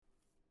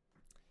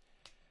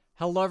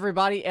Hello,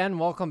 everybody, and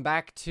welcome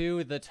back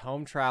to the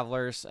Tome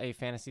Travelers, a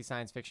fantasy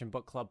science fiction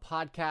book club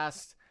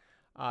podcast.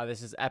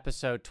 This is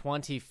episode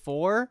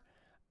 24,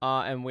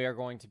 and we are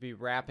going to be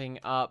wrapping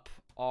up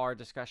our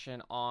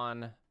discussion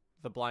on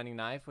The Blinding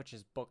Knife, which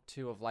is book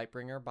 2 of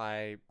Lightbringer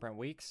by Brent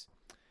Weeks.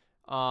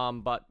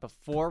 But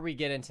before we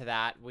get into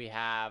that, we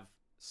have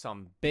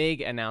some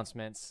big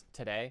announcements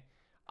today.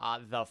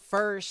 The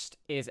first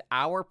is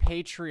our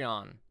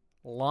Patreon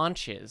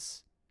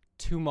launches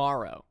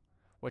tomorrow,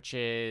 which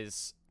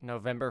is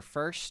November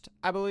 1st,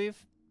 I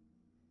believe.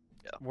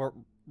 Yeah. We're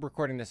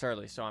recording this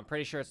early, so I'm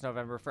pretty sure it's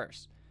November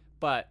 1st.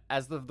 But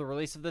as of the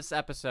release of this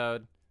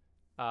episode,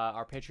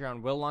 our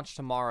Patreon will launch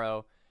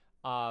tomorrow.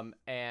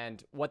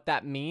 And what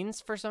that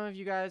means for some of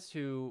you guys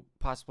who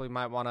possibly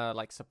might want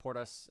to support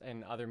us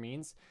in other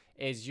means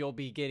is you'll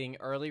be getting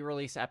early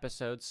release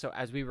episodes. So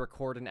as we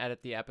record and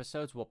edit the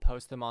episodes, we'll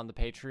post them on the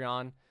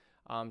Patreon.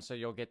 So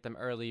you'll get them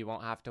early. You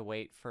won't have to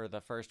wait for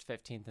the 1st,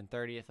 15th, and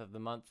 30th of the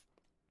month.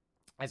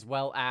 As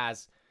well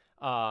as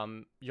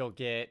you'll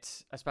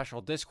get a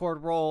special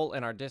Discord role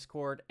in our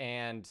Discord,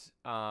 and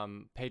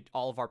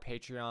all of our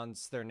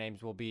Patreons, their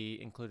names will be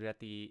included at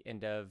the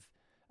end of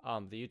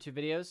the YouTube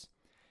videos.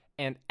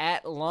 And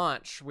at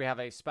launch, we have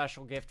a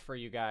special gift for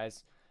you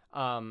guys.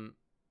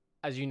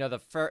 As you know, the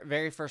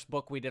very first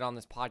book we did on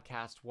this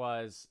podcast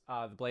was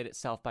The Blade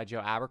Itself by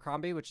Joe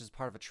Abercrombie, which is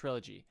part of a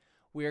trilogy.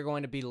 We are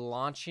going to be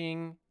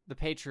launching the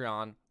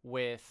Patreon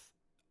with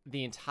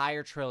the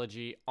entire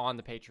trilogy on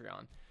the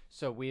Patreon.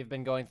 So we've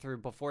been going through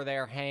Before They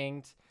Are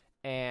Hanged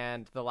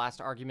and The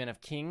Last Argument of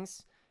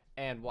Kings,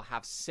 and we'll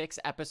have 6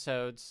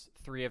 episodes,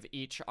 3 of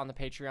each on the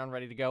Patreon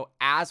ready to go,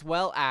 as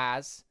well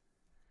as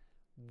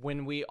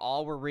when we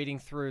all were reading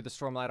through the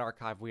Stormlight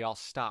Archive, we all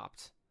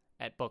stopped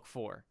at book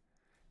 4.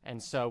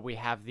 And so we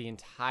have the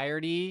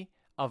entirety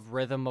of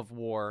Rhythm of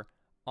War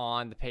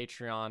on the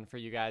Patreon for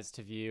you guys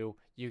to view.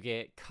 You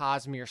get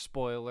Cosmere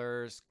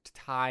spoilers,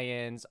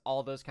 tie-ins,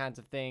 all those kinds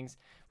of things.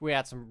 We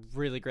had some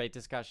really great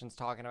discussions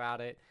talking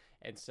about it.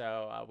 And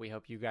so we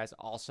hope you guys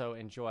also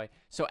enjoy.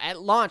 So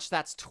at launch,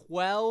 that's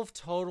 12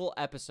 total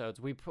episodes.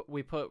 We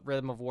put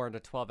Rhythm of War into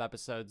 12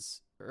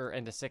 episodes, or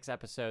into 6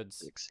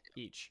 episodes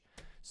each.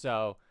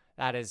 So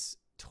that is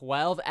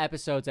 12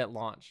 episodes at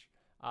launch,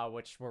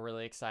 which we're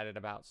really excited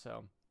about.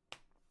 So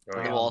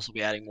we'll also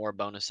be adding more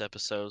bonus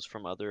episodes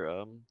from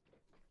other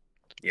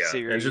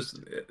series. And just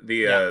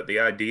the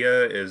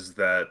idea is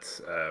that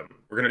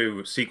we're gonna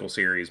do sequel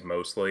series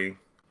mostly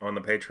on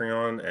the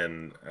Patreon,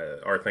 and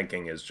our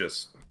thinking is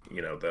just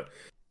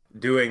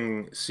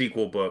doing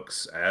sequel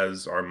books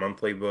as our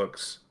monthly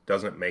books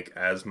doesn't make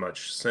as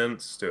much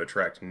sense to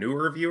attract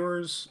newer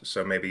viewers.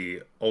 So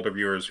maybe older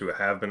viewers who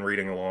have been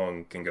reading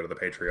along can go to the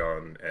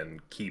Patreon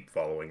and keep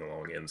following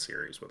along in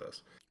series with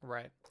us.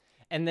 Right.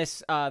 And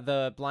this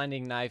the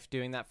Blinding Knife,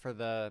 doing that for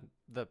the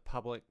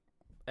public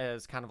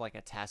is kind of like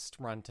a test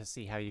run to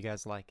see how you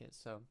guys like it.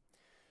 So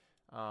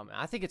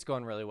I think it's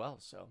going really well.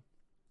 So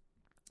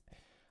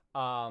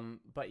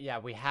but yeah,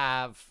 we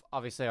have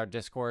obviously our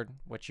Discord,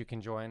 which you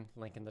can join,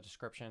 link in the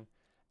description.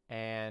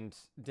 And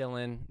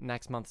Dylan,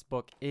 next month's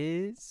book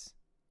is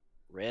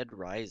Red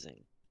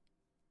Rising.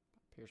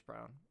 Pierce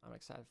Brown. I'm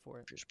excited for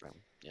it. Pierce Brown.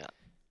 Yeah.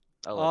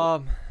 I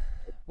love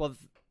it. Well,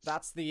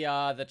 that's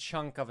the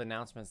chunk of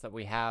announcements that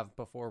we have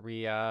before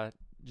we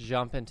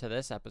jump into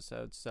this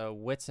episode. So,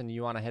 Whitson,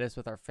 you want to hit us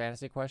with our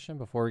fantasy question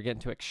before we get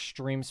into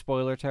extreme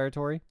spoiler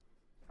territory?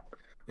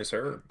 Yes,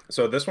 sir.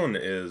 So this one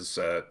is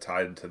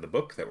tied to the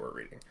book that we're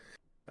reading.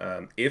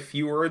 If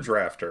you were a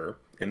drafter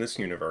in this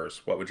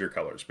universe, what would your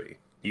colors be?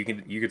 You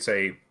could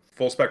say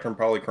full spectrum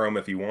polychrome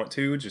if you want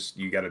to. Just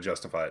you got to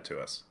justify it to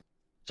us.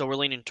 So we're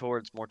leaning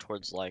more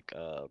towards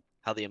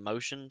how the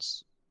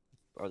emotions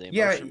or the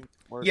emotion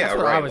work. Yeah, That's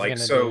what right. I was gonna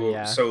do,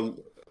 yeah. So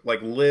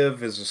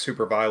Liv is a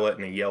super violet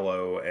and a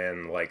yellow,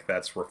 and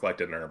that's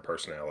reflected in her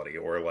personality.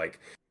 Or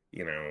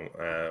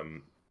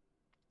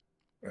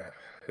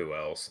who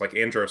else?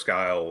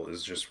 Androskyle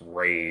is just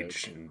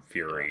rage and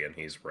fury, and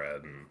he's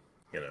red, and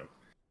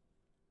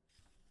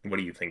what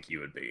do you think you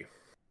would be?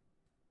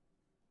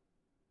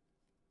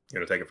 You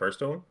gonna take it first,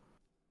 Dylan?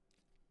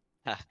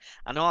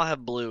 I know I'll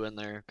have blue in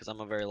there because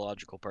I'm a very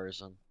logical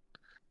person.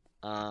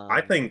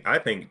 I think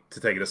to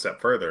take it a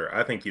step further,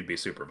 I think you'd be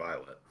super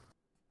violet.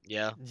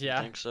 Yeah. Yeah.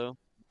 I think so.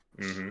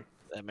 Mm-hmm.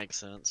 That makes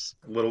sense.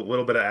 A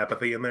little bit of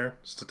apathy in there,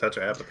 just a touch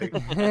of apathy.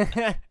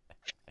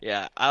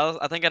 Yeah,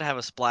 I think I'd have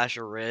a splash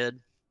of red.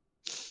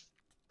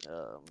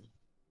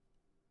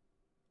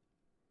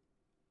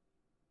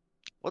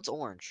 What's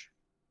orange?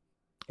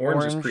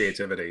 Orange is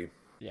creativity.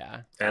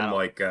 Yeah. And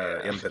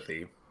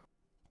empathy.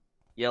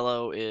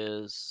 Yellow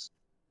is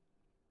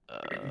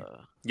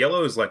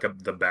Yellow is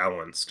the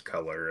balanced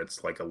color. It's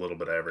a little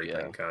bit of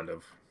everything, kind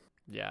of.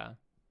 Yeah.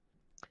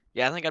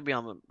 Yeah, I think I'd be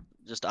on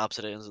just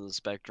opposite ends of the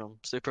spectrum.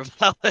 Super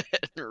violet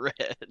and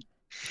red.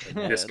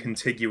 This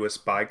contiguous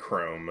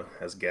bichrome,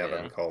 as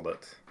Gavin called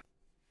it.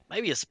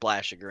 Maybe a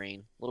splash of green.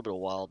 A little bit of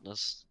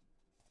wildness.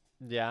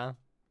 Yeah.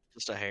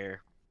 Just a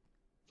hair.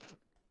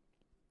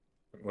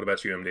 What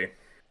about you, MD?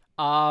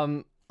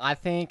 I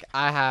think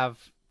I have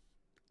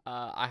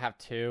I have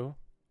two,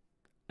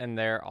 and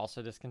they're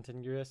also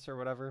discontinuous or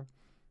whatever.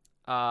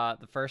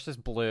 The first is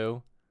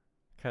blue,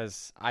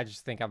 because I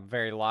just think I'm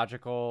very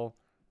logical.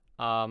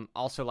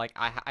 Also, like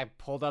I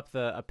pulled up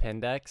the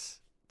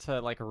appendix to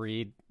like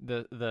read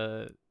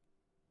the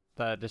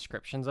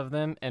descriptions of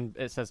them, and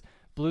it says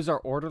blues are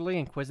orderly,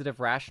 inquisitive,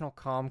 rational,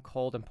 calm,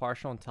 cold,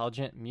 impartial,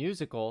 intelligent,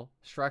 musical.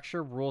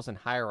 Structure, rules, and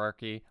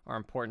hierarchy are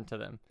important to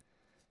them.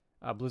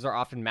 Blues are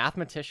often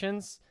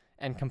mathematicians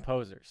and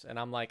composers, and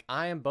I'm like,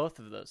 I am both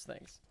of those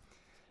things.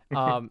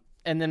 And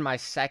then my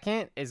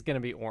second is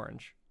gonna be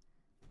orange,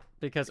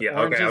 because Yeah,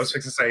 oranges, okay. I was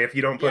fixing to say, if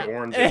you don't put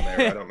orange in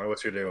there, I don't know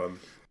what you're doing.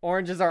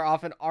 oranges are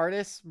often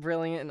artists,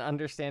 brilliant in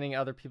understanding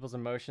other people's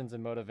emotions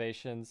and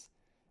motivations,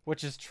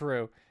 which is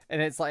true.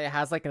 And it's like it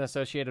has like an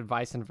associated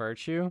vice and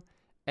virtue.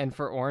 And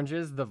for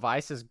oranges, the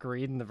vice is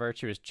greed and the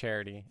virtue is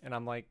charity. And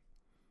I'm like,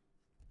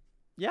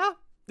 yeah.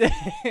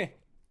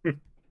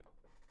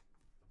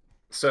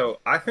 So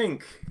I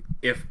think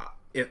if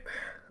if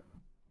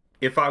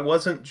if I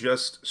wasn't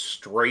just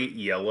straight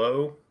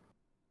yellow,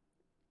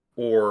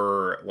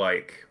 or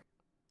like,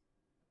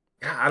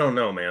 I don't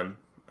know, man.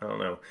 I don't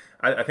know.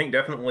 I think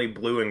definitely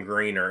blue and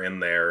green are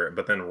in there,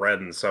 but then red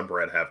and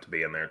sub-red have to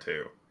be in there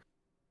too.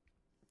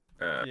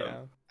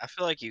 Yeah. I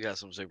feel like you got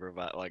some super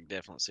violet, like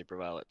definitely super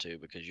violet too,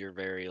 because you're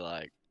very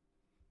like.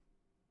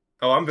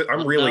 Oh, I'm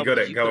Well, really no, good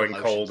because at you put going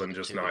emotions cold in and it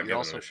just too. not You're giving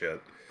also a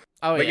shit.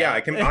 Oh, But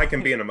yeah, yeah. I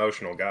can be an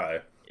emotional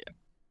guy.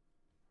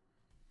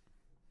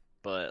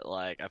 but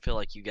like I feel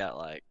like you got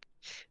like,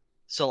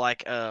 so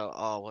like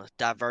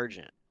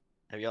Divergent.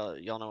 Have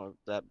y'all know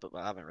that? But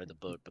I haven't read the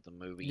book, but the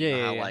movie. You Yeah, know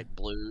yeah, how yeah. like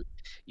blue.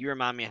 You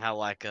remind me of how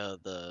like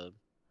the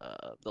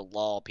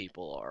law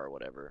people are or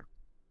whatever.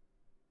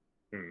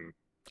 Hmm.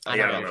 I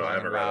Yeah, know I what don't you're know. I talking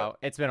haven't read it. about.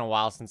 It's been a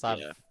while since I've.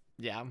 Yeah,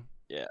 Yeah.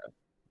 yeah.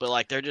 But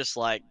like they're just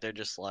like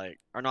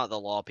or not the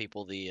law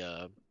people,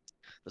 the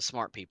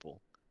smart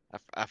people.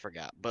 I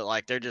forgot. But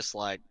like they're just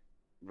like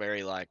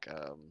very like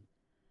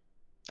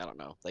I don't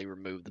know. They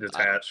remove the I don't know.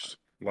 Detached,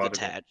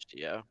 logical. Detached,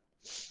 yeah.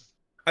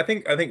 I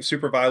think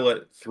super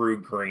violet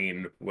through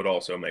green would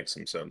also make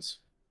some sense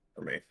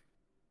for me.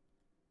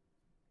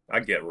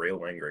 I get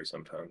real angry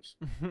sometimes.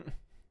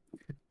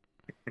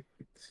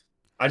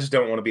 I just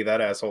don't want to be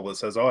that asshole that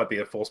says, "Oh, I'd be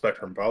a full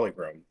spectrum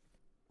polychrome."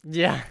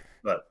 Yeah.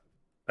 But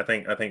I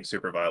think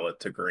super violet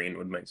to green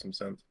would make some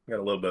sense. Got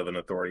a little bit of an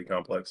authority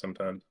complex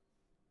sometimes.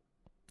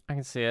 I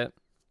can see it.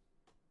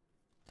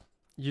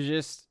 You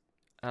just,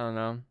 I don't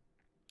know.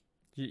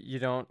 You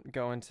don't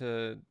go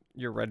into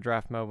your red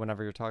draft mode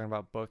whenever you're talking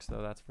about books,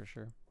 though. That's for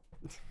sure.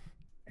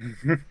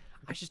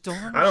 I just don't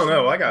understand. I don't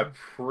know. I got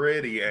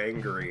pretty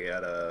angry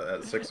at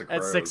Six of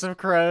At Crows. Six of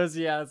Crows.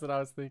 Yeah, that's what I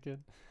was thinking.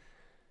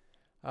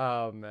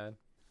 Oh man.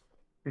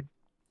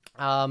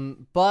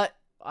 But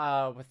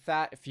with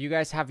that, if you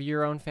guys have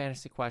your own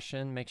fantasy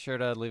question, make sure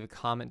to leave a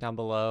comment down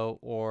below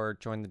or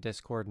join the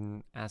Discord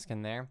and ask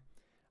in there.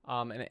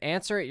 And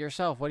answer it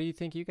yourself. What do you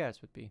think you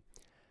guys would be?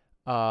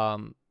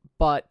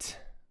 But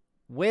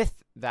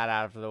with that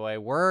out of the way,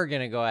 we're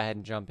gonna go ahead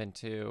and jump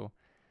into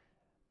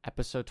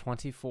episode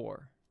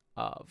 24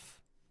 of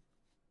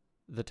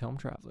The Tome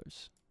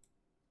Travelers.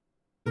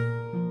 Be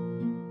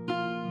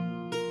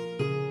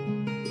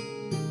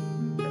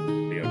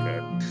okay.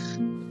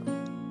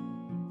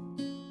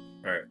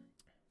 All right.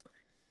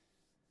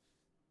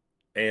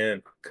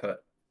 And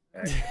cut.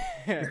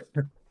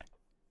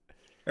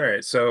 All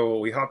right, so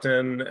we hopped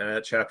in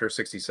at chapter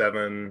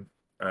 67,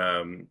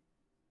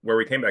 where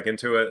we came back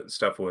into it.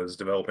 Stuff was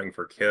developing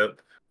for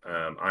Kip.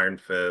 Iron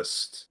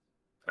Fist.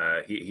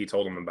 He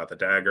told him about the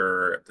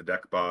dagger, the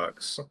deck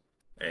box,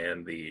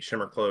 and the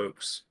shimmer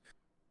cloaks.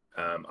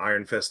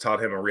 Iron Fist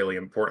taught him a really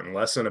important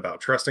lesson about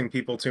trusting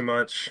people too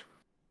much,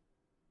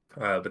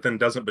 but then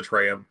doesn't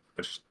betray him,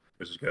 which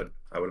is good.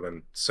 I would have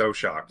been so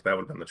shocked. That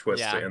would have been the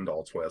twist Yeah. to end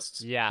all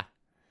twists. Yeah.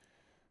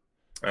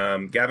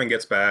 Gavin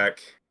gets back.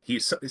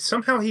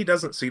 Somehow he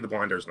doesn't see the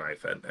blinder's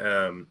knife,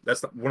 and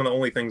that's one of the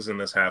only things in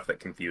this half that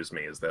confused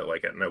me, is that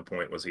like at no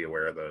point was he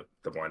aware of the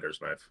blinder's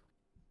knife.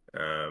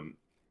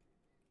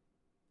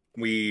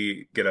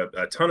 We get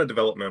a ton of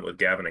development with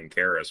Gavin and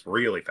Karis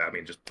really fast. I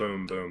mean, just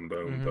boom, boom,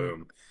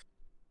 boom,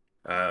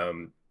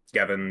 boom.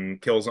 Gavin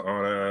kills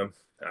Anna,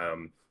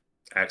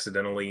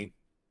 accidentally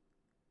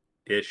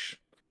ish.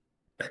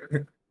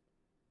 Gavin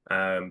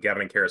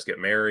and Karis get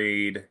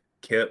married.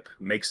 Kip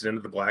makes it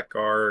into the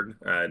Blackguard,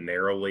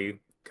 narrowly,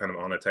 kind of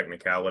on a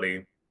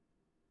technicality.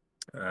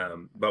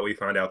 But we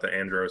find out that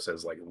Andros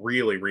has like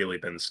really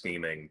been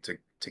scheming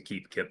to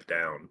keep Kip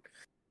down.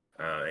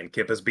 And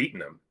Kip has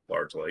beaten him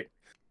largely.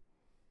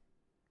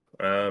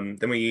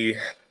 Then we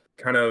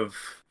kind of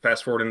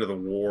fast forward into the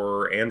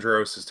war.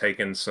 Andros has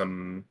taken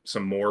some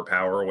more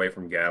power away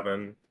from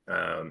Gavin.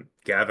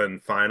 Gavin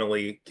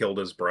finally killed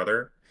his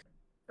brother.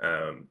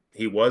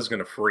 He was going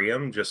to free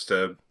him just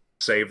to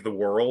save the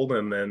world,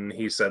 and then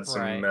he said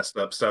some messed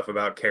up stuff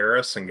about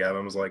Karis, and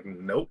Gavin was like,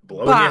 "Nope,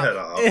 blowing your head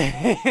off."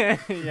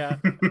 Yeah.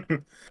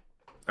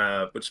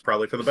 Which is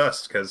probably for the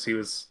best, because he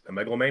was a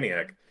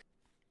megalomaniac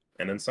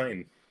and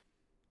insane.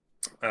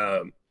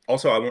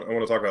 Also, I want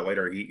to talk about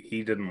later.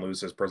 He didn't lose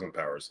his prison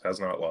powers.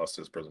 Has not lost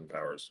his prison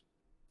powers.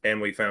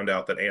 And we found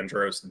out that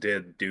Andros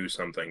did do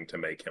something to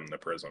make him the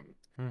prism.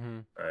 Mm-hmm.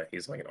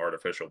 He's like an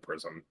artificial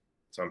prism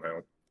somehow.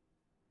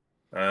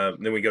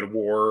 Then we go to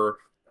war.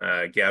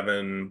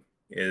 Gavin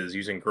is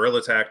using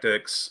guerrilla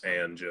tactics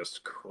and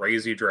just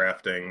crazy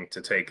drafting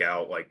to take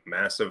out like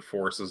massive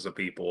forces of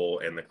people,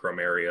 and the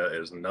Chromaria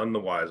is none the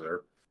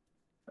wiser.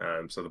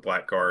 So the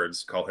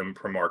Blackguards call him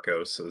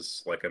Primarchos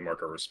as like a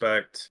mark of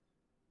respect.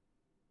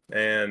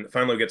 And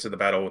finally, we get to the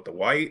battle with the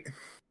White.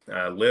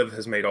 Liv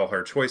has made all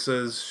her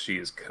choices. She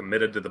is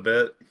committed to the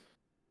bit.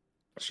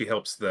 She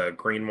helps the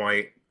Green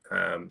White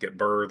get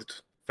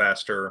birthed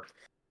faster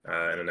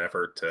in an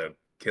effort to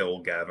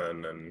kill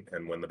Gavin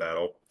and win the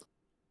battle.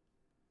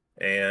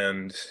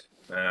 And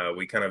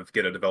we kind of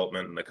get a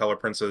development in the Color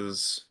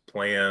Prince's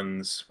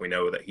plans. We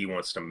know that he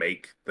wants to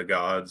make the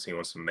gods. He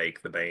wants to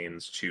make the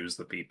Banes choose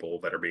the people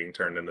that are being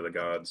turned into the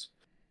gods.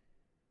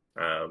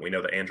 We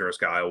know that Andros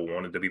Guile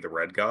wanted to be the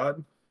Red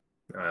God.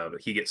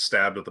 But he gets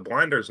stabbed with the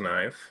Blinder's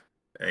knife,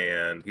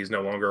 and he's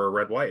no longer a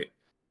red-white.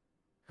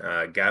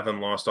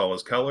 Gavin lost all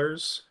his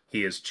colors.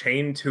 He is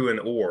chained to an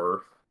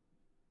oar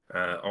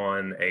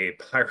on a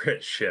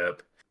pirate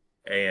ship,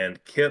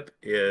 and Kip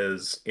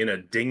is in a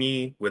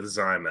dinghy with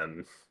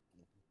Ximon,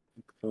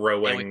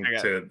 rowing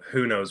to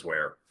who knows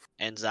where.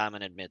 And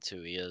Ximon admits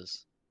who he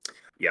is.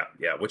 Yeah,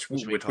 which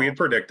we had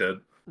predicted.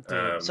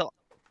 So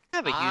I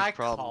have a huge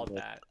problem called with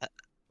that.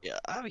 Yeah,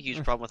 I have a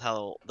huge problem with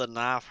how the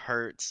knife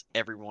hurts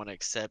everyone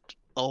except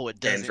it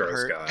doesn't Andros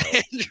hurt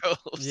Guile.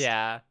 Andros.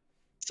 Yeah.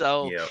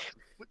 So Yeah.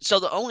 So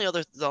the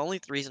only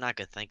reason I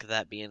could think of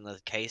that being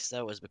the case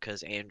though is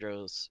because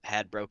Andros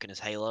had broken his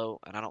halo,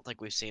 and I don't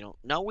think we've seen him.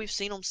 No, we've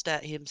seen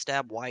him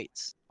stab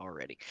whites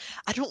already.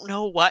 I don't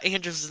know why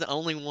Andros is the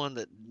only one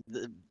that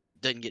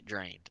didn't get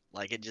drained.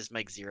 Like, it just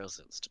makes zero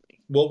sense to me.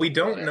 Well, we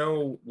don't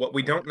know what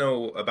we don't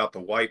know about the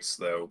whites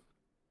though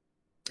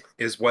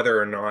is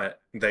whether or not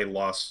they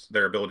lost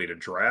their ability to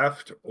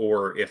draft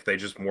or if they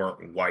just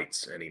weren't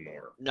whites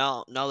anymore.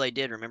 No, they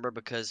did. Remember,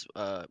 because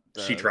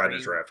she tried to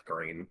draft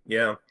green.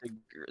 Yeah.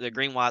 The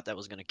green white that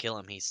was going to kill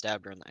him, he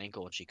stabbed her in the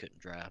ankle and she couldn't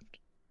draft.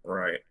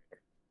 Right.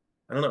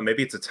 I don't know.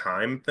 Maybe it's a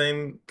time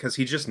thing because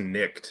he just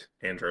nicked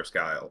Andros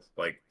Guile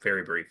like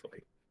very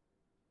briefly.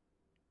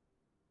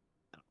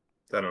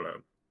 I don't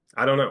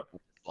know.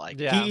 Like,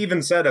 yeah. He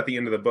even said at the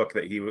end of the book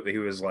that he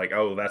was like,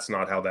 "Oh, that's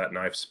not how that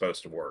knife's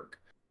supposed to work."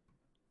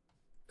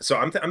 So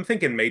I'm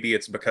thinking maybe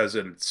it's because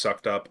it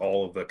sucked up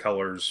all of the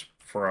colors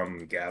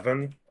from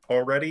Gavin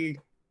already.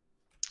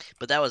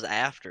 But that was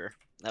after.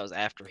 That was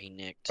after he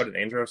nicked. Oh, did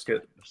Andros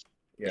get?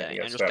 Yeah, he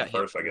got stabbed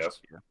first, I guess.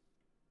 Yeah.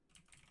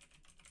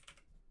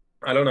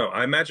 I don't know.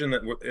 I imagine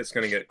that it's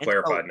going to get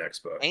clarified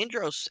next book.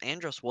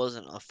 Andros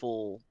wasn't a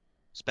full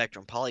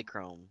spectrum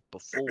polychrome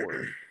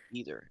before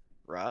either,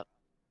 right?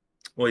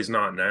 Well, he's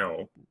not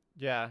now.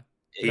 Yeah.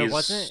 So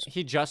wasn't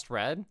he just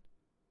red?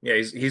 Yeah,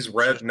 he's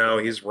red. No,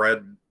 he's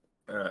red.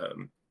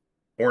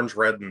 Orange,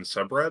 red, and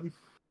sub-red.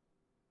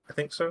 I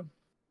think so.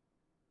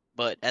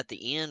 But at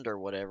the end or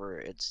whatever,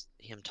 it's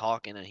him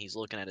talking and he's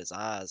looking at his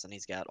eyes and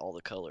he's got all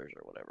the colors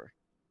or whatever.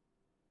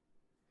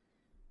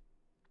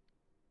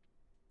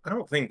 I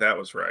don't think that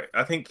was right.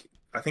 I think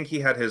he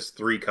had his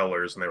 3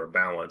 colors and they were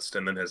balanced,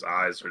 and then his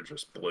eyes are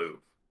just blue.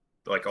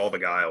 Like all the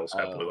Guiles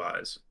have blue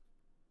eyes.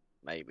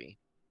 Maybe.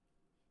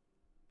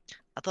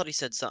 I thought he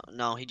said something.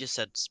 No, he just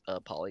said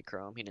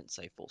polychrome. He didn't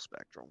say full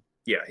spectrum.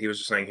 Yeah, he was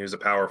just saying he was a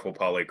powerful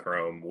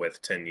polychrome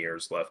with 10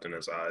 years left in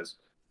his eyes.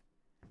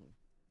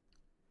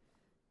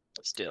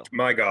 Still.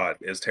 My God,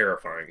 is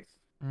terrifying.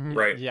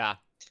 Right? Yeah.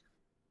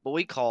 But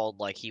we called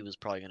like he was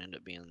probably going to end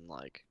up being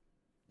like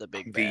the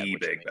big bad.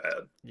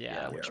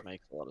 Yeah. Which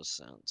makes a lot of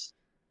sense.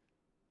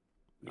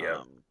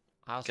 Yeah.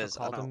 I also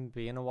called him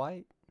being a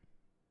white.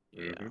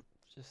 Yeah. Mm-hmm.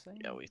 Just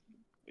saying. Yeah, we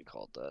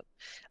called that.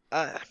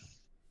 I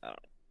don't know.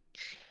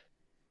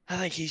 I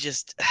think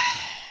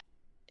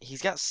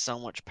he's got so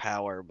much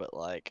power, but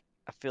like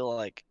I feel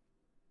like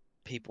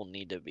people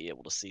need to be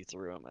able to see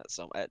through him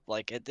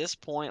at this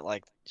point,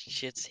 like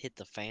shit's hit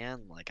the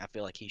fan. Like I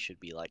feel like he should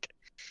be like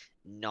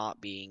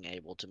not being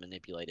able to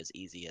manipulate as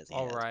easy as he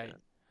has been.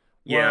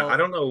 Yeah, I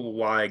don't know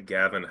why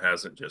Gavin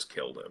hasn't just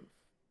killed him.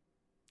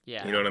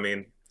 Yeah. You know what I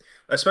mean?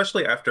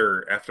 Especially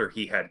after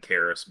he had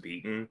Karis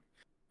beaten.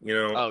 You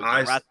know,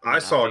 I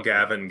saw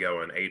Gavin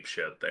going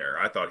apeshit there.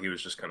 I thought he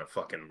was just gonna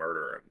fucking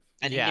murder him.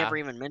 And he never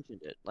even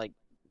mentioned it. Like,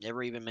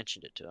 never even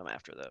mentioned it to him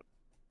after that.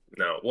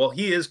 No. Well,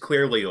 he is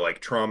clearly,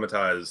 like,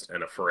 traumatized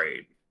and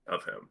afraid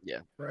of him. Yeah.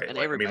 Right? And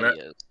like, everybody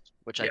is,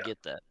 which I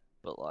get that.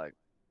 But, like...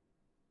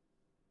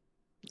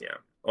 Yeah.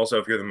 Also,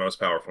 if you're the most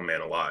powerful man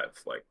alive,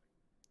 like,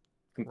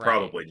 you can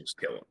probably just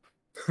kill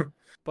him.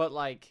 But,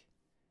 like,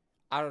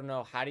 I don't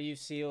know. How do you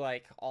see,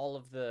 like, all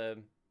of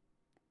the...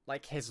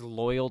 like, his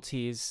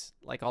loyalties,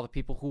 like, all the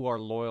people who are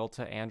loyal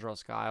to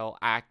Andros Guile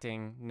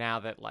acting now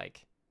that,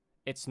 like...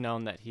 it's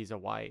known that he's a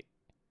white.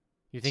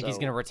 You think he's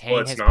going to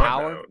retain his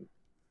power? Known.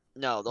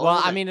 No. Well,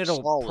 I mean,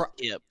 it'll...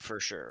 Yep, for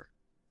sure.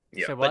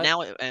 Yeah. So But what?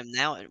 now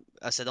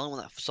I said the only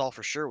one that saw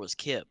for sure was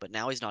Kip, but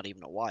now he's not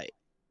even a white.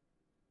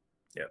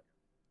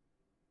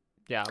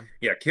 Yeah.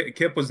 Yeah,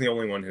 Kip was the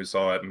only one who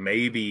saw it.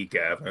 Maybe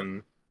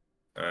Gavin,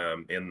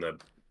 in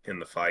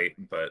the fight,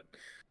 but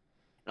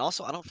And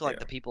also, I don't feel like yeah,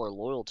 the people are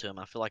loyal to him.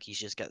 I feel like he's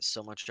just got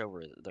so much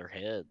over their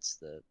heads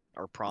that,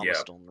 or yeah,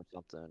 promised them or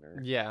something, or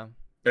Yeah.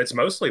 it's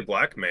mostly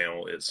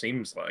blackmail. It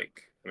seems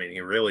like. I mean, he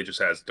really just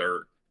has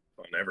dirt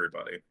on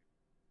everybody,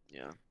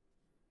 yeah.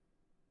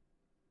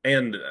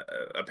 and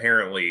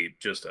apparently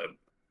just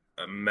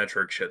a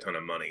metric shit ton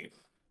of money,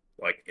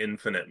 like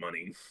infinite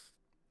money.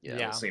 Yeah. It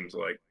Yeah. seems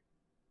like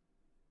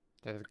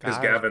There's because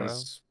guys,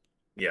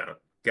 bro. Yeah,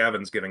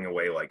 Gavin's giving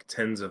away like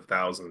tens of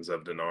thousands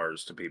of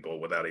dinars to people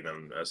without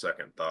even a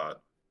second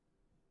thought.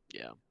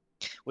 Yeah.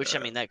 Which I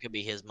Uh, mean, that could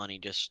be his money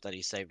just that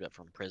he saved up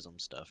from Prism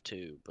stuff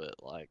too.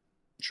 But like,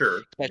 sure,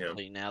 yeah,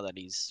 especially now that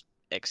he's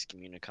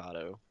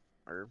excommunicado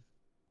or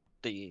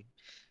the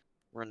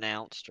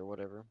renounced or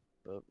whatever.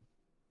 But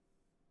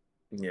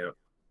yeah.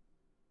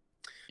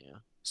 yeah,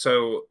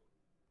 So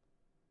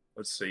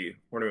let's see,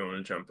 where do we want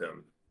to jump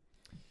in?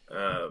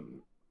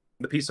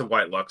 The piece of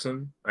White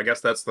Luxon. I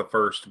guess that's the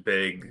first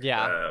big,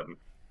 Yeah.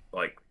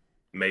 like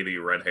maybe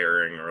red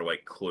herring or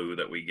like clue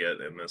that we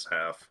get in this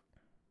half.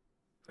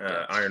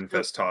 yeah. Iron No,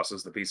 Fist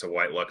tosses the piece of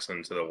White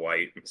Luxon to the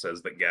White and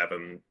says that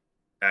Gavin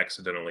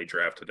accidentally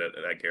drafted it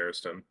at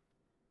Garriston.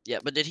 yeah.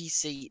 But did he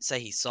say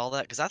he saw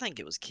that? Because I think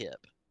it was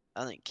Kip.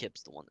 I think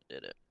Kip's the one that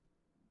did it.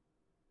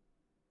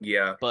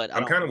 Yeah, But I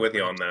I'm don't kind of with remember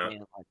you him on that.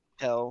 saying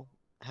like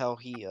how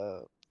he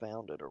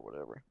found it or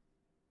whatever.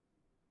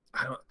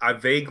 I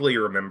vaguely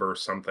remember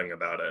something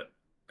about it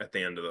at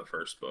the end of the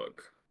first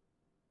book.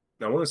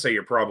 Now, I want to say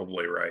you're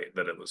probably right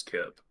that it was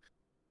Kip,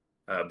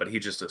 but he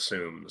just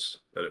assumes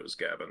that it was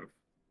Gavin.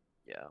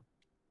 Yeah.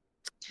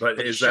 But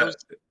But it shows.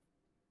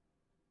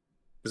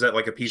 is that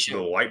like a It piece of the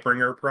showed.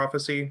 Lightbringer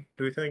prophecy?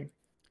 Do we think?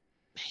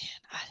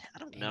 Man, I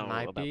don't It know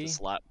might about be. this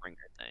Lightbringer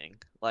thing.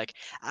 Like,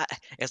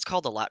 it's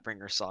called the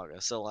Lightbringer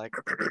Saga. So like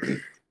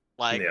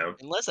Yeah,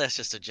 unless that's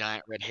just a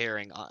giant red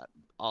herring,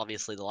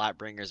 obviously the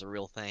Lightbringer is a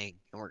real thing,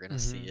 and we're gonna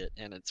see Mm-hmm. it,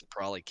 and it's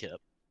probably Kip.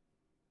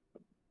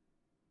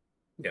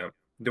 yeah.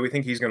 Do we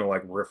think he's gonna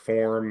like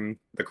reform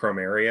the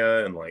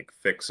Chromaria and like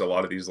fix a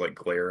lot of these like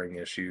glaring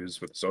issues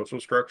with social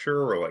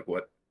structure, or like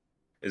what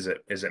is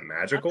it? Is it I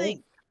magical?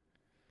 think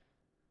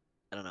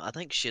I don't know. I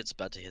think shit's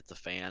about to hit the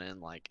fan,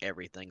 and like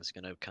everything's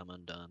gonna come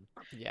undone,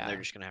 and they're Yeah.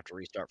 just gonna have to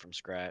restart from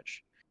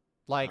scratch.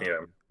 Like,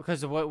 Yeah,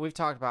 because of what we've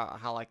talked about,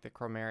 how like the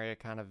Chromaria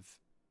kind of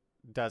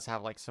does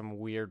have like some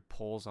weird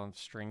pulls on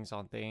strings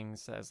on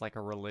things as like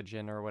a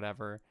religion or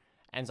whatever.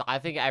 And so I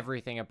think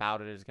everything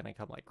about it is going to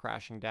come like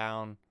crashing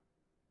down.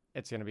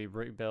 It's going to be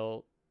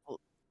rebuilt. Well,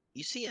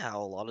 you see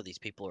how a lot of these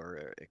people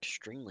are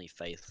extremely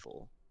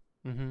faithful.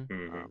 Mm-hmm.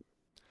 hmm Um,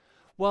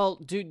 Well,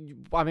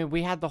 dude, I mean,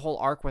 we had the whole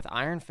arc with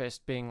Iron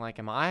Fist being like,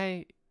 am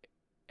I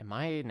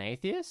an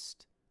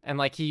atheist? And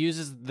like he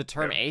uses the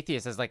term yeah.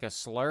 atheist as like a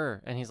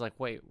slur, and he's like,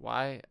 wait,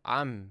 why?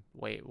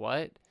 Wait,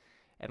 what?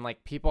 And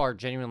like people are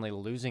genuinely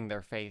losing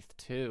their faith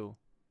too.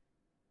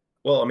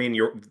 Well, I mean,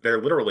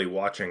 they're literally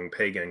watching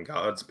pagan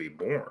gods be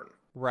born,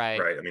 Right,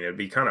 right? I mean, it'd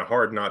be kind of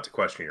hard not to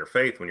question your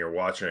faith when you're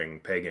watching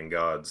pagan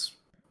gods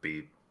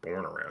be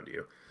born around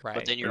you but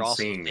right. then you're and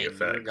also seeing the seeing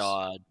your effects.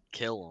 god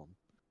kill them,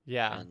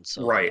 Yeah, and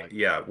so Right, like,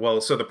 yeah. Well,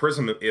 so the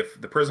prism, if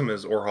the prism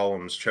is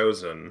Orhalim's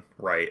chosen,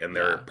 right, and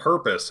their yeah,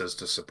 purpose is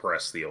to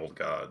suppress the old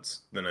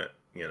gods, then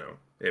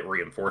it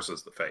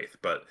reinforces the faith.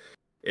 But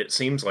it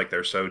seems like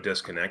they're so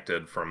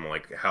disconnected from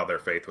like how their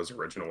faith was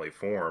originally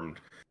formed,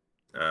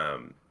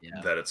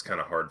 yeah, that it's kind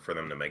of hard for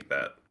them to make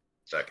that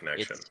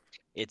connection.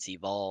 it's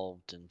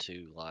evolved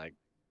into like,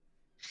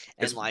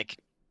 and It's like,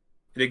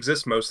 it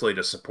exists mostly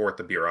to support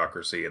the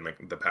bureaucracy and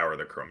the power of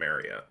the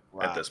Chromaria at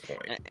right, this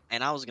point.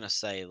 and I was gonna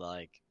say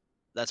like,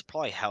 that's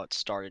probably how it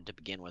started to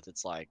begin with.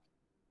 It's like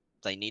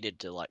they needed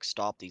to like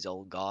stop these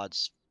old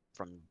gods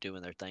from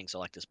doing their thing, so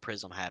like this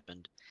prism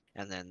happened,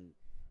 and then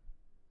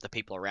the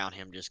people around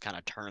him just kind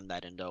of turned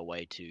that into a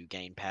way to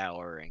gain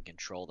power and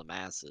control the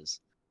masses.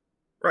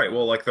 Right.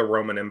 Well, Um, like the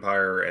Roman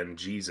Empire and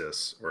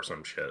Jesus or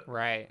some shit.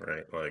 right.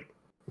 Right. Like.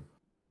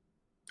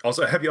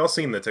 Also, have y'all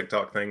seen the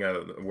TikTok thing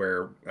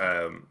where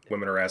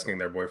women are asking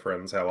their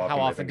boyfriends how How often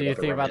they often think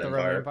do you about the think Roman about the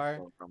Roman Empire?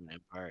 Empire, Roman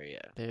Empire,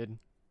 yeah. dude?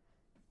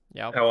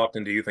 Yep. How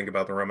often do you think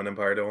about the Roman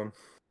Empire, Dylan?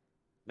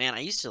 Man, I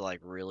used to like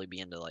really be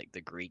into like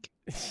the Greek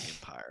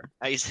Empire.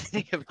 I used to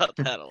think about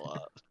that a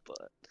lot,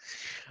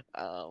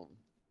 but um,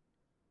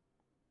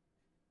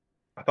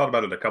 I thought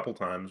about it a couple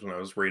times when I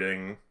was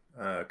reading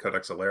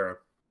Codex Alera.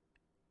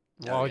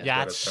 Well, yeah. yeah,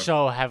 Read it's it, so.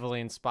 so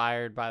heavily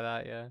inspired by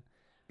that. Yeah,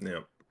 Yeah.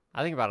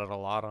 I think about it a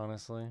lot,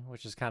 honestly,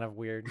 which is kind of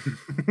weird.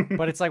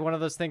 But it's like one of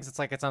those things. It's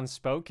like it's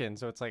unspoken,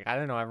 so it's like I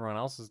don't know everyone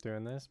else is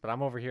doing this, but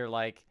I'm over here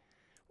like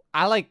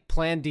I like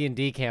plan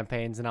D&D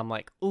campaigns, and I'm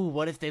like, ooh,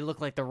 what if they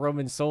look like the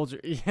Roman soldier?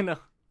 You know?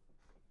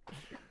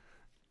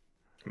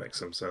 Makes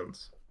some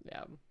sense.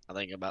 Yeah. I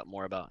think about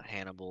more about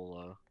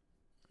Hannibal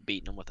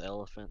beating them with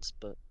elephants,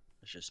 but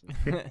it's just me.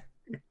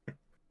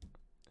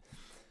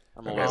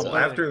 I'm Okay, always well,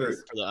 but- after the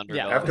for the Yeah.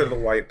 underdog. after the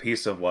white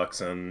piece of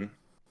Luxon,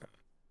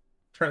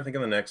 trying to think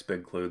of the next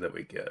big clue that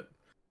we get.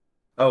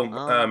 Oh,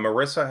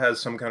 Marissa has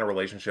some kind of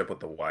relationship with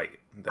the white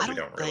that we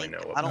don't really know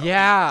about.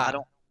 Yeah.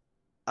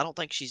 I don't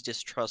think she's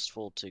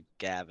distrustful to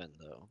Gavin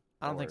though.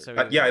 I don't think so Or-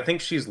 either. Yeah, I think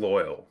she's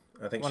loyal.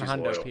 I think she's loyal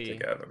 100p. to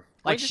Gavin. We're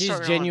Like just she's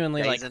starting on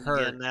genuinely like Dazen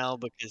hurt. again now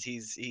because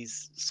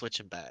he's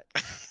switching back.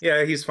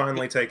 Yeah, he's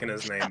finally taken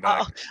his name I,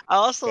 back. I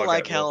also Fuck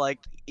like it, how well. like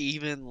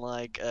even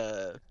like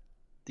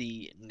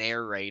the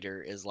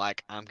narrator is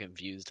like, I'm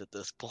confused at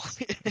this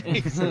point.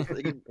 he says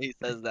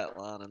that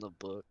line in the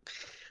book.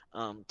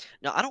 No,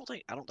 I don't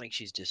think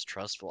she's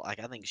distrustful. Like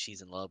I think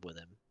she's in love with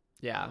him.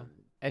 Yeah.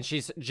 And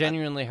she's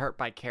genuinely hurt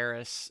by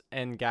Karis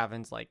and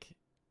Gavin's like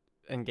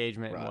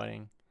engagement and Right.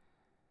 wedding.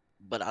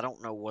 But I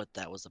don't know what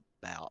that was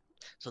about.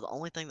 So the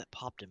only thing that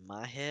popped in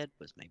my head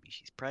was maybe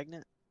she's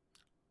pregnant,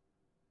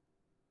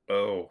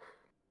 Oh,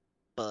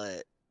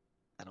 but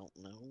I don't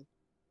know.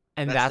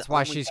 And That's that's the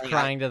why only she's thing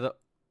crying to the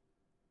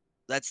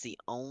That's the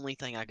only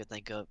thing I could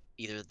think of.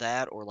 Either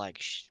that or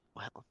like,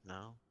 well,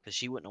 no, because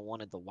she wouldn't have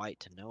wanted the white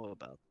to know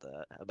about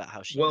that, about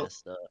how she Well,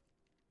 messed up.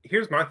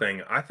 here's my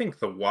thing. I think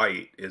the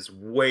white is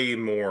way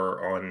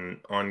more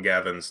on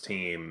Gavin's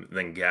team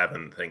than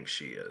Gavin thinks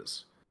she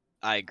is.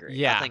 I agree.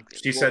 Yeah. I think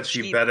She said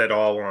she bet it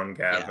all on I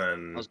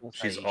Gavin. was gonna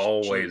She's say,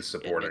 always she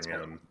supporting admits more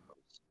him. than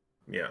most.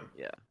 Yeah.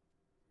 Yeah.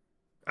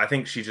 I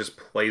think she just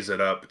plays it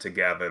up to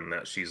Gavin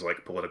that she's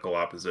like political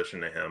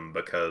opposition to him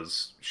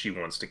because she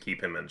wants to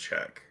keep him in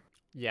check.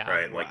 Yeah.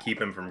 Right? Like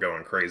keep him from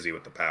going crazy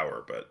with the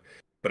power,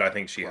 but I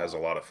think she has a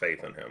Right. lot of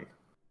faith in him.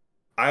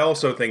 I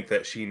also think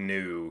that she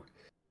knew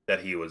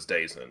that he was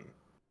Dazen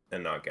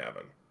and not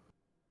Gavin.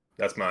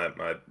 That's my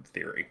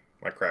theory.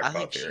 My I crackpot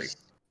think theory.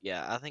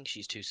 I think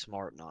she's too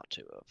smart not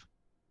to have.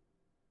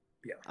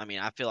 Yeah. I mean,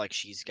 I feel like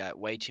she's got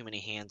way too many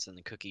hands in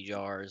the cookie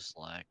jars.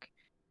 Like,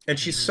 And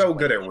she's Mhm. so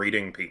good at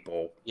reading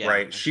people, Yeah,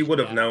 right? and She would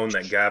have yeah. known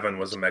that Gavin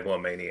was a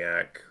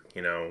megalomaniac.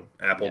 You know,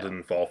 Apple Yeah.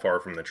 didn't fall far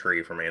from the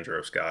tree from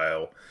Andros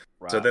Guile.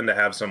 right. So then to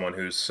have someone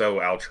who's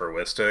so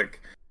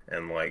altruistic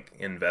and like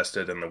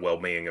invested in the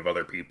well-being of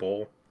other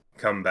people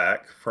come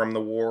back from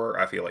the war,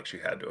 I feel like she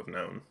had to have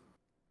known.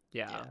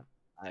 Yeah. Yeah,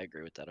 I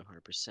agree with that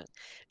 100%.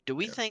 Do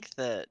we Yeah. think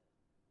that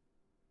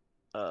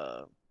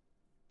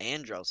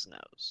Andros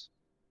knows?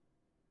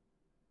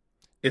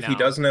 If he No.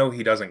 does know,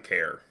 he doesn't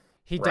care.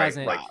 He right?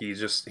 doesn't. Like he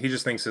just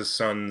thinks his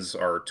sons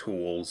are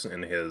tools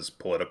in his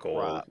political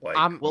Right.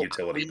 like Well,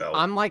 utility belt.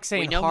 I'm like We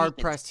saying know he hard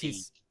can pressed speak.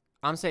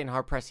 I'm saying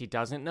hard pressed he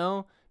doesn't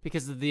know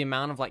because of the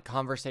amount of like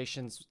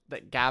conversations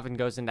that Gavin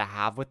goes in to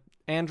have with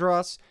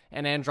Andros,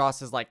 and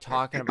Andros is like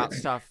talking about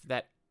stuff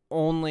that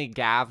only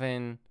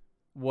Gavin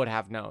would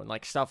have known,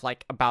 like stuff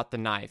like about the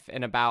knife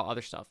and about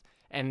other stuff.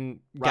 And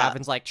Right.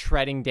 Gavin's like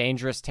treading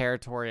dangerous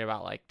territory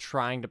about like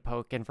trying to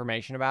poke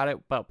information about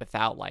it, but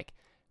without like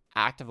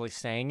actively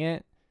saying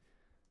it.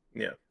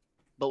 Yeah.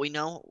 But we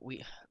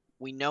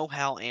know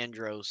how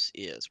Andros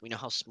is. We know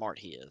how smart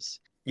he is.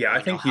 Yeah, we I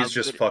know think how he's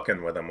just good-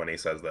 fucking with him when he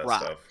says that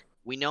Right. stuff.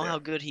 We know Yeah. how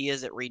good he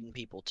is at reading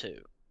people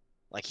too.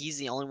 Like he's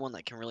the only one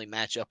that can really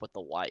match up with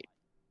the white.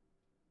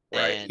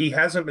 Right. And He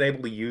hasn't been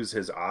able to use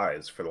his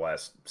eyes for the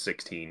last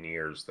 16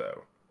 years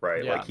though.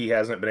 Right? Yeah. Like he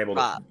hasn't been able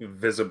to Right.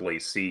 visibly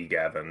see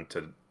Gavin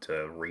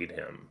to read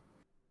him.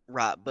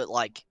 right, but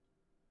like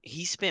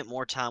he spent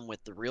more time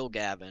with the real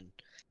Gavin.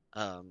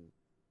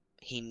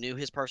 He knew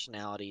his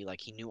personality,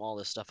 like he knew all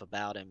this stuff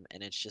about him,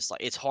 and it's just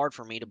like it's hard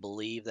for me to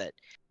believe that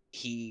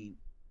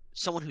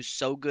someone who's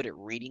so good at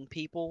reading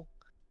people,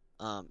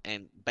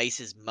 and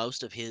bases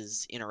most of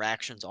his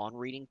interactions on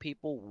reading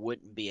people,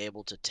 wouldn't be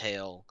able to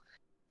tell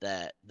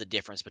that the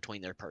difference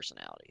between their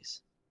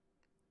personalities.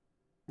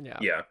 Yeah.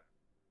 Yeah.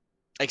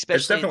 Especially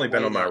It's definitely in the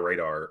been way on my that-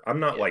 radar. I'm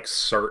not Yeah. like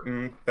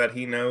certain that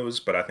he knows,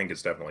 but I think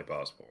it's definitely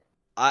possible.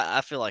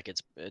 I feel like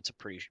it's a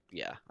pretty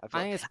yeah. I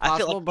think it's I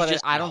feel possible, like but he's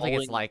just I been don't think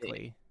it's holding the-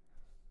 likely.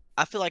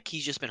 I feel like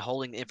he's just been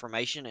holding the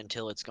information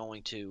until it's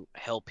going to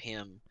help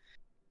him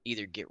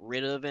either get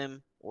rid of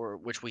him, or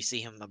which we see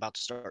him about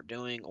to start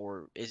doing,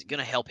 or is going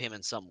to help him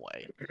in some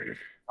way.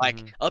 Like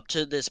Mhm. up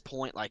to this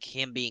point, like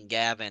him being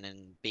Gavin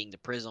and being the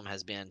Prism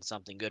has been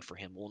something good for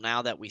him. Well,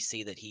 now that we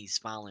see that he's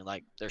finally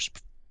like there's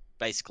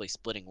basically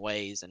splitting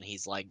ways and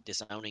he's like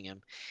disowning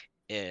him,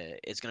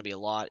 it's going to be a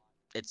lot.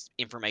 It's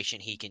information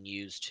he can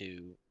use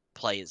to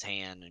play his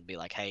hand and be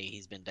like, hey,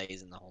 he's been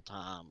dazing the whole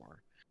time,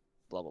 or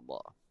blah blah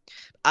blah.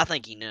 I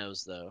think he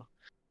knows though.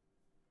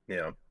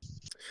 Yeah.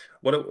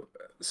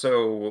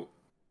 So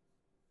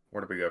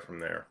where did we go from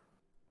there?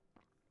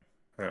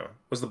 Oh,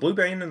 was the Blue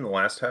Bane in the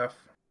last half?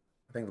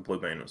 I think the Blue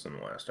Bane was in the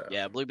last half.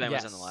 Yeah, Blue Bane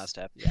was in the Yes. last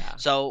half. Yeah.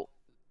 So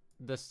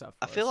This stuff.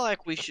 I feel was. like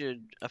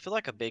I feel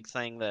like a big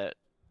thing that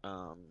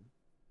or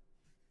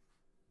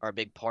a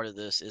big part of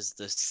this is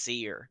the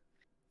seer.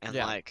 And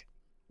Yeah. like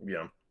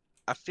Yeah.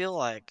 I feel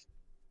like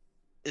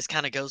this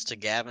kind of goes to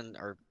Gavin,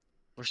 or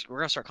we're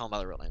gonna start calling by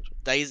the real names.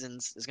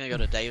 Dazen's is gonna go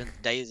to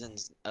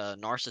Dazen's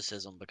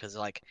narcissism, because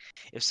like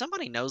if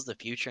somebody knows the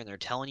future and they're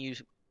telling you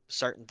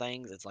certain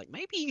things, it's like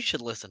maybe you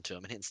should listen to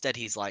him. And instead,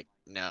 he's like,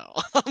 no,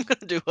 I'm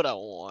gonna do what I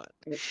want.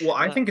 Well,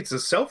 I And think it's a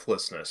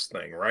selflessness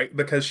thing, right?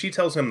 Because she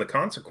tells him the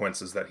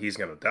consequences that he's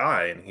going to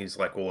die, and he's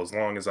like, "Well, as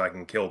long as I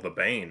can kill the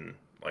Bane,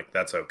 like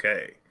that's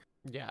okay."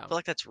 Yeah. I feel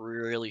like that's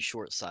really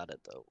short-sighted,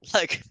 though.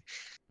 Like,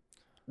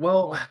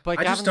 Well, But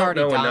I just Gavin's don't already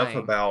know enough dying.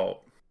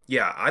 about.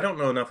 Yeah, I don't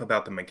know enough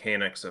about the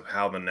mechanics of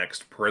how the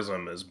next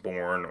prism is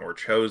born or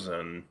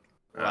chosen.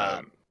 right,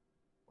 Um,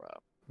 right.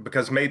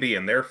 because maybe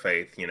in their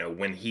faith,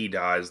 when he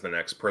dies, the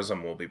next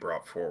prism will be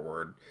brought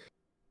forward.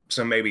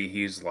 So maybe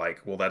he's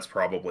like, well, that's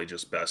probably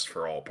just best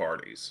for all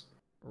parties.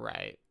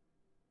 Right.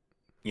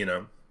 You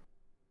know?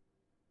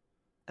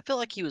 I feel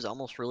like he was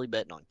almost really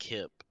betting on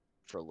Kip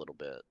for a little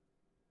bit.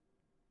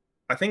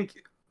 I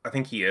think I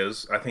think he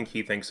is. I think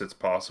he thinks it's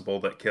possible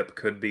that Kip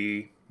could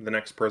be the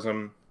next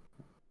Prism.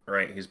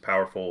 Right? He's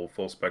powerful,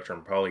 full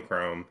spectrum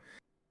polychrome.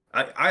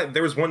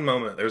 There was one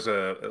moment. There's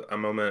a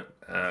moment.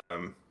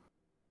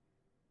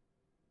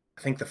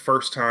 I think the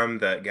first time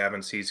that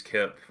Gavin sees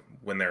Kip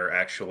when they're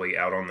actually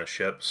out on the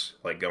ships,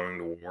 like going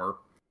to war.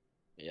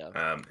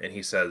 Yeah. And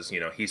he says,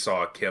 he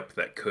saw a Kip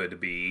that could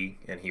be,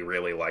 and he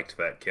really liked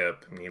that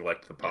Kip, and he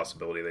liked the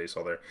possibility that he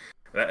saw there.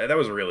 That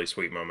was a really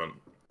sweet moment.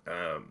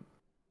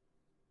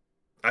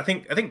 I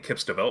think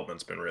Kip's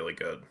development's been really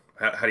good.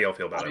 How do y'all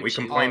feel about I it? do We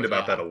too. complained Oh,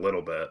 about yeah. that a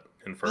little bit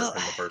in Well, the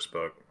first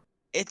book.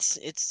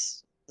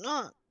 It's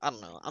not. I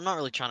don't know. I'm not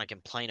really trying to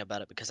complain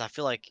about it because I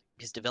feel like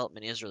his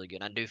development is really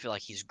good. I do feel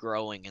like he's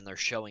growing, and they're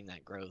showing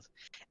that growth.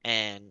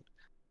 And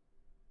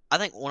I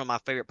think one of my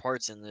favorite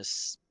parts in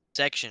this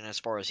section, as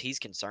far as he's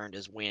concerned,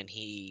 is when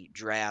he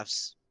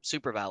drafts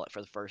Super Violet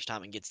for the first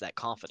time and gets that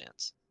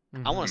confidence.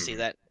 I want to see Mhm.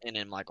 that in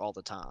him like all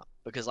the time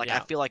because like I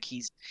Yeah. feel like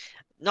he's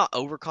not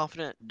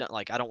overconfident.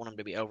 Like I don't want him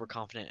to be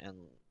overconfident,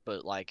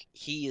 but like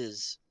he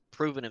is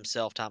proven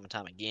himself time and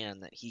time again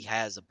that he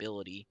has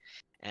ability,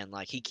 and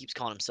like he keeps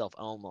calling himself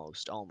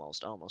almost.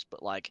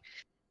 But like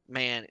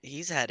man,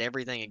 he's had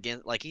everything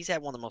against. Like he's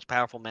had one of the most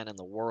powerful men in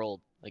the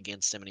world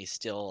against him, and he's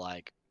still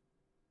like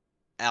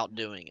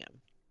outdoing him.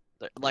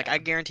 Like Yeah. I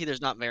guarantee there's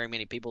not very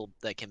many people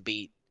that can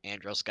beat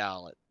Andros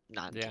Gal at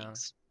Yeah.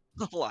 19s.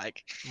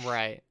 Like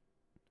Right.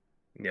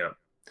 Yeah.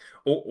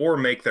 Or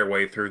make their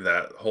way through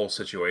that whole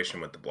situation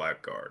with the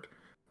Blackguard,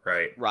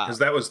 right? right, Because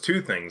that was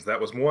two things.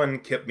 That was one,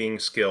 Kip being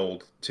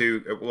skilled.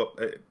 Two,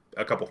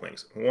 a couple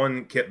things.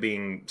 One, Kip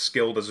being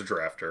skilled as a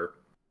drafter,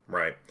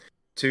 right?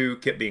 Two,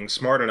 Kip being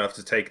smart enough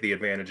to take the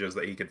advantages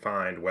that he could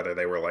find, whether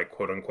they were like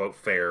quote unquote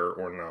fair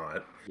or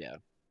not. yeah,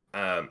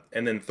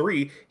 And then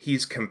three,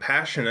 he's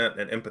compassionate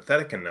and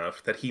empathetic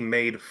enough that he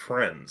made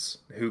friends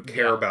who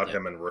care Yeah. about Yep.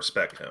 him and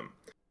respect him.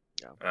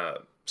 Yeah.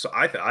 So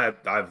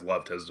I've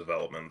loved his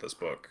development in this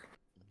book.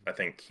 I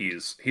think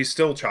he's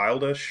still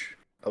childish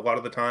a lot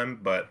of the time,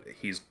 but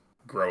he's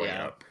growing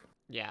Yeah. up.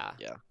 Yeah.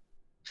 Yeah.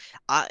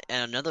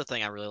 And another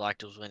thing I really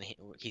liked was when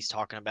he's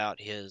talking about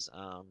his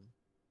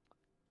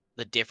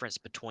the difference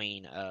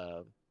between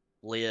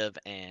Liv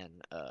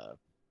and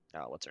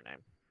what's her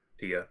name?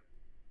 Yeah.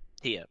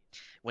 Tia.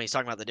 When he's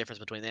talking about the difference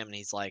between them, and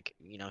he's like,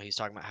 he's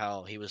talking about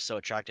how he was so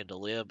attracted to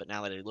Liv, but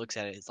now that he looks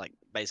at it, it's like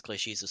basically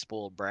she's a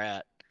spoiled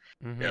brat,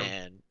 Mm-hmm. Yeah.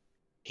 and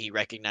he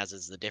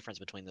recognizes the difference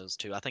between those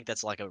two. I think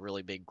that's like a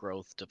really big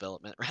growth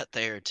development right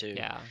there too.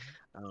 Yeah.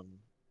 Um,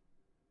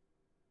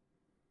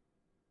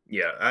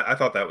 Yeah, I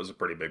thought that was a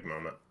pretty big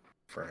moment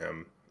for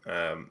him.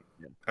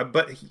 Yeah.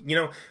 But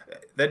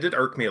that did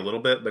irk me a little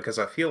bit because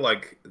I feel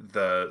like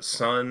the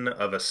son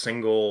of a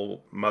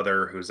single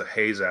mother who's a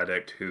haze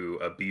addict who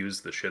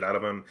abused the shit out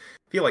of him,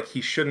 I feel like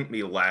he shouldn't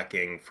be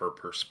lacking for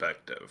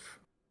perspective.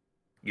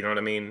 You know what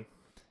I mean?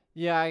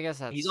 Yeah, I guess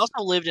that's. he's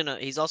also lived in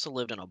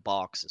a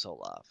box his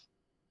whole life.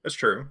 It's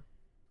true.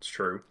 It's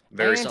true.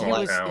 Very And So, small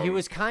like- town. he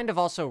was kind of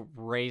also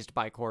raised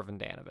by Corvin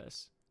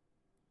Danavis.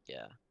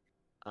 Yeah.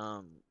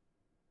 Um.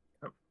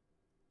 Yep.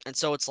 And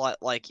so it's like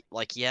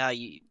yeah,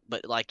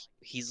 but like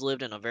he's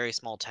lived in a very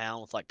small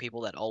town with like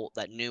people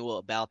that knew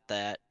about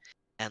that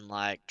and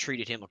like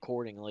treated him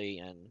accordingly,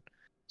 and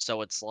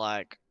so it's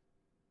like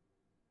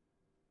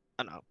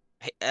I don't know.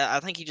 I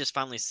think he just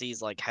finally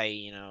sees like,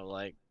 hey,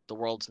 like the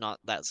world's not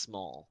that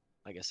small.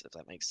 I guess if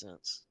that makes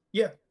sense.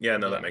 Yeah,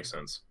 no, Yeah. that makes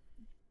sense.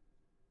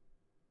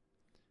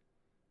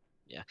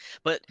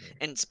 But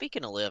and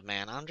speaking of Liv,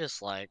 man, I'm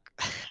just like,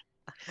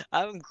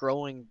 I'm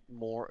growing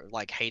more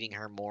like hating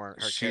her more.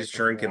 Her She's character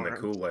drinking the more.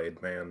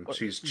 Kool-Aid, man.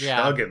 She's Yeah.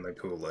 chugging the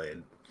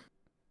Kool-Aid.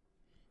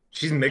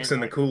 She's mixing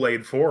the like-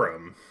 Kool-Aid for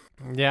him.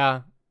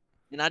 Yeah.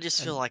 And I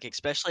just feel And- like,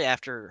 especially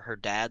after her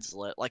dad's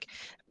like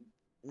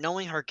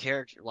knowing her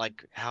character,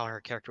 like how her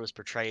character was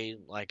portrayed,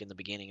 like in the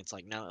beginning, it's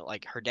like no,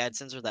 like her dad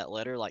sends her that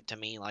letter, like to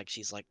me, like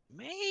she's like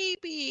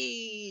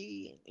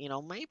maybe,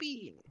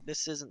 maybe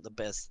this isn't the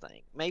best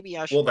thing. Maybe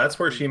I should. Well, that's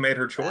where like, she made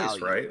her choice,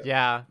 value right? it.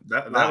 Yeah.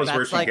 That Right. was where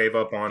That's she like gave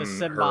up on The her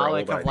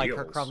symbolic old of like her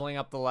ideals. crumbling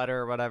up the letter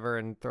or whatever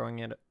and throwing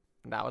it.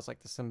 That was like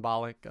the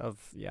symbolic of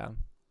Yeah.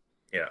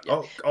 Yeah.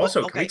 Oh,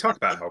 also, can okay, we talk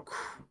about how?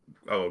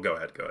 Oh, go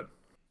ahead. Go ahead.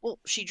 Well,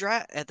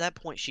 at that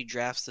point she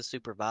drafts the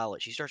Super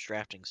Violet. She starts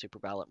drafting Super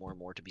Violet more and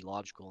more to be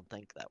logical and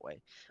think that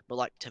way. But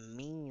like to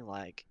me,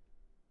 like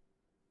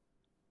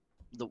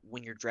the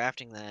when you're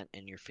drafting that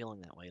and you're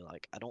feeling that way,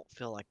 like I don't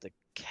feel like the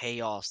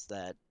chaos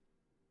that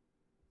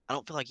I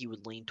don't feel like you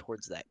would lean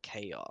towards that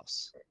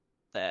chaos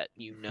that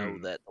you know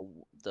Hmm. that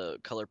the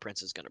Color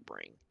Prince is gonna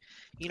bring.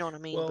 You know what I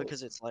mean? Well,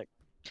 Because it's like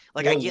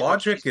I well, get like she's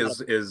logic got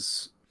a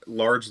is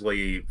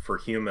largely for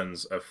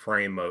humans a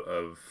frame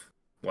of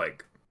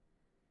like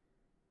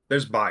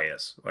there's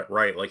bias, like,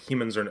 right? Like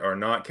humans are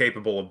not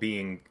capable of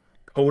being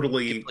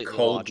totally, completely logical.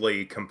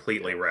 coldly,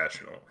 completely Yeah,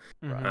 rational.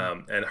 Hmm.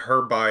 right. And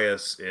her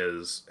bias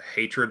is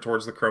hatred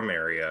towards the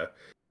Chromaria,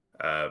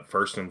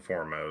 first and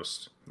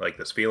foremost. Like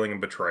this feeling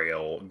of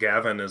betrayal.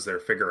 Gavin is their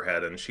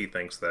figurehead, and she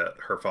thinks that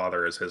her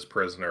father is his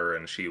prisoner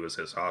and she was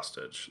his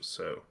hostage.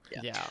 So, Yeah.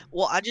 Yeah.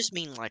 Well, I just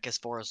mean like as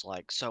far as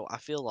like so I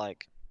feel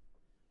like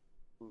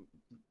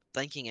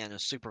thinking in a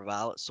super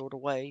violent sort of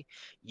way,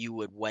 you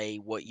would weigh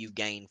what you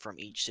gain from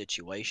each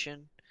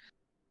situation.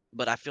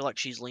 But I feel like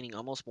she's leaning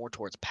almost more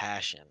towards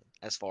passion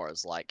as far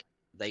as like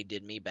they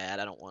did me bad.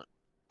 I don't well,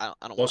 want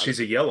other she's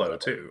a people to yellow live.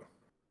 too,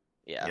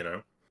 Yeah, you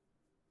know?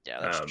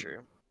 yeah, that's Um, true.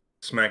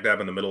 Smack dab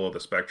in the middle of the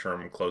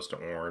spectrum, close to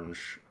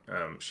orange.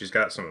 She's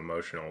got some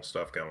emotional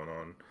stuff going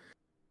on.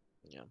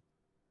 Yeah,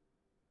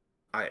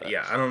 but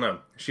Yeah, I don't know.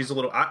 She's a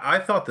little. I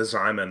thought the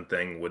Zyman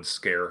thing would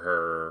scare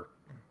her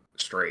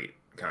straight,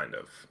 kind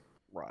of.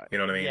 right. You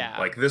know what I mean? Yeah.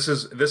 Like this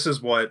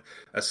is what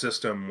a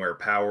system where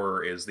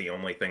power is the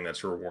only thing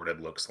that's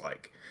rewarded looks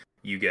like.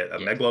 You get a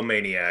Yeah,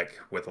 megalomaniac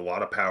with a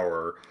lot of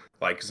power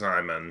like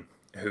Zyman,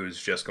 who's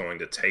just going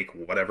to take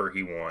whatever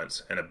he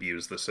wants and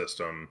abuse the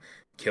system,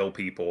 kill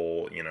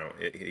people. You know,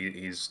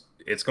 he's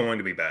it's going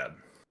to be bad.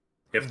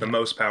 If the Yeah.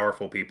 most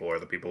powerful people are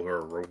the people who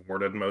are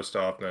rewarded most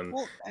often,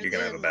 well, and you're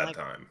gonna have a then bad like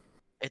time.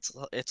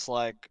 it's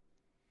like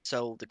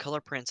so the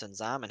Color Prince and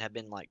Zyman have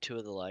been like two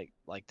of the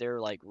like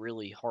they're like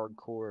really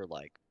hardcore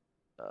like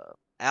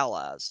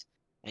allies,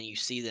 and you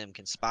see them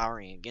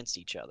conspiring against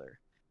each other,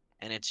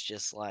 and it's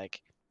just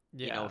like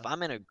Yeah. if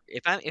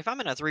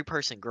I'm in a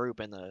three-person group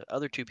and the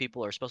other two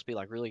people are supposed to be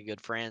like really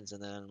good friends,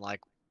 and then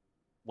like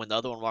when the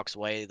other one walks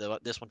away,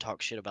 this one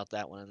talks shit about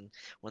that one, and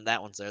when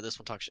that one's there, this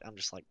one talks shit. I'm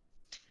just like,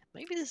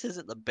 maybe this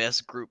isn't the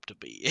best group to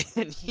be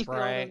in. You know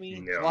what I Right.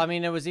 mean? Well, Yeah. I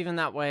mean, it was even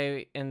that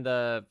way in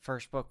the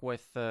first book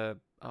with the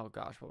oh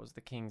gosh, what was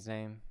the king's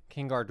name?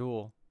 King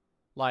Gardul.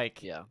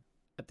 Like Yeah.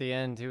 at the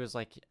end, he was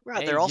like, Right.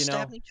 "Hey, They're all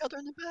stabbing each other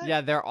in the back.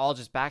 yeah, they're all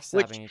just Which,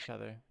 backstabbing each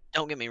other."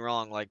 don't get me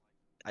wrong, like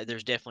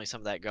there's definitely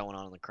some of that going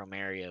on in the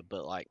Chromaria,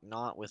 but like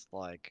not with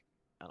like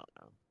I don't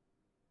know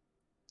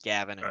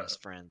Gavin and his Uh,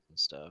 friends and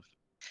stuff.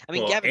 I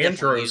mean, well, Gavin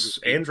definitely uses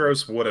people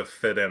Andros would have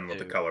fit in with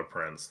the too. Color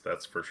Prince,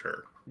 that's for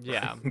sure.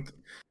 Yeah.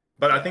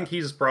 But I Yeah. think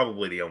he's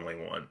probably the only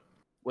one.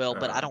 Well,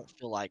 but Um, I don't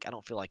feel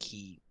like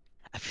he.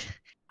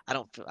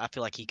 I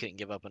feel like he couldn't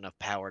give up enough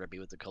power to be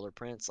with the Color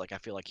Prince. Like I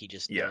feel like he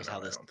just yeah, knows no, how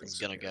I this don't think is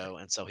so gonna either. go,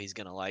 and so he's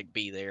gonna like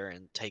be there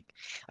and take.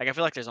 Like I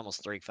feel like there's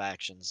almost three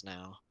factions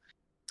now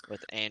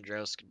with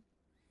Andros.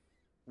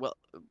 Well,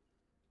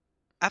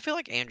 I feel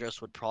like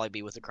Andros would probably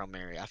be with the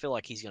Chromaria. I feel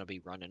like he's gonna be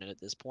running it at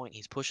this point.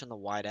 He's pushing the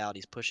White out.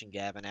 He's pushing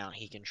Gavin out.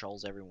 He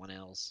controls everyone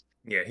else.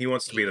 Yeah, he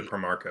wants to be the He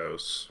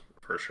Primarchos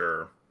for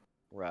sure.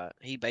 right.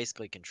 He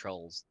basically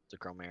controls the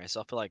Chromaria.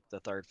 So I feel like the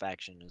third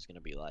faction is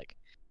gonna be like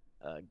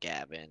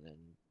Gavin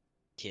and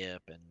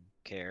Kip and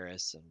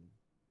Karis and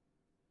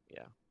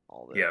yeah,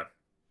 all them. Yeah,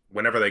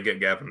 whenever they get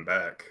Gavin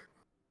back,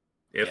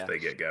 if Yeah, they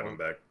get Gavin or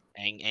back.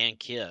 and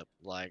Kip.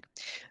 Like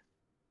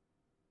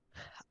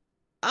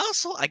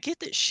I get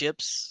that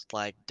ships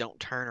like don't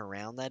turn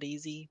around that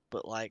easy,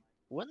 but like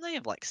wouldn't they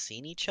have like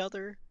seen each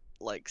other,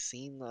 like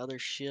seen the other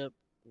ship,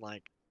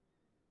 like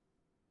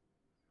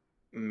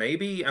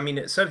Maybe, I mean,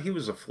 it said he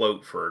was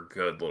afloat for a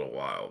good little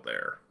while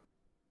there.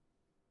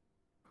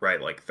 Right,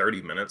 like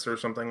 30 minutes or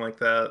something like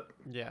that.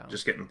 Yeah.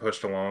 Just getting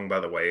pushed along by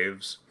the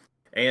waves.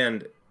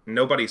 And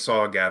nobody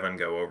saw Gavin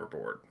go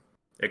overboard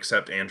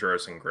except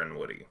Andros and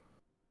Grinwoody.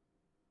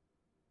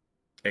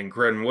 And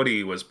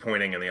Grinwoody was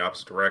pointing in the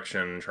opposite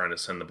direction, trying to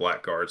send the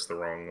blackguards the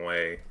wrong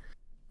way.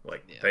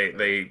 Like yeah,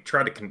 they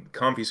tried to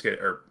confiscate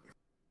or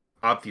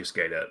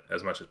obfuscate it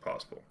as much as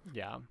possible.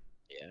 Yeah.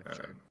 yeah,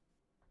 sure. Um,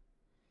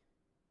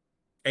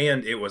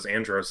 and it was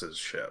Andros's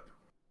ship.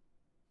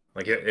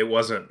 Like Yeah, it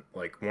wasn't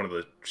like one of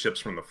the ships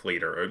from the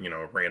fleet or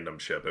a random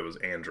ship. It was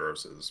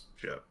Andros's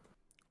ship.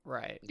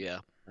 Right. yeah,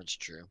 that's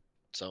true.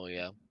 So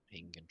yeah,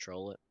 he can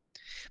control it.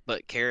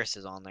 But Karis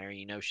is on there.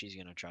 You know she's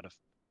gonna try to,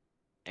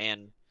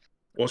 and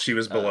Well, she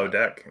was below uh,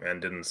 deck and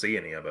didn't see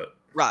any of it.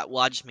 right.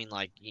 Well, I just mean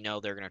like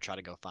they're gonna try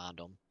to go find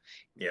them.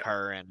 Yeah,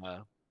 Her and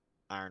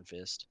Iron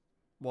Fist.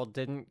 Well,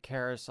 didn't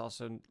Karis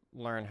also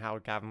learn how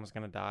Gavin was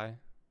gonna die?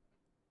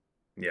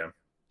 yeah,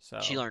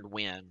 She So, learned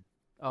when.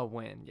 oh,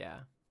 when? Yeah.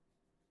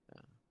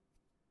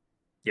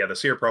 yeah. The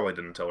seer probably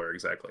didn't tell her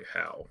exactly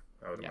how.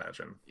 I would Yeah.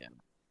 imagine Yeah.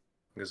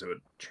 because it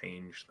would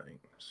change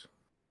things.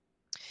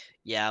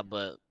 Yeah,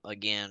 but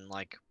again,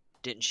 like,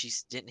 didn't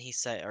he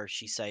say or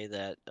she say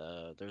that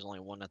there's only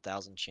 1 in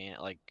 1,000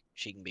 chance, like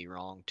she can be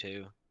wrong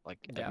too, like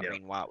a Yeah. Yeah,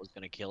 green white was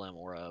gonna kill him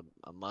or a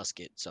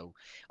musket. So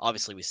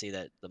obviously we see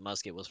that the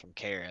musket was from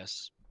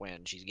Karis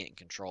when she's getting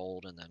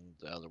controlled, and then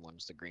the other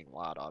one's the green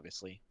white,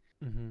 obviously.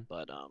 Mm-hmm.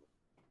 but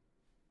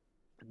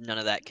none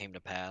of that came to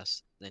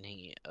pass. Then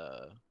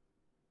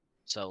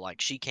so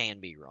like she can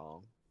be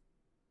wrong.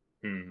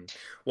 Hmm.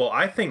 Well,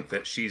 I think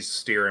that she's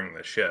steering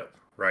the ship,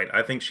 right?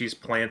 I think she's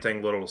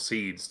planting little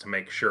seeds to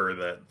make sure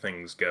that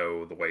things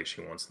go the way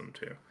she wants them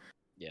to,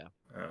 Yeah.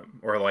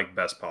 or like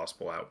best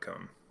possible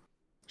outcome.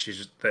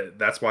 She's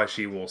that's why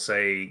she will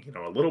say,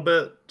 a little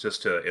bit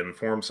just to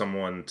inform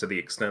someone to the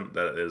extent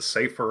that it is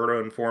safe for her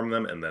to inform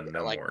them, and then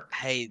no Like, more.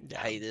 hey, Yeah.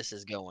 hey, this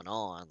is going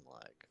on.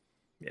 Like,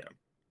 Yeah.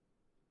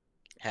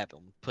 have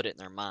them put it in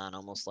their mind,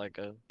 almost like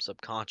a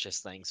subconscious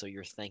thing, so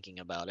you're thinking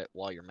about it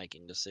while you're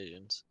making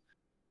decisions.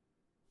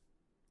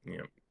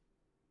 Yeah.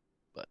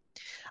 But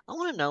I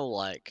want to know,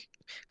 like,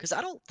 because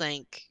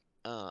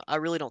I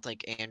really don't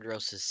think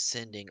Andros is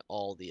sending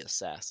all the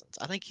assassins.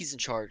 I think he's in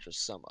charge of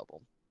some of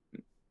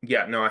them.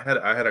 Yeah, no, I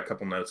had a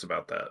couple notes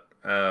about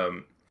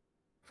that.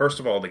 First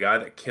of all, the guy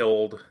that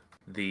killed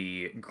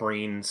the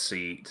green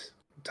seat,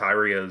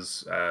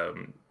 Tyria's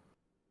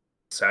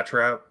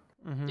satrap,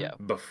 Mm-hmm. Yeah.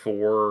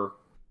 before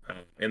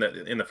in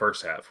the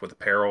first half with the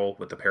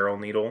peril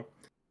needle.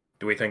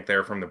 Do we think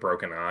they're from the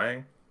Broken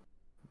Eye,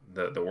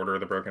 the Order of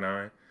the Broken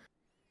Eye?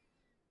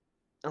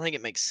 I think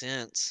it makes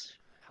sense.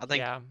 I think,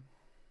 Yeah.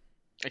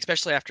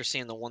 especially after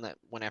seeing the one that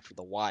went after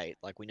the white,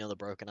 like we know the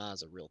broken eye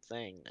is a real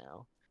thing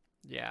now.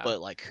 Yeah.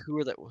 But like, who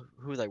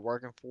are they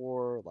working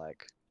for?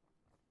 Like,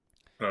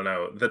 I don't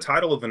know. The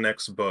title of the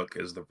next book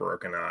is The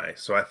Broken Eye,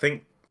 so I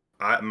think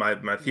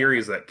my theory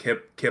is that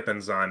Kip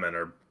and Simon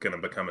are going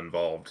to become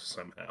involved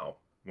somehow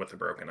with the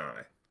Broken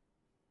Eye.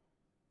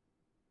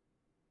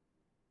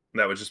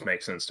 That would just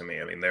make sense to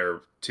me. I mean,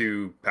 they're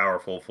two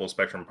powerful full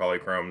spectrum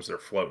polychromes. They're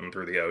floating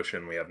through the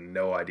ocean. We have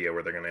no idea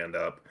where they're going to end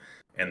up,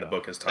 and the Yeah.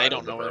 book is they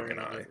titled don't The know where they're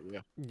Broken gonna Eye. do.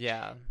 Yeah.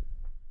 Yeah.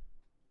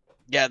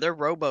 Yeah, their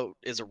rowboat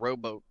is a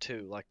rowboat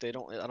too. Like they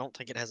don't. I don't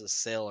think it has a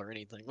sail or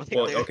anything. Like,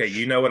 Well, okay,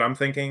 you know what I'm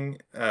thinking?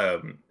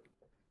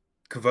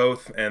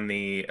 Kvoth and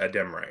the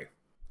Ademre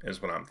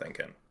is what I'm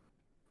thinking,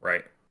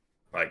 right?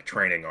 Like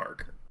training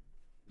arc.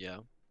 Yeah,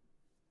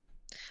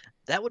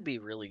 that would be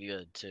really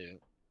good too.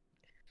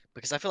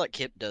 Because I feel like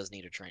Kip does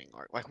need a training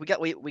arc. Like we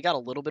got a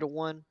little bit of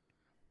one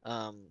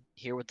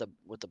here with the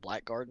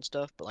Blackguard and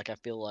stuff, but like I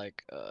feel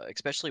like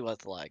especially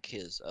with like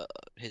his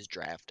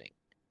drafting,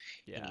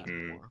 he Yeah. needs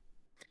more.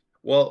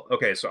 Well,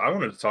 okay, so I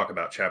wanted to talk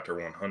about chapter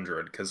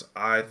 100 because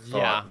I Yeah.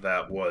 thought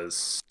that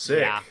was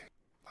sick. Yeah.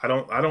 I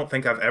don't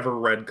think I've ever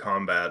read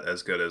combat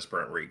as good as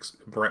Brent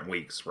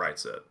Weeks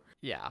writes it.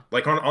 Yeah.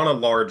 Like on a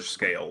large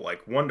scale,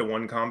 like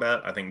 1-to-1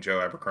 combat, I think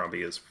Joe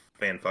Abercrombie is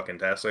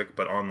fan-fucking-tastic,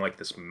 but on like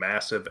this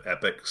massive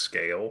epic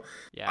scale,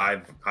 Yeah.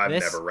 I've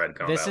This- never read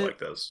combat this is- like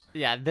this.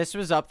 Yeah. This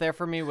was up there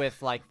for me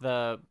with like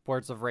the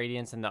Words of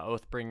Radiance and the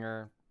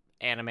Oathbringer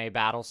anime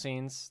battle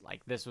scenes.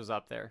 Like this was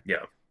up there.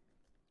 Yeah.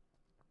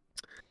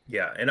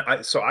 Yeah, and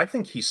I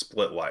think he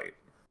split light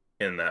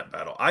in that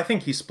battle. I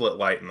think he split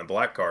light in the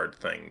Blackguard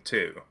thing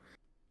too.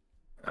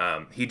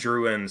 He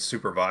drew in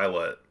Super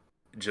Violet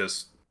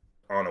just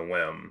on a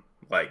whim,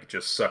 like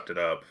just sucked it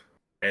up,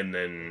 and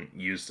then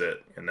used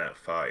it in that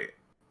fight.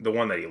 The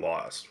one that he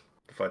lost,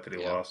 the fight that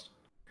he Yeah. lost.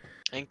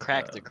 And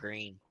crack the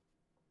green.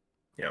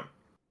 Yeah,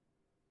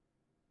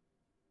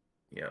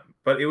 yeah,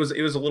 but it was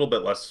a little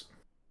bit less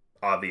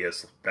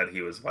obvious that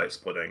he was light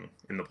splitting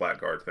in the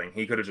Blackguard thing.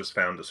 He could have just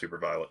found a Super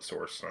Violet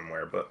source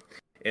somewhere, but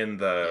in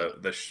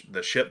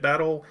the ship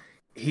battle,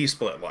 he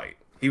split light.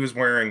 He was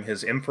wearing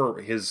his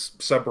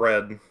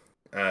sub-red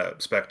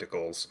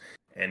spectacles,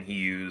 and he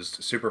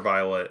used Super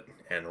Violet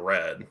and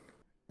red,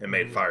 and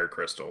made Mhm. fire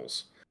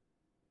crystals,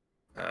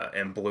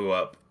 and blew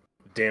up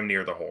damn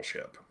near the whole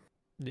ship.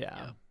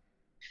 Yeah.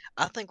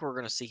 I think we're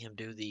gonna see him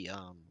do the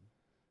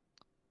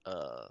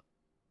uh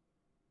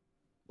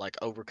like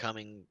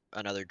overcoming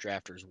another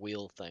drafter's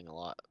wheel thing a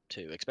lot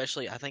too.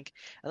 Especially I think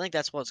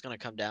that's what's gonna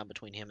come down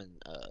between him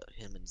and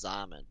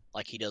Zyman,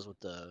 like he does with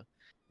the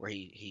where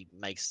he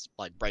makes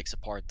like breaks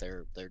apart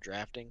their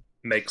drafting.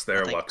 Makes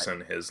their I think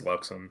Luxon his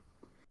Luxon.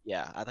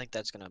 Yeah, I think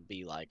that's gonna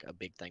be like a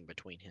big thing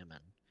between him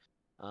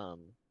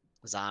and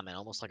Zyman,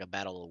 almost like a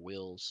battle of the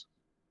wills.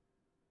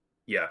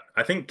 Yeah,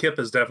 I think Kip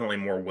is definitely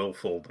more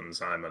willful than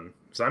Simon.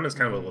 Simon's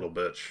kind of a Mhm. little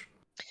bitch,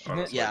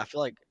 honestly. Yeah, I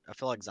feel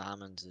like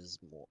Zyman's is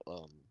more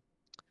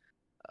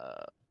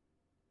uh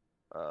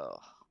uh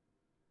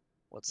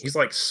what's He's it?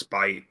 like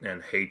spite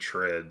and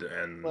hatred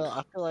and Well,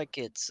 I feel like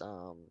it's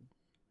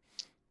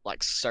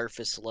like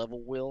surface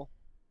level will,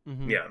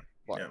 Mhm. yeah,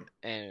 like,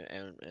 yeah.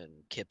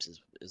 and Kip's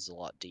is a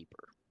lot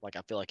deeper. Like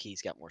I feel like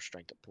he's got more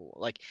strength to pull.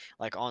 Like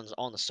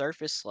on the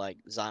surface, like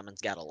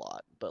Zyman's got a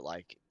lot, but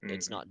like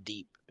it's Mhm. not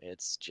deep.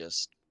 It's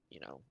just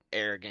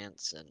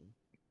arrogance and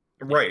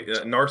Right.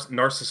 so-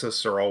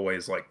 Narcissists are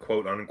always like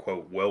quote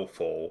unquote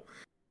willful,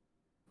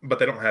 but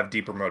they don't have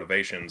deeper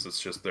motivations. It's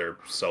just their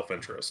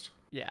self-interest.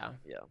 Yeah.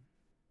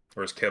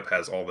 Whereas Kip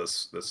has all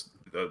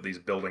these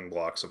building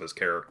blocks of his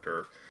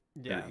character.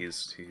 Yeah.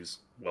 He's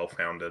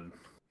well-founded,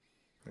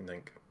 I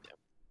think.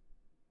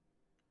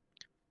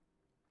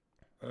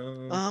 What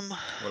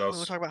We'll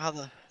else? talk about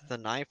how the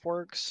knife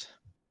works.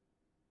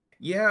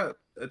 Yeah,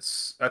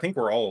 it's. I think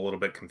we're all a little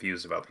bit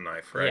confused about the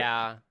knife, right?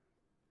 Yeah,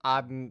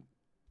 I'm.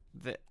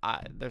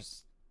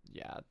 There's.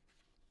 Yeah.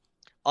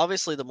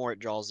 Obviously, the more it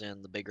draws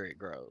in, the bigger it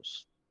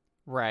grows.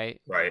 Right.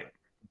 Right.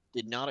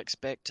 Did not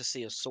expect to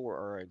see a sword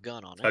or a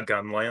gun on A it.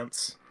 gun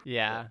lance.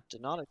 Yeah.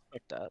 Did not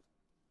expect that.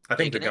 I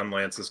think the Digging it. gun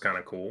lance is kind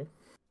of cool.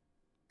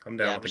 I'm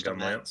down Yeah, with the gun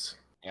lance.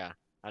 Yeah,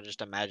 I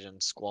just imagine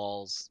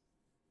Squall's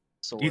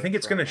Do you think sword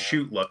it's going to from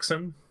shoot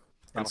Luxon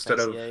Final instead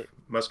Fantasy of VIII.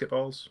 musket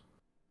balls?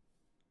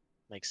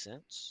 Makes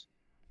sense.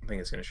 I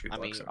think it's going to shoot I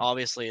mean, Luxon.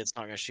 obviously, it's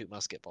not going to shoot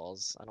musket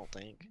balls. I don't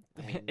think.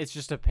 I mean, It's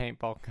just a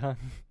paintball gun.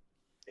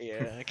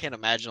 yeah, I can't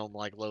imagine them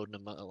like loading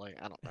them. Like,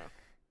 I don't know.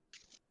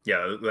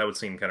 Yeah, that would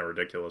seem kind of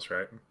ridiculous,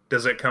 right?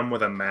 Does it come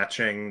with a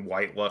matching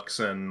white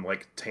Luxon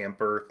like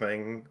tamper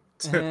thing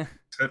to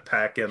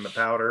pack in the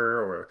powder,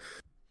 or?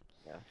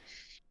 Yeah,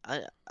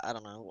 I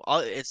don't know.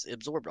 It's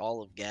absorbed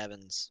all of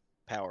Gavin's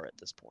power at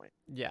this point.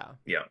 Yeah.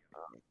 Yeah.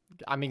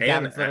 I mean, And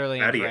Gavin's literally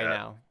in gray Adiat,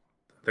 now.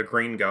 the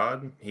Green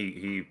God,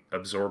 he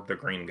absorbed the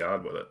Green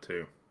God with it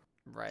too.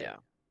 Right. Yeah.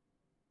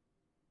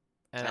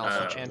 And And also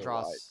also change the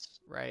Andros, lights.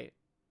 right?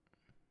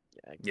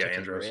 Yeah, kick it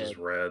Andros red. is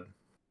red.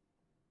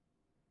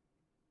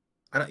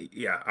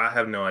 I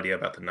have no idea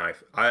about the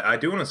knife. I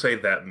do want to say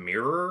that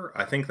mirror.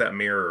 I think that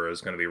mirror is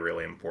going to be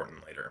really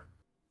important later,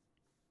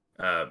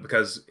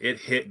 because it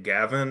hit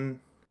Gavin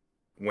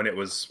when it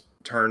was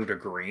turned to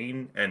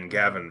green, and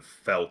Gavin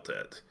felt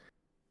it.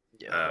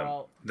 Yeah.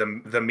 Well-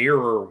 The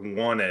mirror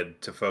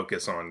wanted to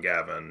focus on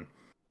Gavin,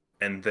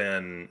 and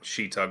then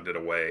she tugged it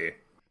away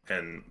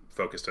and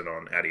focused it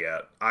on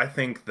Adiat. I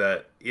think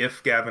that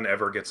if Gavin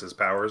ever gets his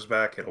powers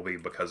back, it'll be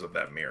because of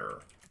that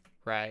mirror.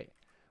 Right.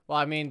 Well,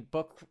 I mean,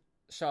 book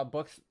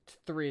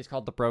 3 is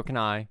called The Broken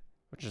Eye,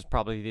 which is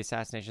probably the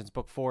assassinations.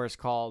 Book 4 is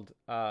called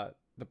the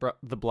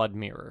Blood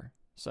Mirror.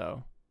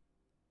 So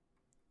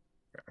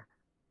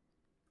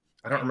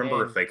I don't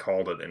remember And- if they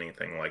called it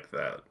anything like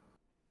that.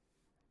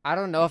 I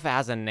don't know if it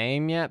has a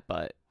name yet,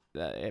 but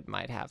it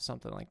might have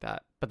something like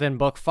that. But then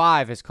book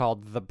 5 is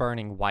called The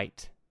Burning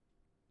White.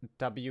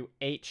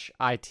 WHITE,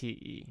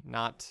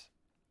 not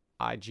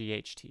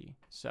IGHT.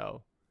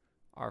 So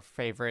our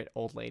favorite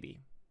old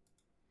lady.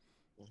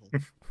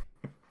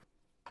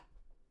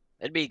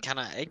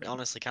 It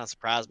honestly kind of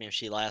surprised me if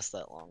she lasts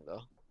that long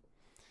though.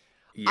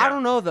 Yeah. I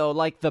don't know though,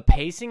 like the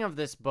pacing of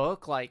this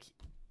book, like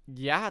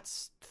yeah,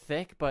 it's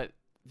thick, but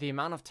the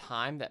amount of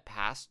time that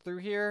passed through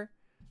here,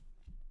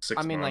 6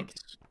 I mean, like,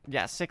 months.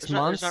 yeah, 6 There's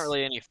months. not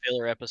really any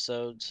filler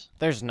episodes.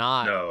 There's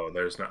not. No,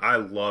 there's not. I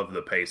love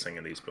the pacing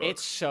of these books.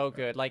 It's so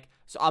good. Like,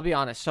 so I'll be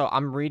honest. So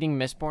I'm reading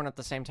Mistborn at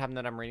the same time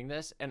that I'm reading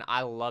this, and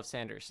I love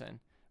Sanderson,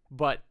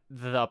 but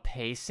the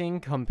pacing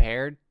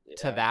compared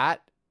to Yeah.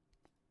 that,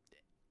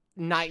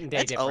 night and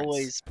day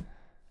difference.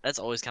 That's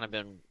always kind of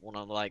been one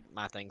of like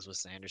my things with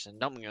Sanderson.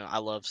 Don't get me wrong, I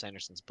love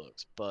Sanderson's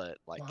books, but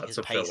like Lots his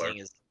of filler. pacing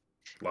is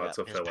Lots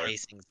of his filler.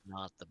 pacing's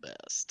not the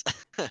best.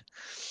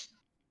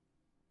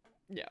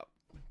 Yeah.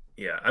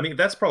 Yeah, I mean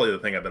that's probably the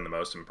thing I've been the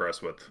most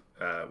impressed with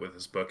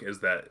this book is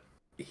that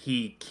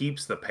he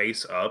keeps the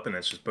pace up, and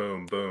it's just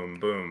boom, boom,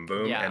 boom,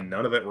 boom, Yeah. and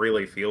none of it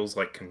really feels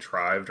like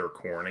contrived or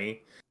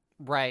corny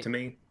Right. to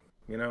me.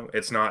 You know,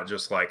 it's not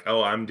just like,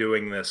 oh, I'm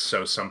doing this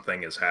so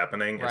something is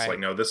happening. It's Right. like,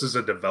 no, this is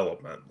a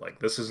development. Like,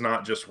 this is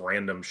not just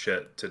random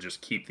shit to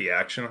just keep the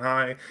action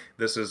high.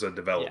 This is a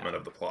development Yeah.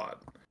 of the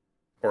plot,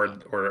 or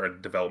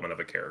a development of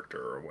a character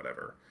or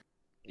whatever.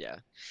 Yeah,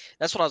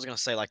 that's what I was gonna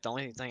say. Like the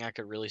only thing I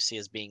could really see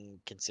as being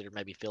considered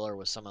maybe filler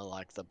was some of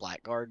like the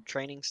Blackguard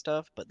training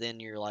stuff. But then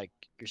you're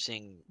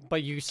seeing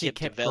But you see Kip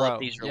Kip develop grow.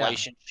 these Yeah.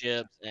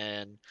 relationships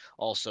and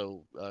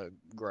also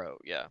grow.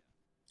 Yeah.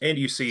 And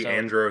you see So-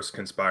 Andros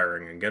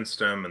conspiring against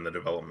him and the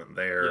development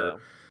there.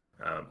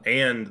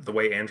 And the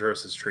way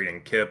Andros is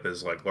treating Kip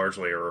is like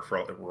largely a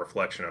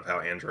reflection of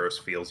how Andros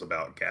feels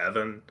about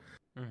Gavin.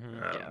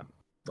 Mhm. Yeah.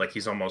 Like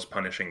he's almost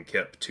punishing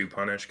Kip to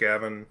punish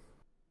Gavin.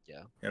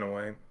 Yeah. In a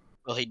way.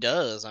 Well, he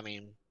does. I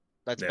mean,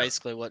 that's Yeah.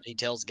 basically what he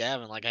tells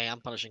Gavin. Like, hey,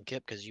 I'm punishing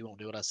Kip because you won't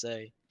do what I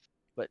say.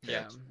 But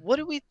Yeah. what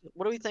do we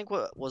think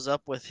was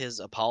up with his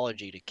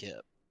apology to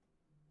Kip?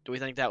 Do we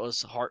think that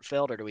was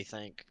heartfelt, or do we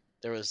think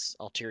there was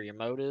ulterior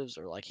motives,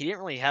 or like he didn't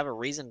really have a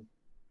reason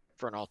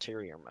for an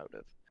ulterior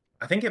motive?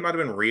 I think it might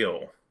have been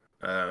real.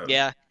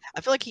 Yeah,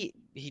 I feel like he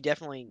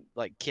definitely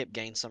like Kip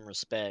gained some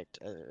respect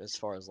as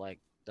far as like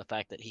the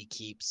fact that he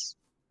keeps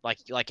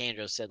like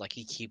Andrew said, like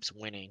he keeps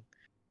winning.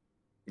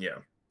 Yeah.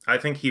 I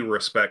think he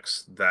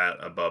respects that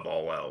above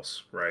all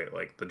else, right?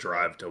 Like the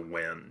drive to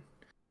win.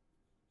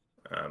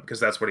 Because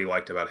that's what he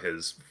liked about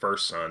his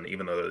first son,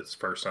 even though his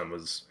first son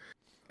was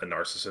a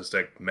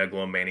narcissistic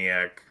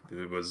megalomaniac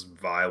who was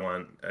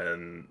violent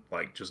and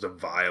like just a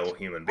vile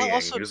human being.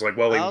 He was like,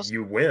 well,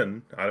 you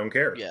win. I don't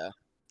care. Yeah.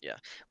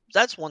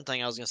 That's one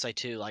thing I was gonna say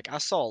too. Like I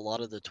saw a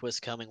lot of the twists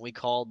coming. We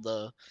called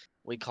the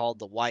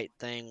white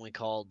thing. We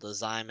called the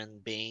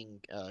Zyman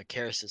being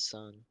Karis's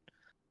son.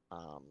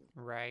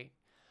 Right.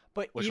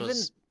 But Which even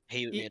was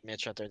he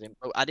admits right there.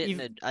 I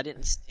didn't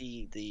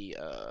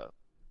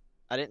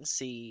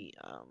see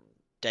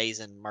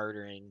Dazen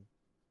murdering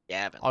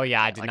Gavin. oh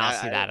yeah, I did Like, not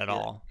see that at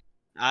all.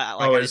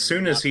 I as did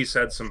soon as not. he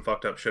said some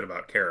fucked up shit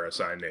about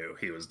Karis, I knew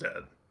he was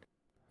dead.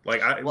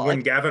 Like Well,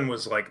 when Gavin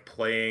was like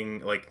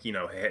playing, like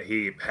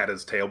he had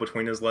his tail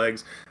between his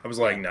legs. I was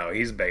like, yeah, no,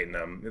 he's baiting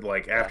him.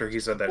 Like yeah. after he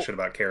said that Well, shit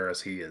about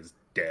Karis, he is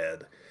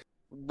dead.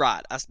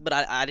 right. But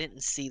I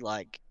didn't see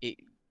like it.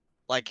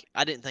 Like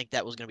I didn't think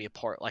that was gonna be a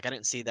part. Like I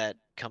didn't see that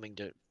coming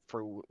to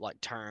for like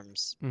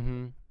terms.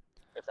 Mm-hmm.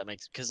 If that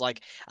makes, because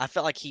like I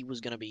felt like he was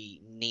gonna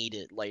be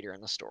needed later in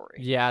the story.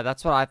 Yeah,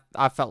 that's what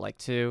I felt like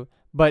too.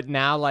 But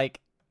now, like,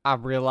 I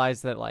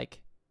realize that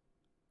like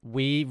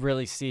we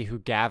really see who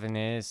Gavin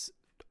is.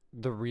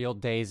 The real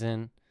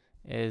Dazen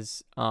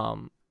is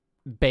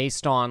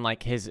based on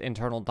like his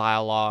internal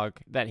dialogue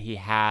that he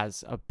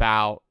has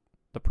about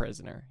the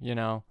prisoner, you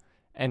know?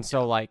 And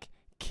so like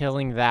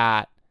killing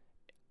that,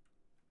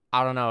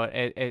 I don't know,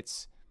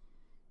 it's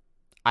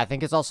I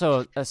think it's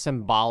also a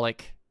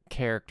symbolic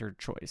character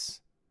choice.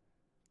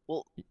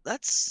 Well,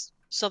 that's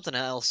something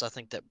else I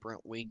think that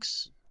Brent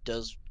Weeks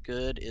does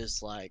good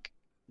is like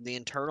the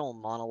internal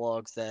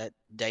monologues that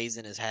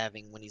Dazen is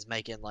having when he's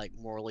making like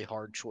morally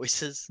hard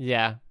choices.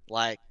 Yeah.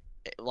 Like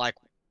like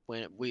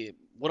when we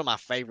one of my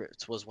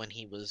favorites was when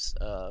he was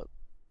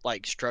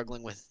like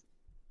struggling with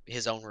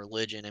his own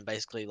religion and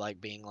basically like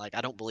being like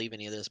I don't believe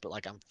any of this but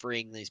like I'm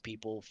freeing these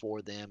people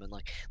for them and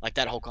like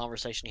that whole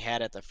conversation he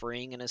had at the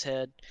freeing in his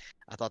head.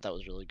 I thought that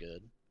was really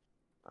good.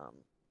 Um,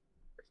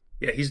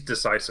 Yeah, he's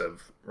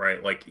decisive,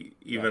 right? Like right.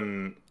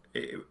 even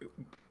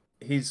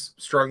he's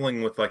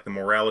struggling with like the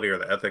morality or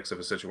the ethics of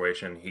a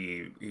situation.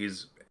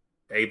 He's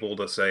able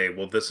to say,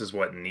 well, this is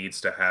what needs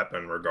to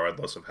happen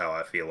regardless of how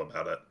I feel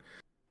about it.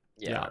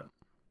 Yeah. Yeah.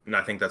 And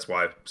I think that's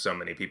why so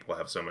many people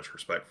have so much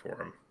respect for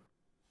him.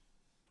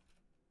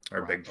 Or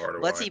a Right. big part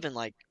of Well, why.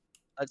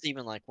 that's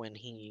even like when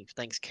he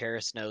thinks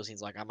Karis knows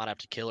he's like I might have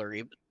to kill her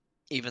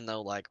even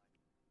though like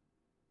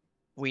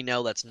we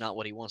know that's not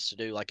what he wants to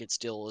do. Like it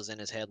still is in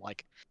his head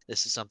like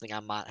this is something I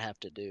might have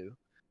to do.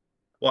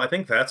 Well, I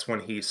think that's when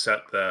he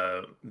set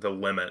the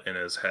limit in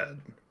his head,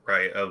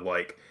 right? Of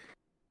like,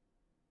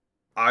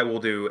 I will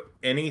do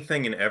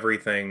anything and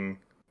everything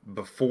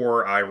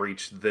before I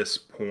reach this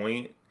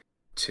point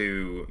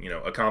to,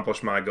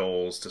 accomplish my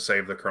goals, to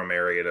save the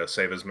Chromaria, to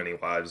save as many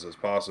lives as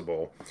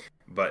possible.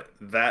 But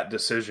that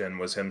decision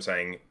was him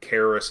saying,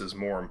 Karis is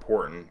more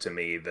important to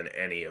me than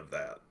any of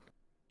that.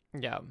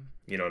 Yeah.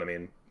 You know what I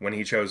mean? When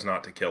he chose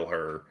not to kill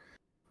her,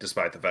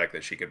 despite the fact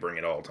that she could bring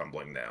it all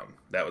tumbling down.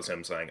 That was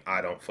him saying,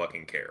 I don't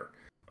fucking care.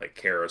 Like,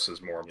 Karis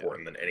is more Yeah.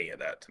 important than any of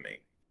that to me.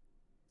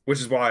 Which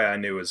is why I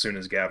knew as soon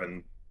as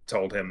Gavin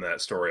told him that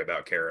story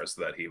about Karis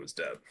that he was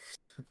dead.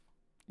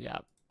 Yeah.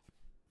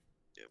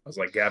 I was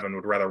like, Gavin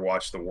would rather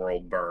watch the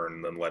world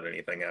burn than let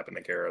anything happen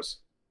to Karis.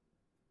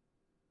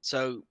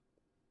 So,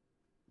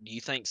 do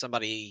you think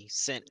somebody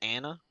sent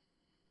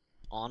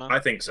I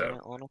think so.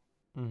 Anna?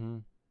 Mm-hmm.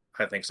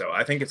 I think so.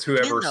 I think it's Again,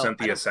 whoever though, sent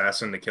the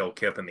assassin to kill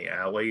Kip in the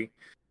alley,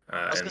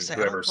 I was gonna and say I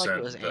don't whoever feel like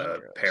it was sent the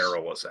Andros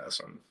peril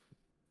assassin.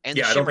 and the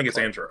Yeah, I don't Shimmer think it's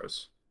Cloak.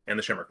 Andros and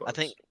the Shimmer I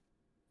think Cloaks.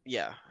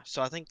 yeah.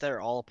 So I think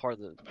they're all part of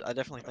the. I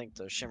definitely think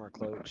the Shimmer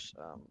Cloaks,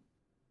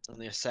 and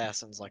the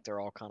assassins like they're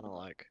all kind of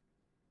like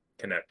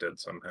Connected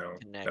somehow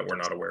that we're connected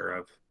not aware somehow.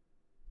 of.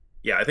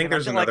 Yeah, I think And I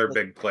there's feel like another with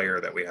big player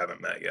that we haven't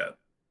met yet.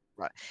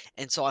 right,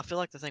 and so I feel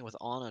like the thing with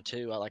Anna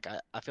too.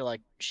 I feel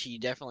like she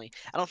definitely.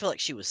 I don't feel like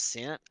she was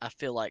sent. I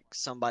feel like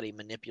somebody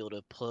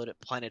manipulative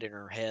planted in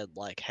her head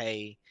like,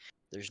 hey,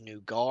 there's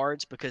new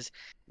guards because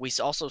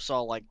also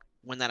saw like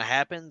when that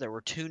happened there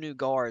were two new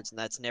guards and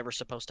that's never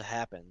supposed to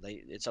happen.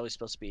 It's always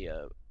supposed to be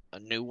a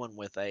new one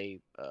with a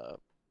uh,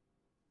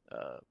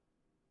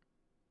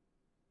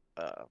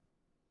 uh,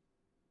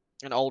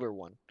 an older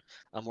one,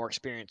 a more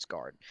experienced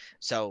guard.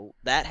 So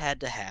that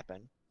had to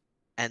happen.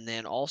 And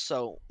then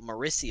also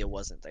Maricia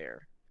wasn't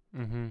there.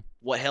 Mm-hmm.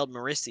 What held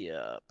Maricia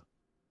up?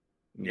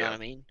 You know what Yeah. I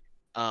mean?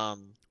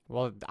 Um,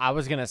 Well, I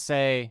was gonna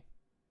say,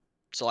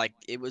 so like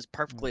it was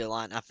perfectly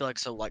aligned. I feel like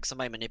so like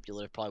somebody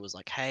manipulative probably was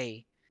like,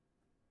 hey,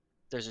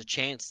 there's a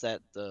chance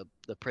that the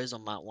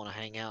prism might want to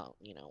hang out,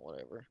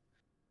 whatever.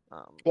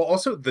 Well,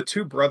 also the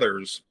two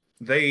brothers,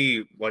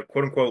 they like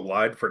quote unquote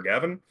lied for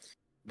Gavin,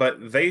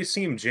 but they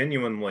seem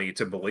genuinely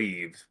to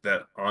believe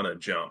that Anna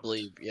jumped.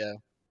 Believe, yeah,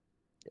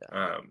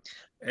 yeah. Um,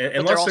 But they're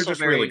unless they're also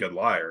just really very good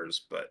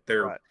liars, but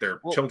they're right. they're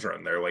Well,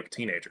 children. They're like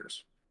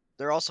teenagers.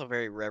 they're also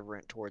very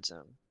reverent towards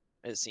him.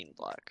 It seemed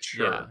like.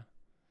 yeah, Sure.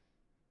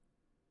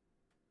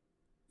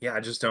 Yeah, I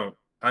just don't.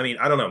 I mean,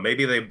 I don't know.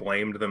 Maybe they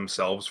blamed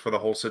themselves for the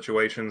whole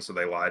situation, so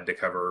they lied to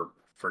cover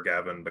for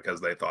Gavin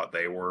because they thought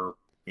they were,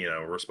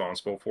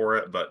 responsible for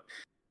it. But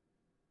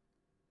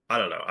I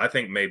don't know. I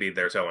think maybe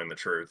they're telling the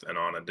truth, and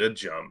Anna did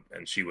jump,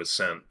 and she was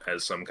sent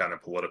as some kind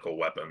of political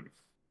weapon,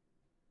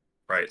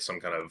 right? Some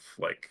kind of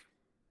like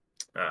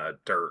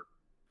dirt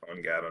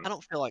on Gavin. I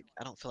don't feel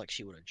like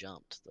she would have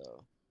jumped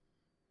though.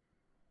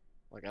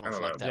 Like I I don't don't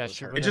feel like know. that yeah. was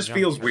She her It wouldn't have just jumped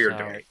feels weird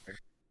to herself. me.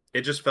 character.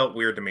 It just felt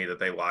weird to me that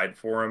they lied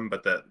for him,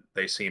 but that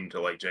they seemed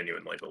to like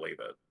genuinely believe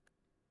it.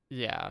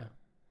 Yeah,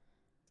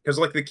 Because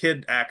like the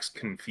kid acts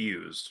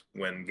confused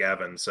when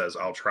Gavin says,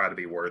 "I'll try to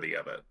be worthy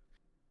of it."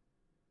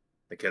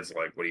 The kid's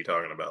like, "What are you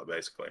talking about?"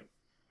 Basically.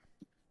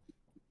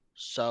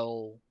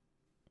 So,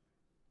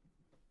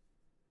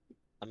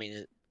 I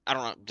mean, I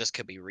don't know. This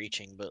could be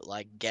reaching, but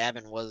like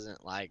Gavin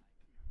wasn't like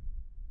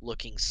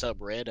looking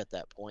sub red at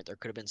that point. There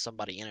could have been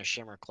somebody in a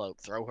shimmer cloak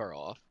throw her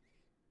off.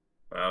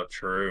 Oh,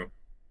 true.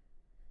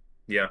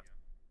 Yeah,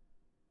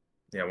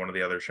 yeah. One of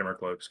the other Shimmer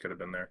cloaks could have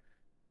been there.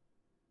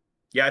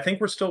 Yeah, I think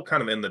we're still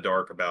kind of in the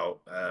dark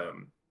about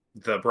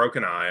the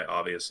broken eye,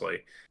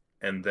 obviously,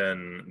 and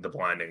then the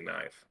blinding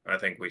knife. I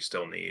think we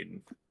still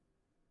need.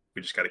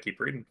 We just got to keep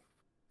reading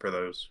for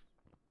those.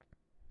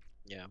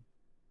 Yeah.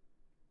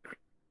 I'm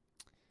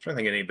trying to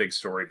think of any big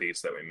story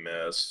beats that we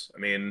missed. I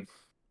mean,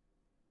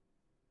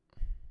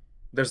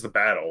 there's the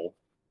battle,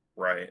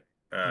 right?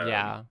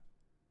 Yeah.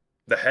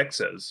 The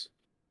hexes,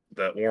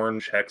 the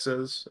orange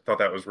hexes. I thought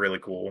that was really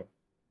cool. I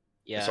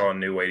Yeah. saw a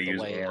new way to The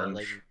use way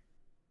orange.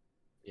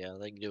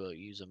 they can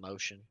use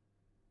emotion.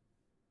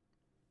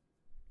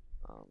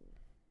 Um,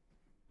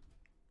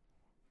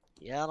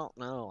 yeah, I don't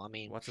know. I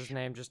mean, What's his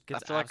name just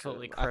gets feel like-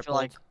 absolutely I feel crippled.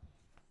 like-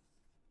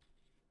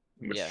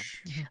 Which, Yeah.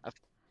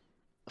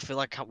 I feel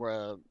like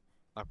we're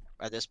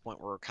at this point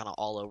we're kind of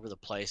all over the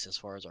place as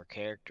far as our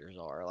characters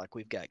are. Like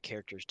we've got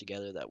characters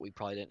together that we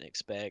probably didn't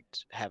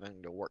expect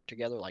having to work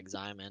together, like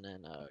Zyman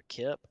and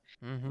Kip.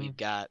 Mm-hmm. We've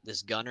got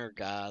this Gunner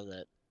guy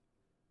that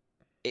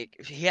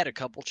he had a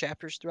couple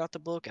chapters throughout the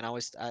book, and I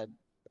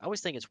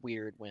always think it's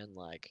weird when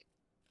like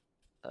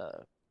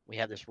we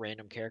have this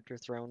random character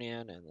thrown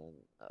in, and then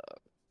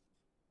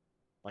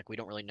like we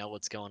don't really know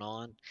what's going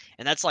on,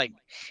 and that's like,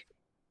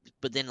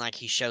 but then like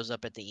he shows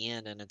up at the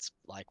end, and it's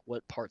like,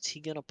 what part's he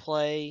gonna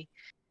play?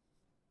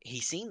 He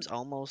seems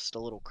almost a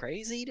little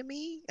crazy to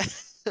me.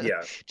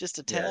 yeah, Just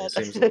a yeah, tad. it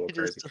seems a little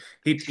Just-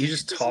 crazy. He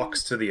just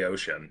talks to the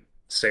ocean.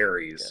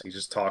 Ceres. Yeah. He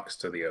just talks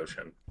to the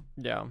ocean.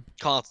 Yeah.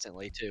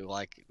 constantly too.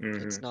 Like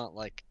Mhm. it's not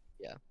like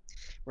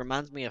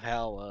Reminds me of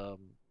how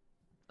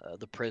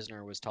the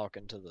prisoner was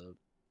talking to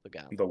the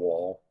guy. The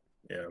wall.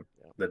 Yeah.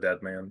 Yeah. The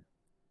dead man.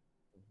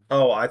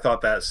 Oh, I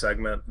thought that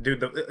segment,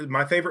 dude.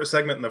 My favorite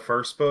segment in the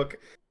first book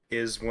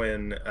is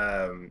when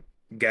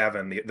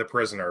Gavin, the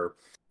prisoner,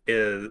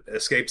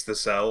 escapes the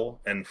cell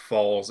and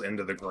falls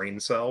into the green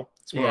cell.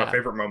 It's one of Yeah. my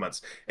favorite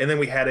moments. And then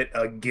we had it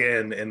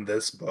again in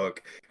this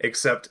book,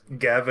 except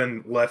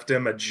Gavin left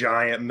him a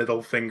giant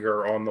middle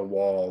finger on the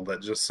wall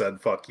that just said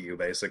 "fuck you."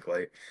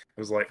 Basically, it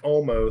was like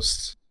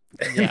almost,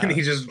 and Yeah. then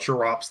he just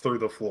drops through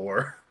the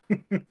floor.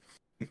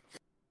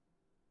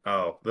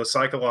 Oh, the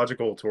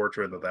psychological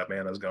torture that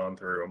man has gone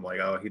through. I'm like,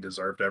 oh, he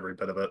deserved every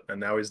bit of it. And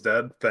now he's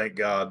dead. Thank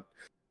God.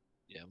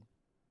 Yeah.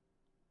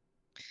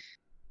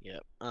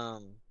 Yep.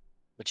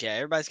 But yeah,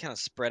 everybody's kind of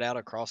spread out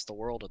across the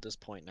world at this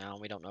point now,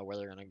 and we don't know where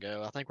they're gonna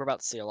go. I think we're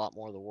about to see a lot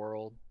more of the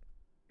world.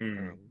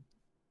 Mm.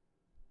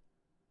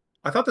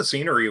 I thought the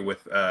scenery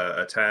with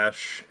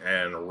Atash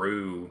and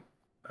Rue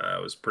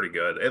was pretty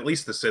good. At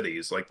least the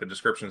cities, like the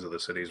descriptions of the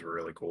cities were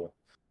really cool.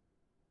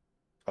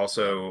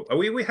 Also,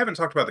 we haven't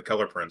talked about the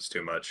color prints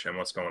too much and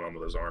what's going on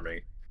with his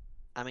army.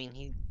 I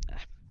mean,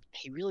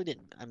 he really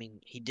didn't. I mean,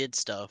 he did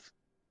stuff,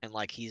 and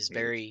like he's Mm.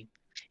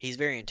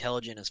 very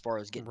intelligent as far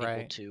as getting people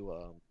Right.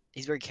 to.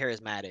 He's very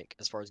charismatic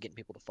as far as getting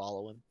people to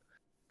follow him.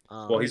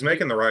 Well, he's he-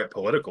 making the right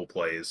political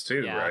plays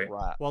too, Yeah, right?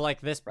 Right. Well, like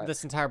this Right.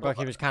 this entire book, he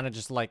Well, was kind of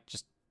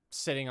just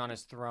sitting on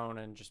his throne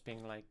and just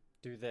being like,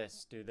 do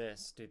this, do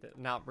this, do that.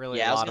 Not really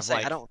Yeah, a I was lot gonna of say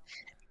like.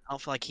 I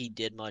don't feel like he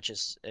did much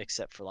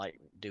except for like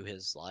do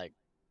his like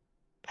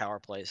power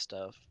play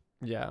stuff.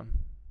 Yeah.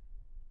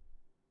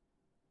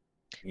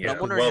 Yeah.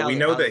 wondering Well, how we the-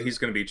 know how that the- he's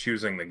going to be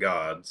choosing the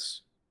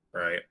gods,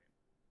 right?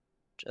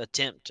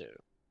 Attempt to.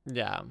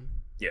 Yeah.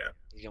 Yeah.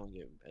 He's going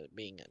to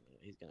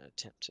he's going to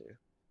attempt to.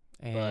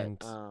 And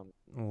But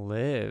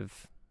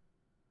live.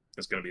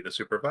 It's going to be the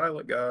super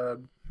violet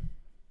god.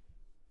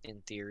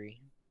 in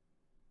theory,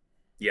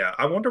 Yeah,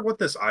 I wonder what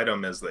this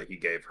item is that he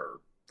gave her.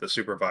 The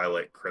super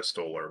violet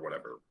crystal or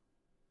whatever.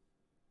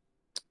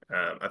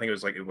 I think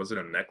it was it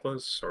a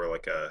necklace or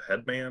like a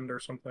headband or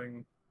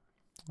something?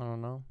 I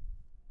don't know.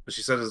 But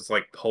she says it's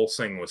like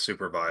pulsing with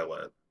super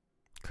violet.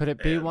 Could it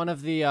be And- one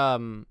of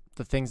the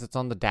things that's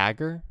on the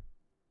dagger?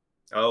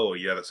 Oh,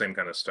 yeah, the same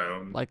kind of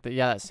stone. Like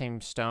that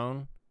same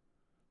stone?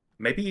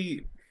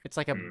 Maybe It's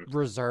like a Hmm.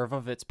 reserve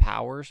of its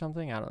power or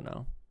something. I don't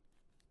know.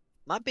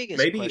 my biggest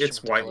maybe question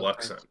it's with the white color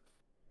luxon. prints-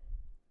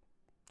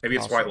 Maybe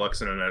it's white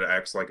Possible. luxon and it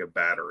acts like a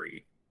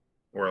battery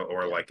or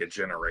Yeah. like a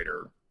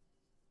generator.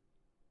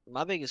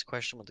 My biggest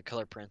question with the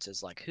color prints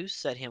is like who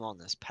set him on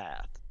this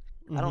path?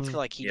 I don't Mhm. feel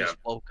like he Yeah. just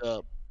woke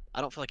up.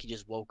 I don't feel like he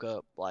just woke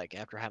up like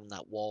after having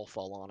that wall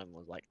fall on him and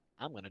was like,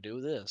 I'm gonna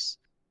do this.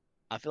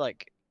 I feel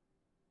like,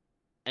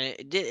 and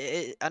it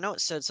did. I know it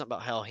said something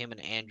about how him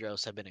and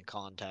Andros have been in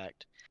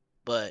contact,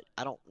 but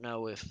I don't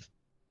know if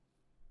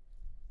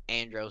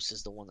Andros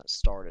is the one that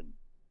started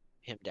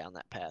him down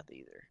that path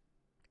either.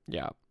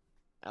 Yeah.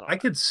 I don't I know.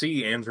 could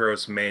see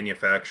Andros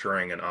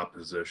manufacturing an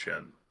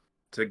opposition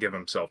to give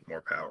himself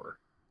more power.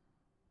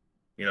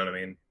 You know what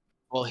I mean?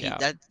 Well, Yeah.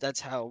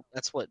 that's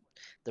what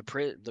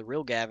the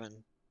real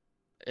Gavin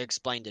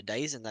explained to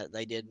Dazen that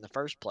they did in the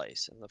first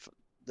place in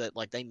that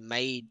like they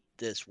made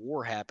this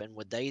war happen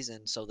with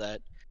Dazen so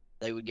that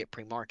they would get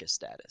pre-Marcus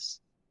status.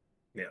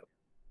 Yeah.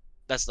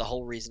 That's the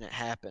whole reason it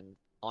happened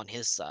on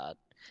his side.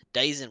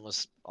 Dazen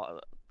was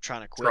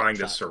trying to quit, Trying and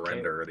to fight for Kaer.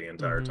 surrender the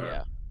entire Mhm. time.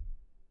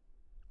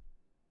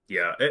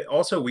 Yeah. Yeah.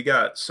 Also, we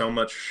got so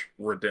much.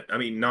 I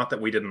mean, not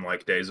that we didn't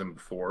like Dazen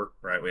before,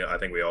 right? I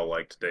think we all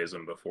liked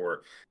Dazen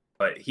before,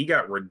 but he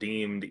got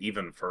redeemed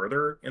even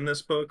further in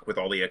this book with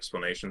all the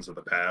explanations of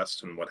the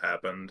past and what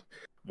happened,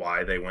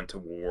 why they went to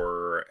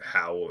war,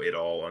 how it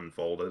all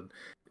unfolded.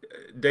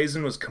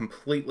 Dazen was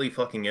completely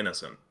fucking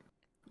innocent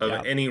of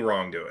Yeah. any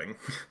wrongdoing,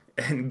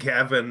 and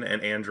Gavin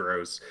and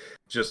Andros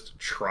just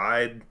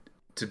tried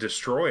to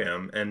destroy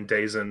him, and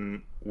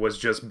Dazen was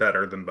just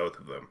better than both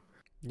of them.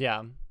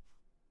 Yeah.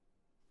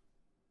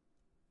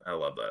 I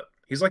love that.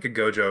 He's like a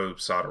Gojo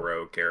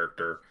Satoru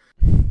character.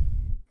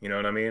 You know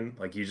what I mean?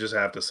 Like, you just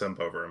have to simp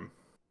over him.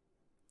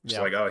 Just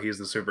Yeah. like, oh, he's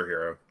the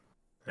superhero.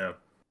 Yeah.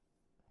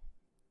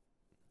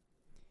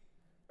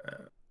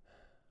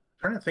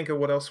 Trying to think of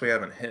what else we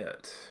haven't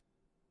hit.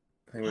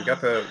 I think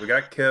we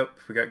got Kip,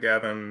 we got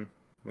Gavin,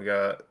 we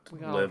got We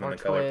got all Liv of and our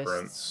the Color twists.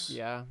 Prince.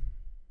 Yeah.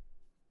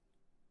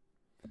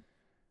 I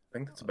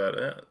think that's about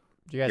it.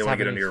 Do you guys You wanna have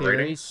get any into your theories?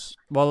 ratings?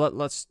 Well,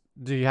 let's.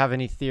 Do you have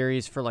any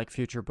theories for like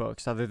future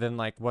books other than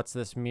like what's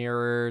this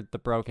mirror, the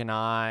broken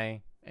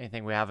eye,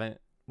 anything we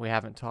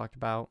haven't talked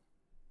about?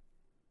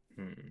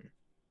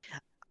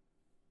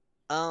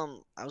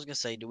 I was gonna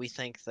say, do we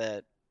think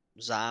that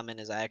Zyman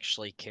is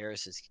actually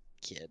Karis's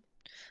kid?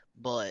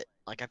 But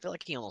like, I feel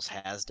like he almost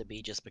has to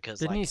be, just because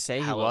Didn't he like, say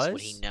he how else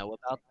would he was? know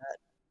about that?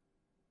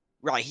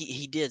 Right,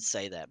 he did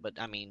say that, but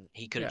I mean,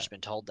 he could have Yeah. just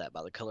been told that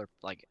by the color.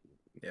 Like,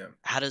 Yeah.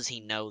 how does he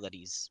know that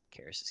he's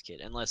Karis's kid?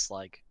 Unless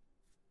like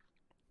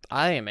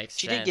I think it makes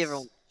she sense.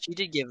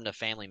 did give him to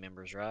family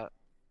members, right?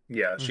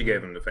 Yeah, she Mhm.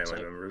 gave him to family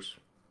So- members.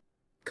 Well,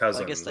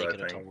 Cousins, I guess they I could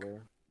have think. told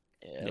her.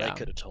 Yeah, Yeah. they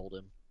could have told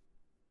him.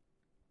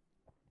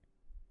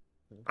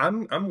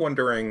 I'm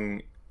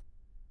wondering,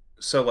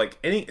 so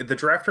like the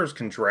drafters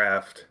can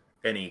draft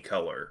any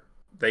color.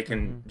 They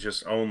can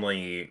just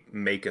only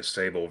make a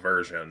stable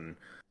version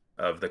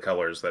of the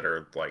colors that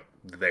are like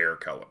their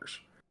colors.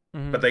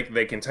 Mhm. But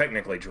they can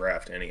technically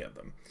draft any of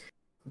them.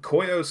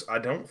 Koyos, I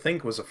don't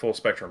think, was a full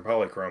spectrum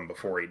polychrome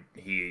before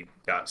he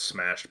got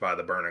smashed by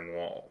the burning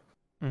wall.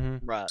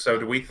 Mhm. Right. So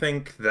do we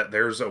think that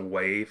there's a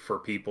way for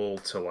people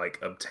to like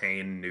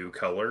obtain new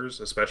colors,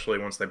 especially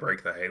once they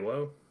break the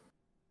halo?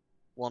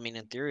 Well, I mean,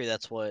 in theory,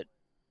 that's what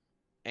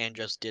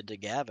Andros did to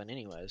Gavin,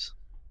 anyways.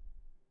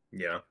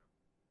 Yeah.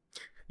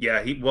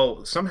 Yeah,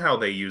 well, somehow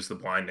they use the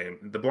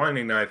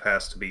blinding knife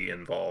has to be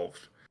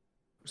involved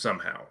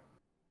somehow,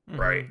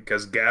 right?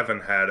 Because Gavin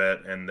had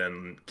it, and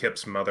then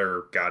Kip's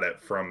mother got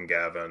it from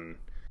Gavin.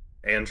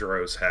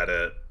 Andros had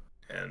it,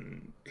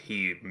 and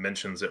he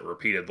mentions it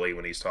repeatedly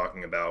when he's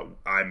talking about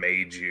I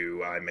made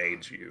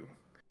you.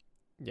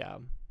 Yeah.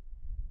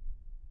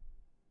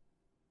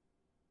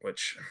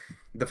 Which,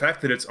 the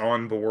fact that it's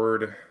on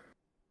board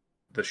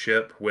the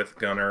ship with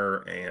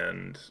Gunnar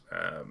and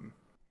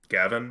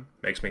Gavin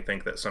makes me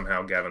think that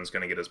somehow Gavin's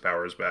going to get his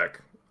powers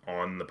back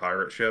on the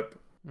pirate ship,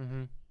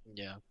 Mhm.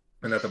 Yeah.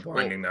 and that the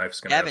blinding knife's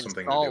going to have Gavin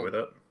something to saw- do with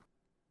it.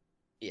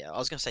 Yeah, I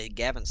was gonna say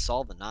Gavin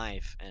saw the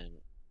knife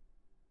and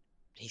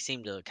he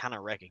seemed to kind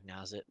of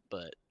recognize it,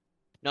 but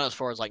not as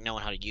far as like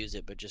knowing how to use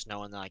it, but just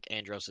knowing that like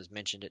Andros has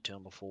mentioned it to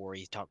him before.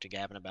 He talked to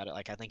Gavin about it.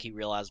 Like, I think he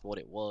realized what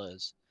it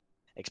was,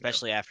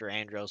 especially after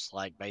Andros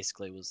like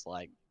basically was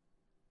like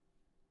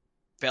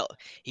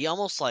he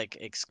almost like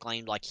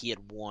exclaimed like he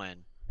had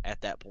won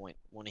at that point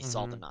when he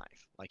saw the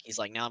knife. Like, he's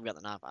like, now I've got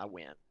the knife, I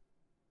win.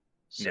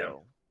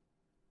 So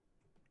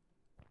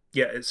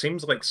Yeah, it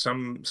seems like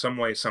some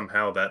way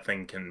somehow that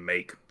thing can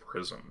make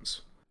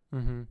prisms.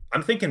 Mhm.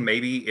 I'm thinking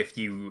maybe if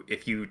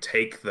you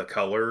take the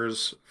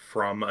colors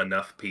from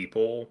enough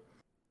people,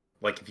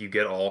 like if you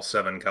get all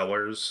 7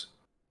 colors,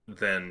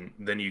 then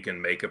you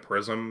can make a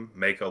prism,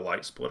 make a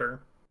light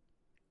splitter.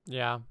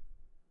 Yeah.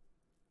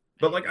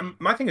 But like,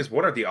 my thing is,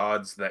 what are the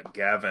odds that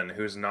Gavin,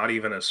 who's not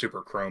even a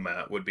super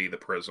chromat, would be the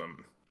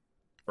prism,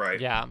 right?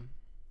 Yeah.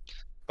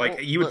 Like,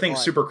 Well, you would but, think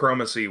like- super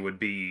chromacy would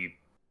be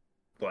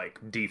like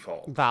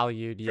default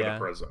Valued. for Yeah. the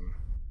prism.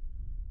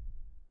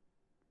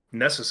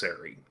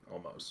 Necessary,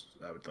 almost,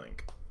 I would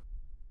think.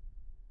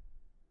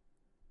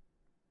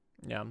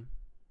 Yeah.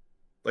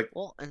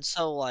 Well, and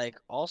so like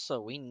also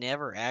we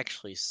never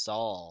actually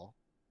saw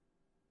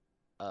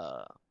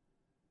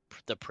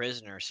the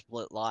prisoner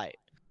split light.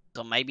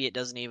 So maybe it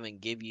doesn't even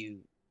give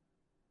you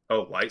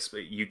Oh, light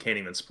split. You can't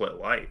even split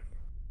light.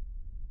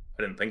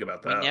 I didn't think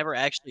about that. we never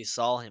actually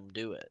saw him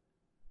do it.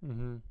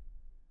 Mhm.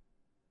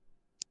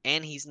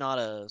 And he's not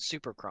a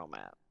super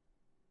chromat.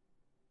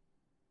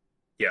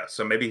 Yeah,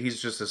 so maybe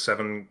he's just a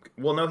 7.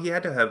 Well, no, he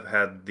had to have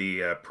had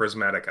the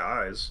prismatic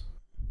eyes,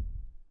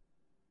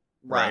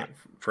 right?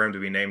 For him to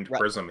be named Right.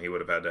 Prism, he would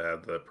have had to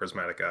have the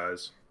prismatic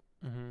eyes.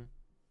 Mhm.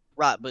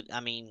 Right, but I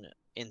mean,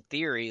 in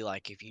theory,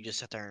 like if you just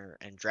sit there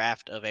and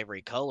draft of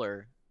every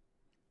color,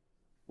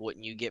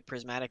 wouldn't you get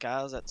prismatic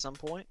eyes at some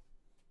point?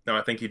 No,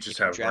 I think you just If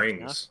you have draft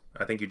rings.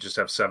 I think you just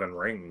have 7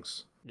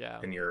 rings. Yeah.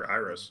 in your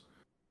iris.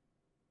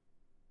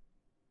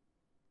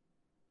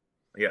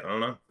 Yeah, I don't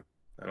know.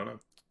 I don't know.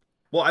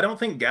 Well, I don't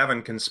think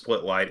Gavin can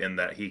split light in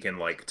that he can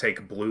like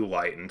take blue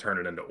light and turn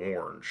it into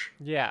orange,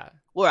 Yeah.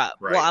 Well,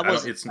 right? I I don't.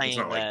 wasn't It's saying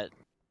not like. that.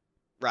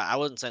 Right, I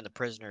wasn't saying the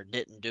prisoner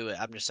didn't do it.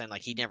 I'm just saying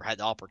like he never had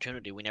the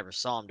opportunity. We never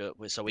saw him do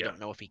it, so we Yeah. don't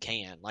know if he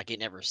can. Like it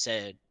never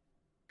said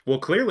Well,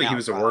 clearly he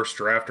was a outright. worse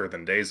drafter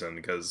than Dazen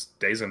because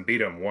Dazen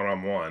beat him one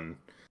on one,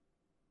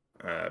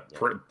 Yeah.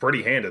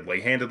 pretty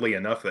handedly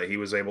enough that he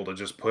was able to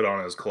just put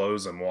on his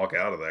clothes and walk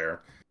out of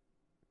there.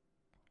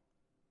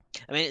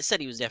 I mean, it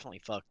said he was definitely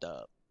fucked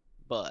up,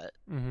 but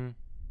Mm-hmm.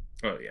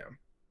 Oh yeah.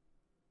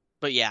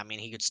 yeah, I mean,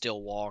 he could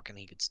still walk and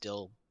he could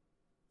still,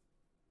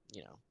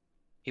 you know,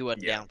 he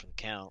wasn't Yeah. down for the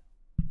count.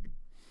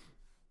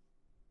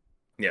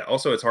 Yeah.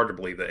 Also, it's hard to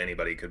believe that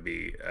anybody could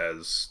be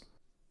as.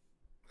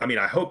 I mean,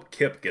 I hope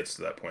Kip gets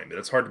to that point, but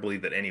it's hard to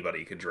believe that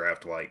anybody could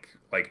draft like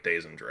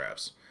Dazen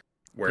drafts.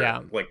 Where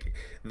Yeah. like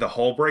the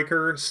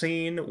Hullbreaker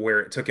scene, where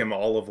it took him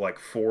all of like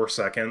 4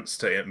 seconds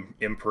to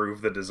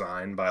improve the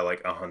design by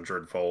like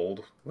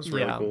 100-fold, was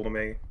really Yeah. cool to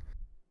me.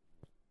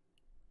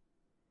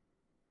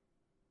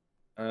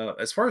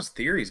 As far as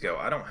theories go,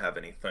 I don't have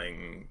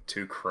anything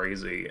too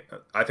crazy.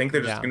 I think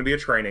there's Yeah. going to be a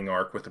training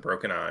arc with the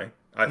Broken Eye.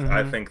 I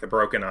Mhm. think the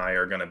Broken Eye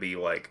are going to be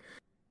like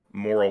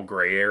moral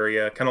gray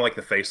area, kind of like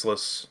the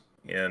Faceless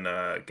in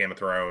Game of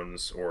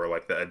Thrones, or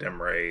like the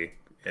Edemre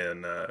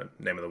in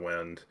Name of the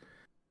Wind.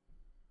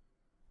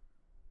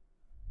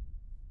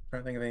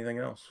 Trying to think of anything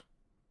else.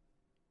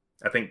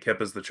 I think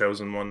Kip is the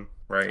chosen one,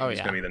 right? Oh, He's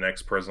yeah. going to be the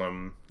next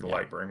Prism, the Yeah.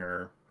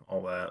 Lightbringer,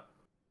 all that.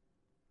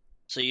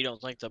 So you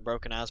don't think the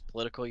Broken Eye's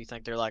political? You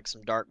think they're like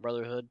some Dark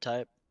Brotherhood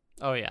type?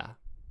 Oh yeah.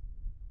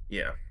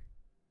 Yeah.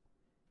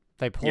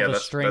 They pull Yeah, the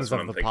that's strings what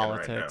of I'm the thinking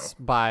right politics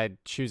now. by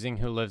choosing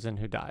who lives and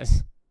who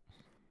dies.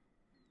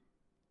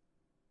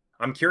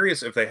 I'm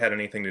curious if they had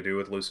anything to do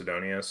with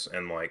Lucidonius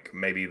and like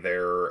maybe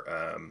they're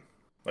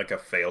like a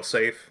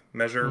failsafe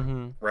measure,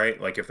 Mm-hmm.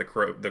 right? Like if the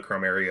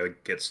Chromaria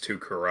gets too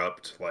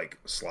corrupt, like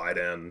slide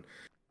in,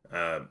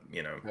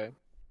 you know, Okay.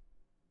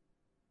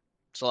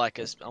 So like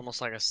it's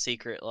almost like a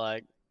secret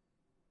like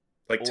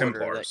like order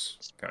Templars,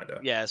 that kind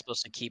of. yeah, it's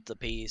supposed to keep the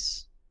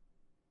peace.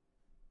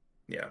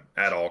 Yeah,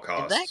 at all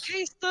In that costs.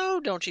 case though,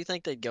 don't you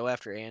think they'd go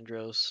after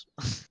Andros?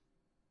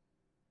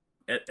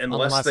 Unless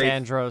Unless they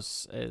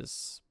Andros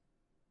is.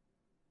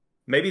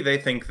 maybe they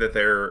think that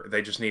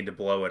they just need to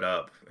blow it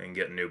up and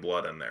get new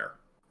blood in there,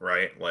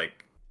 right?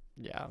 Like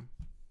Yeah.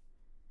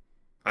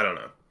 I don't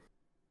know.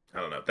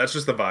 I don't know. That's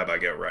just the vibe I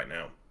get right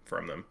now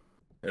from them.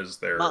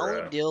 Is My their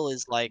only deal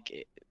is like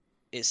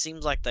it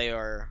seems like they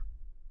are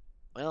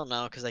well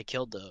no, because they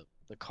killed the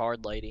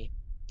card lady.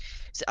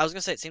 See, I was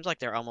gonna say it seems like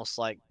they're almost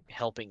like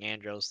helping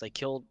Andros. They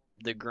killed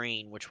the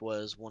green, which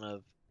was one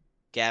of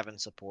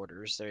Gavin's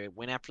supporters. They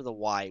went after the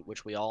white,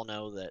 which we all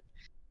know that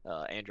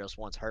Andros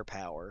wants her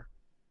power.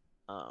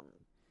 Um,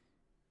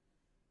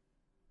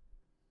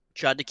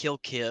 tried to kill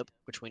Kip,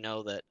 which we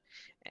know that.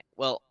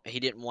 Well, he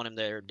didn't want him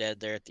there dead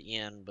there at the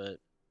end, but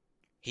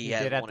he He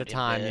had did at the wanted him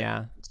time, dead.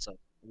 yeah. So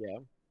yeah.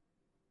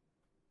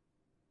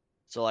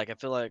 So like I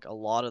feel like a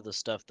lot of the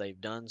stuff they've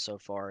done so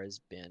far has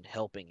been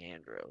helping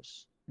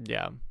Andros.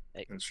 Yeah.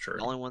 it's The true.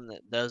 only one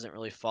that doesn't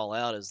really fall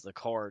out is the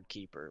card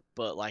keeper.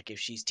 But like if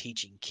she's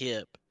teaching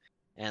Kip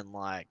and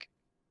like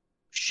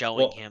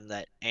showing Well, him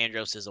that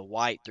Andros is a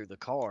white through the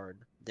card,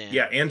 then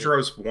yeah,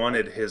 Andros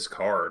wanted his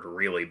card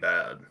really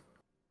bad.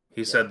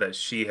 He Yeah. said that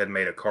she had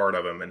made a card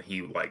of him and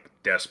he like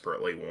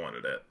desperately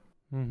wanted it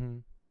Mm-hmm.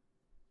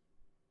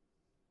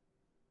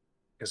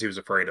 because he was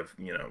afraid of,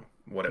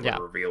 what it Yeah.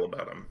 would reveal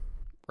about him.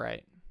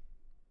 Right.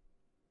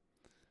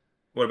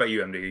 What about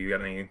you, MD? You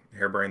got any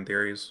harebrained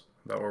theories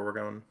about where we're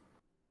going?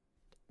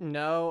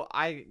 No,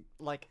 I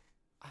like.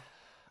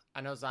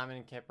 I know Simon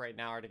and Kip right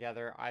now are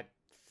together. I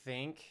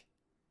think.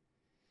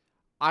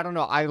 I don't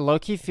know. I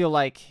low-key feel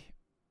like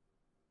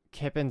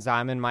Kip and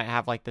Simon might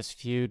have like this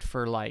feud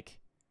for like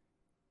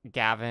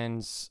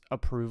Gavin's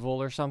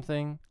approval or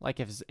something. Like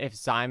if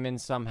Simon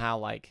somehow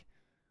like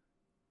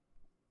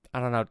I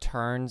don't know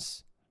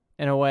turns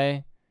in a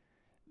way,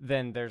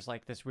 then there's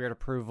like this weird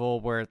approval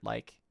where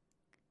like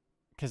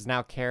because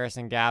now Karis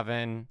and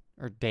Gavin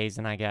or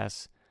Dazen I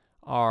guess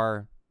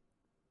are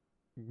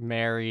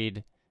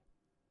married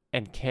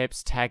and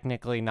Kip's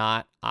technically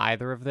not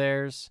either of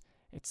theirs.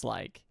 It's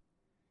like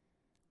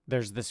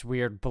there's this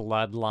weird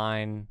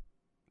bloodline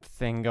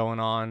thing going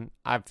on.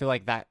 I feel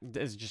like that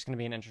is just going to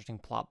be an interesting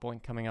plot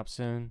point coming up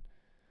soon.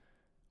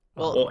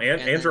 Well, and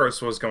then-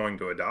 Andros was going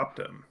to adopt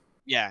him.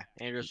 yeah,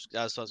 Andros.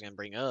 That's what I was gonna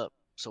bring up.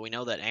 So we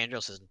know that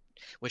Andros is,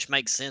 which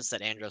makes sense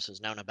that Andros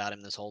has known about him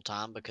this whole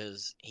time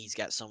because he's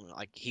got some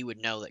like he would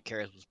know that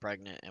Karis was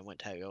pregnant and went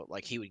to go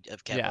like he would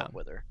have kept Yeah. up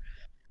with her.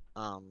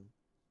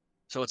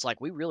 So it's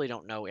like we really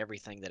don't know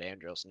everything that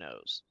Andros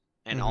knows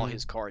and all Mhm.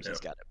 his cards he's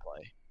Yeah. got to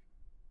play,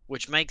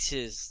 which makes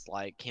his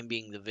like him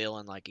being the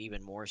villain like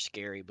even more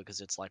scary because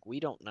it's like we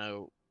don't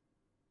know.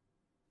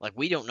 Like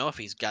we don't know if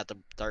he's got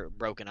the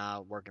broken eye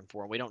working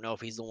for him. We don't know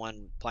if he's the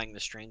one playing the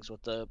strings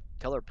with the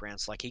color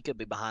prints. Like he could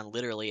be behind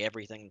literally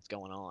everything that's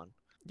going on.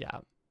 Yeah.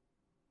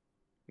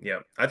 Yeah,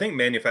 I think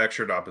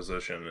manufactured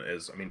opposition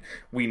is. I mean,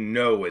 we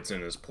know it's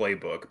in his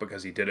playbook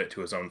because he did it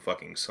to his own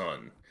fucking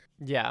son.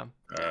 Yeah.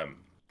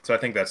 So I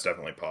think that's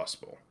definitely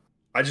possible.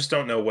 I just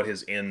don't know what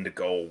his end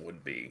goal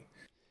would be.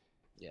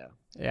 Yeah.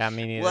 Yeah,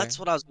 me Well, neither. that's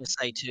what I was gonna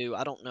say too.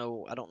 I don't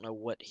know. I don't know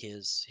what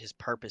his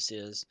purpose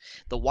is.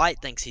 The White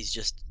thinks he's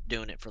just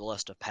doing it for the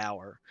lust of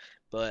power,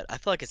 but I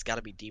feel like it's got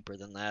to be deeper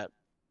than that.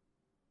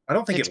 I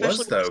don't think it Especially was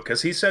when though, he's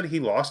because he said he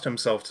lost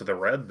himself to the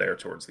red there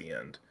towards the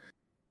end.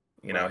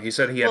 You know, right. he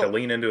said he had to Well,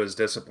 lean into his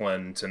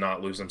discipline to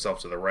not lose himself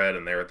to the red,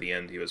 and there at the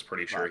end, he was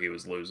pretty sure right. he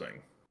was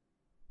losing.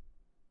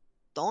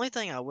 The only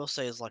thing I will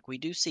say is like we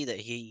do see that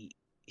he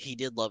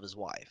did love his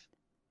wife.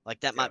 Like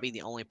that Yeah, might be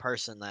the only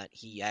person that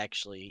he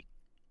actually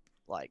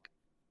like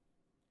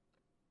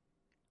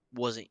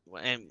wasn't,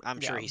 and I'm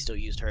sure Yeah. he still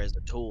used her as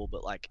a tool,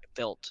 but like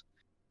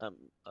um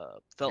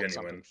felt something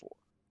genuine. for,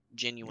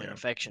 genuine Yeah,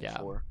 affection Yeah.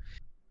 for,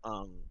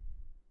 um,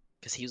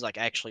 because he was like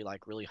actually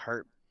like really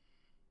hurt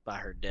by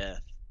her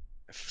death.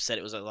 Said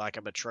it was like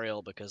a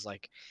betrayal because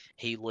like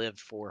he lived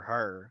for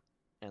her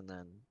and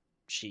then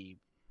she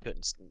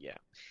couldn't. Yeah,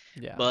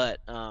 Yeah. but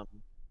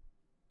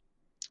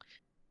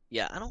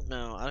yeah, I don't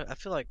know. I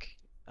feel like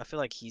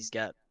he's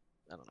got,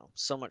 I don't know,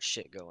 so much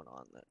shit going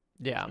on that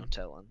there's Yeah. no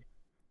telling.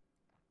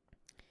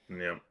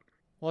 yeah.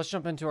 Well, let's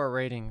jump into our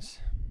ratings.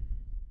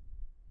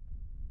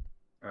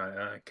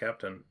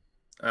 Captain.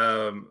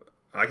 Um,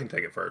 I can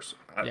take it first.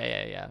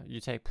 Yeah. You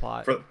take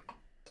plot. For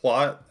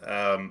plot,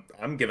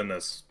 I'm giving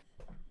this.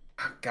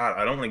 God,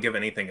 I don't want to give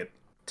anything a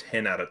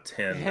 10 out of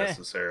 10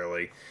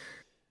 necessarily.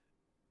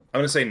 I'm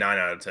gonna say 9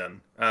 out of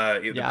 10.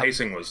 The Yeah.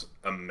 pacing was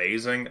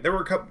amazing. There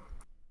were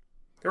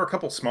a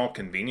couple small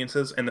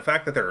conveniences, and the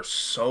fact that there are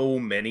so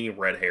many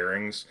red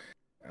herrings,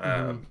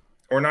 Mhm.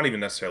 or not even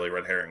necessarily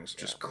red herrings,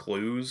 Yeah. just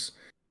clues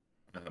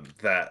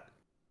that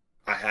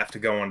I have to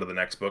go on to the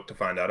next book to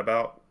find out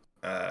about.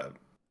 Uh,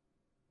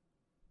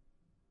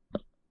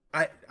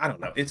 I don't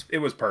know. It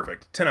was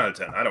perfect. 10 out of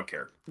 10. I don't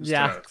care. It was 10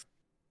 Yeah. out of 10.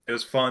 It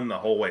was fun the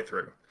whole way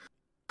through.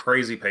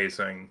 Crazy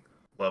pacing.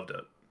 Loved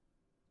it.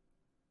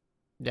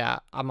 Yeah.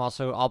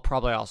 I'll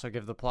probably also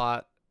give the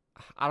plot.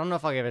 I don't know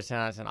if I'll give it a 10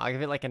 out of 10. I'll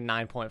give it like a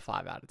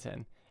 9.5 out of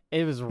 10.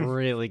 It was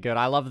really good.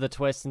 I love the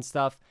twists and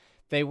stuff.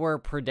 They were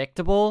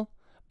predictable,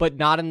 but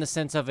not in the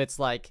sense of it's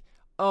like,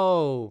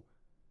 oh,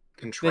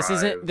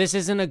 Contrived. this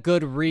isn't a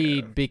good Yeah.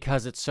 read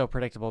because it's so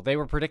predictable. They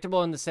were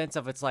predictable in the sense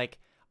of it's like,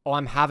 oh,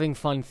 I'm having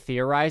fun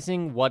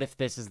theorizing. What if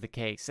this is the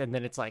case? And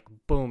then it's like,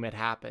 boom, it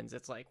happens.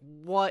 It's like,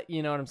 what?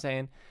 You know what I'm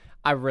saying?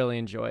 I really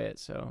enjoy it.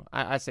 So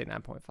I say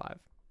 9.5.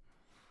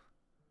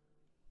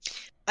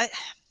 I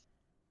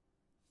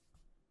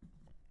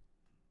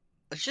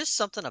There's just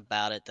something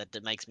about it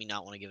that makes me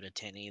not want to give it a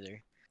 10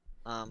 either.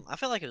 I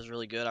feel like it was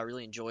really good. I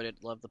really enjoyed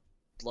it. Love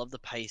the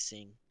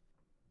pacing.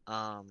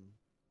 Um,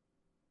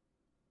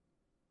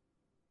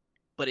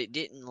 but it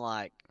didn't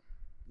like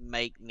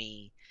make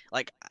me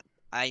like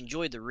I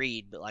enjoyed the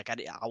read, but like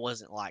I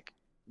wasn't like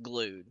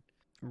glued.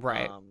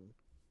 Right.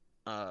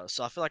 Um,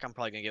 so I feel like I'm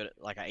probably gonna give it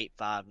like a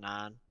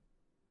 8.59.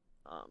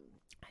 Um,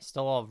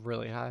 Still all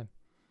really high.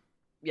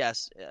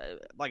 yes,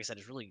 like I said,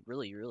 it's really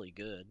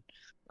good.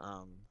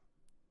 Um,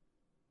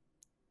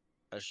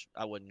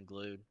 I wasn't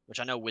glued, which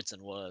I know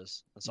Whitson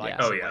was, and so I can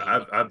Yeah. Oh see yeah, why he I've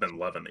wasn't. I've been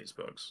loving these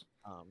books.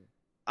 Um,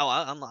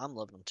 I'm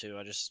loving them too.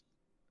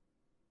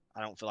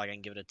 I don't feel like I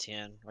can give it a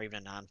 10 or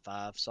even a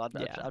 9.5. So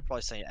Yeah. I'd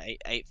probably say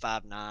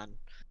 8.59,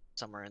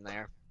 somewhere in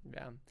there.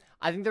 Yeah.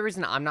 I think the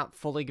reason I'm not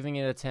fully giving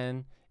it a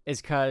 10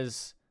 is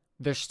because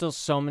there's still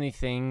so many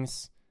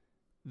things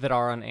that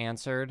are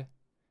unanswered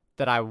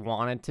that I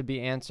wanted to be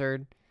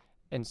answered.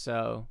 And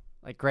so,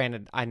 like,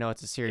 granted, I know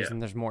it's a series Yeah.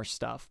 and there's more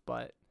stuff,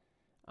 but.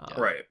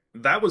 Right.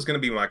 That was going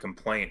to be my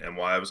complaint and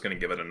why I was going to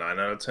give it a 9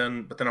 out of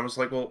 10. But then I was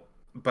like, well,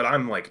 but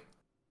I'm like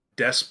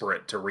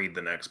desperate to read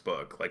the next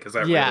book. Like, is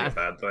that really Yeah. a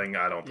bad thing?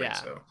 I don't think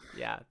Yeah. so.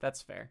 Yeah,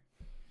 that's fair.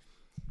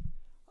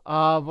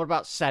 What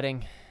about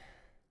setting?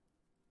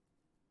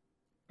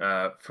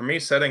 For me,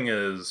 setting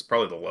is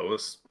probably the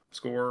lowest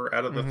score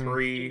out of the Mhm. Didn't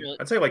three. really,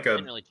 I'd say like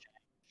didn't a really change.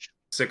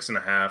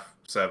 6.5,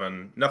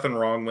 7. Nothing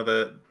wrong with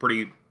it.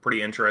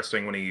 Pretty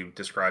interesting when he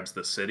describes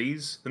the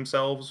cities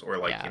themselves, or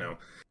like Yeah.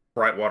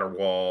 Brightwater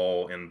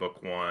Wall in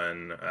book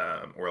one,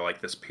 or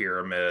like this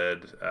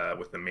pyramid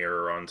with the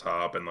mirror on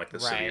top and like the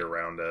city Right.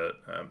 around it.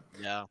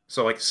 Yeah.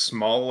 So like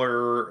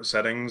smaller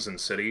settings and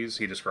cities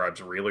he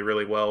describes really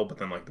really well, but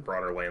then like the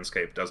broader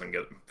landscape doesn't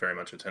get very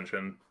much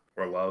attention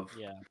or love.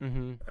 Yeah.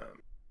 Mm-hmm.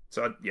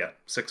 So yeah,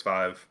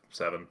 6.5,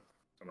 7,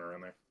 somewhere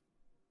around there.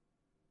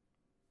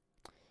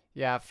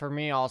 Yeah, for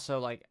me also,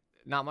 like,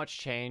 not much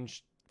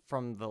changed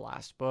from the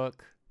last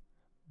book,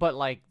 but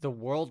like the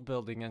world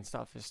building and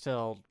stuff is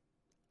still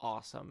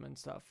awesome and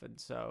stuff. And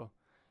so,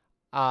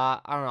 I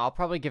don't know. I'll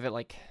probably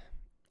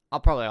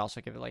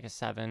also give it like a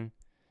 7,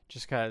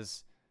 just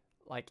because,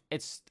 like,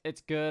 it's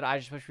good. I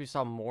just wish we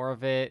saw more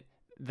of it.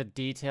 The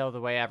detail,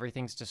 the way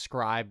everything's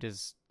described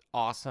is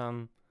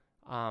awesome.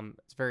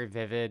 It's very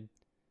vivid.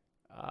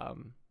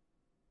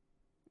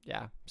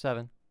 Yeah,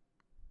 7.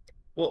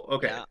 Well,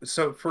 okay. Yeah.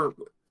 So for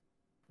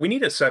We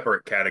need a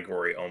separate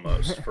category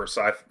almost for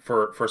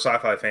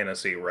sci-fi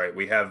fantasy, right?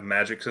 We have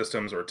magic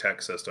systems or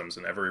tech systems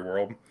in every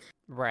world,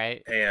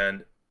 Right.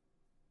 and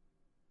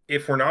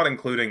if we're not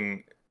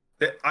including,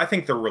 I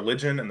think the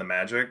religion and the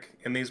magic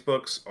in these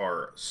books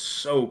are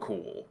so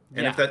cool.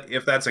 And Yeah.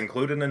 if that's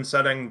included in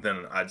setting,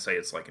 then I'd say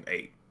it's like an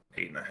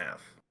 8.5.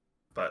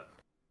 But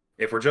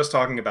if we're just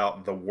talking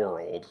about the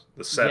world,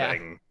 the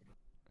setting,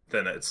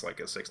 then it's like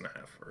a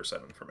 6.5 or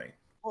 7 for me.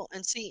 Well,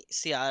 and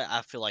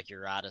I feel like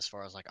you're right as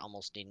far as like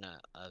almost needing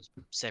a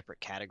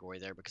separate category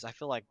there because I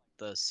feel like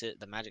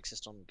the magic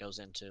system goes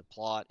into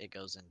plot, it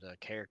goes into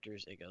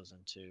characters, it goes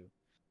into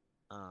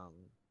um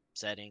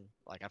setting.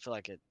 Like I feel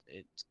like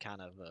it's kind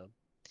of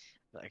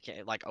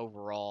like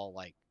overall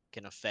like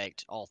can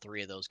affect all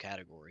three of those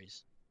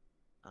categories.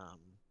 Um,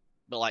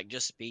 but like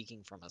just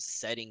speaking from a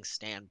setting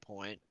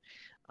standpoint,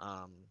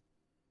 um,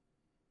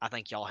 I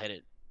think y'all hit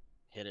it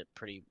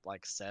pretty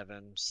like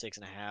 7,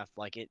 6.5.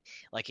 Like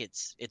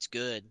it's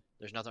good.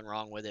 There's nothing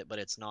wrong with it, but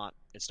it's not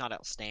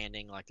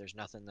outstanding. Like there's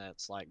nothing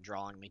that's like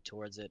drawing me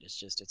towards it.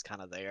 It's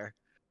kind of there.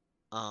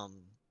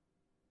 Um,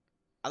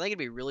 I think it'd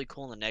be really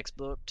cool in the next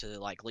book to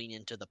like lean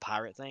into the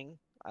pirate thing.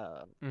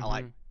 I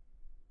like Mhm.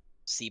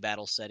 sea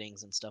battle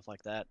settings and stuff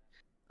like that.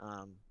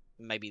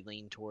 Maybe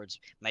lean towards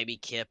maybe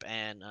Kip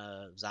and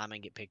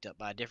Zyman get picked up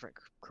by a different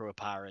crew of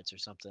pirates or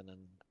something,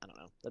 and I don't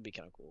know. That'd be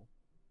kind of cool.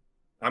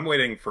 I'm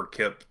waiting for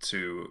Kip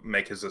to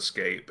make his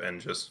escape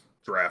and just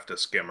draft a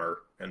skimmer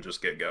and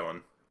just get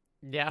going.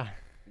 Yeah.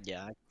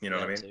 Yeah, I can You see know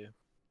what I that mean? too.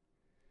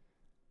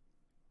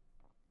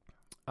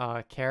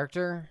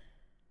 Character.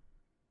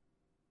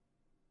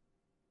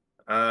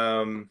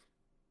 I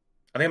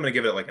think I'm gonna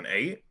give it like an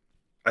 8.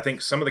 I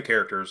think some of the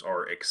characters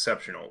are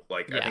exceptional.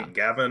 Like I Yeah. think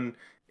Gavin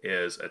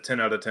is a 10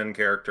 out of 10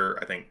 character.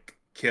 I think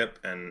Kip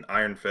and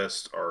Iron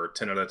Fist are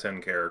 10 out of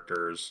 10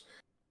 characters.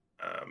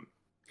 Um,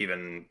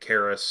 Even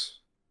Karis,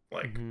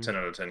 like Mhm. 10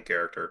 out of 10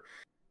 character.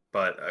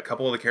 But a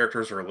couple of the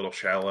characters are a little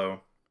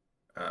shallow.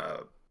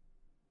 Uh,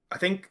 I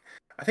think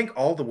I think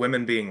all the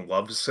women being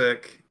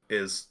lovesick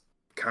is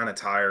kind of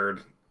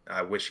tired.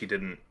 I wish he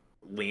didn't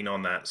lean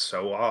on that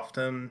so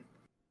often,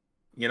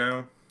 you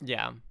know?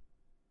 Yeah.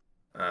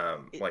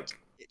 It, Like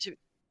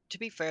to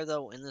be fair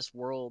though, in this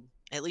world,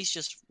 at least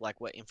just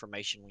like what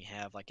information we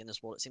have, like in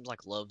this world, it seems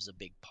like love's a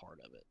big part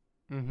of it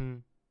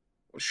Mhm.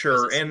 because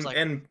sure, it seems like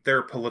and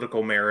their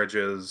political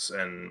marriages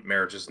and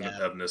marriages yeah,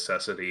 of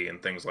necessity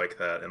and things like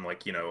that. And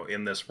like,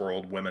 in this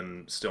world,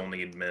 women still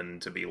need men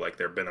to be like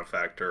their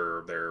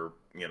benefactor, their.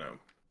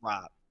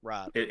 right,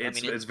 right. It, I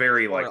it's mean, it's it's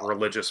very more like like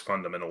religious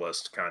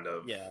fundamentalist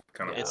yeah,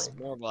 kind of it's world.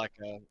 more of like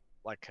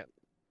a,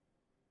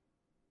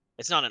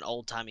 it's not an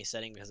old timey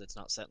setting because it's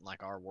not set in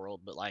like our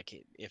world, but like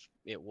if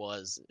it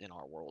was in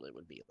our world, it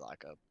would be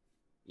like a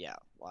yeah,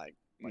 like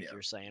Yeah,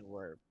 you're saying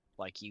where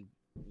like you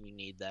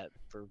need that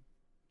for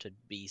to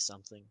be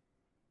something.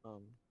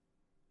 Um,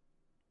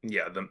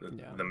 yeah. The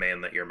Yeah. the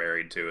man that you're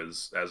married to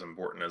is as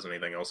important as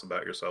anything else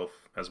about yourself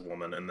as a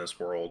woman in this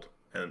world,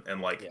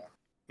 and like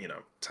yeah,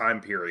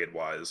 time period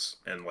wise,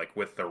 and like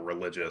with the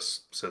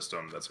religious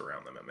system that's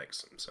around them, it makes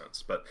some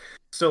sense. But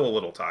still a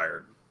little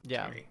tired to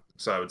Yeah. me.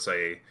 So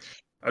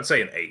I'd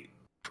say an 8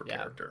 for Yeah.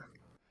 character.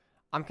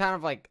 I'm kind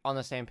of like on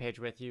the same page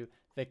with you.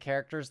 The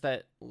characters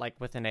that like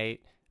with an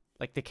 8,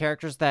 like the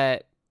characters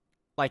that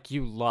like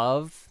you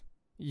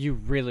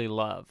really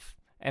love.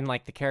 And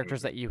like the characters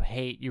Mhm. that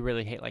you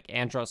really hate, like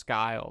Andros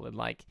Guile, and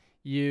like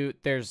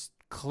there's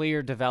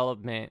clear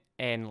development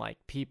and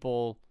like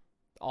people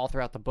all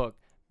throughout the book.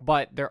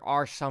 But there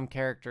are some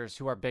characters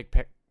who are big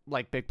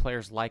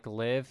players like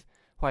Liv,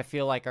 who I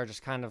feel like are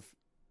just kind of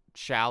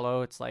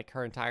shallow. It's like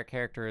her entire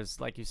character is,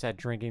 like you said,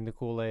 drinking the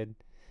Kool-Aid,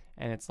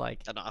 and it's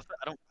like,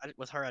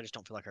 with her, I just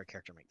don't feel like her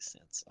character makes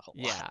sense a whole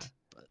yeah, lot.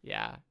 But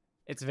yeah,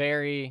 it's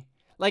very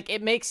like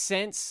it makes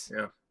sense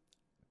Yeah.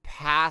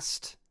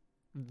 past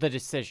the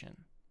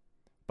decision,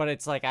 but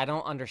it's like I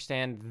don't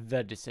understand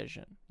the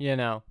decision.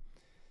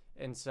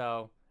 And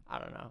so I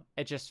don't know.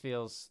 It just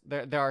feels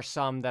there are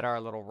some that are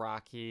a little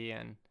rocky,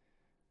 and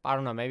I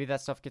don't know. Maybe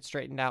that stuff gets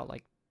straightened out.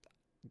 Like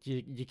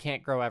you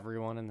can't grow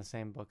everyone in the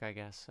same book, I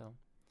guess. So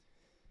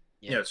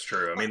Yeah, yeah, it's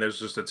true. I well, mean, there's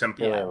just a yeah,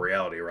 temporal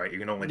reality, right? You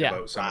can only yeah,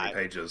 devote so many right,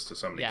 pages to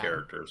so many yeah,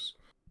 characters.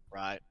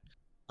 right.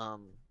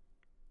 Um,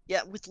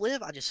 yeah, with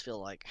Liv, I just feel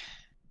like,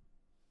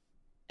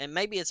 and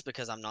maybe it's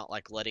because I'm not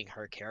like letting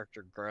her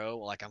character grow.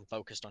 Like I'm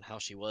focused on how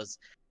she was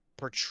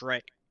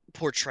portrayed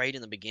portrayed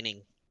in the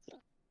beginning,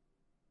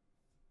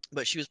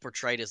 but she was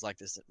portrayed as like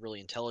this really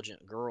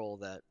intelligent girl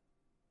that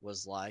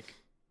was like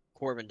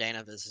Corbin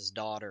Danavis'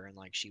 daughter, and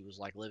like she was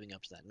like living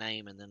up to that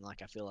name. And then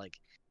like I feel like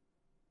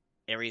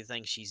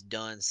everything she's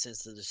done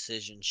since the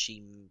decision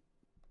she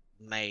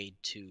made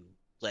to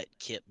let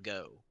Kip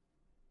go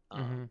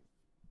um, mm-hmm.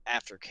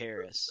 after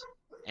Karis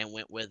and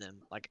went with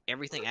him, like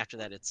everything after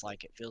that, it's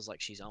like it feels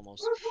like she's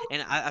almost,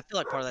 and I feel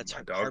like part of that's My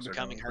her dogs are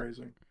becoming going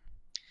crazy.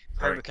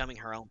 her Sorry. becoming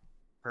her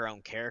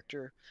own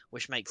character,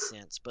 which makes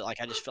sense. But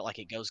like I just felt like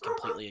it goes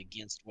completely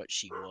against what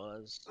she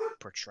was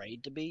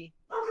portrayed to be.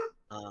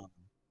 Um,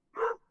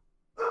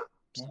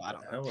 so What I the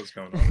don't know. hell is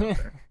going on out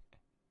there?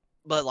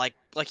 but like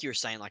you were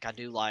saying, like I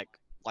do like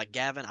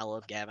Gavin. I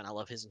love Gavin. I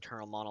love his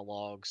internal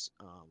monologues.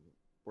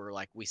 Where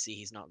like we see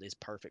he's not this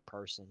perfect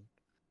person.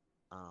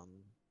 Um,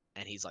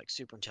 and he's like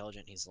super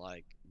intelligent. He's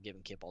like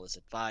giving Kip all this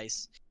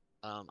advice.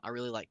 I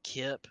really like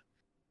Kip.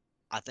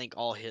 I think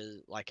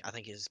I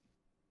think his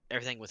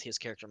everything with his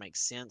character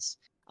makes sense.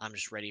 I'm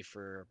ready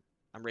for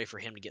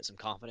him to get some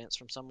confidence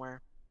from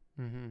somewhere,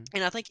 Mm-hmm.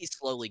 and I think he's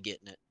slowly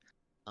getting it.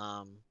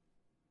 Um,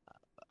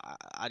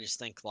 I just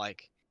think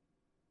like,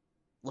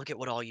 look at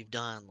what all you've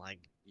done. Like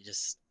you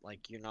just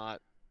like you're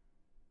not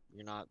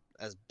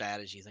as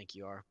bad as you think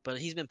you are. But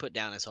he's been put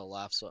down his whole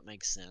life, so it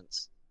makes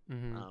sense.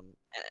 Mm-hmm.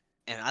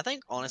 And I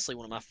think honestly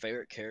one of my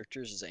favorite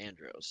characters is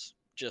Andros.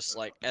 Just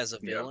like as a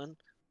Yeah. villain,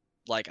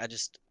 like I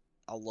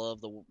love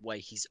the way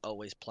he's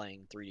always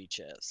playing 3D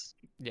chess.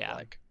 Yeah.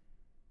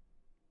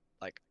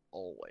 Like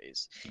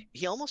always.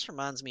 He almost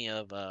reminds me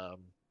of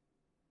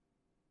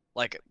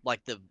like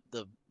the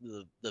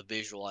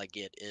visual I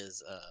get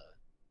is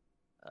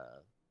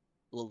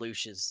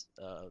Lelouch's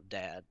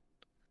dad.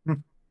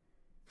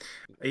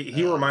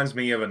 He reminds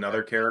me of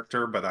another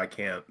character, but I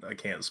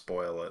can't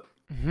spoil it.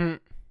 Mm-hmm.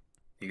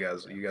 You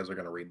guys are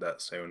gonna read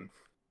that soon.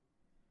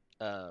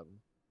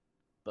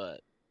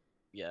 But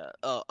yeah.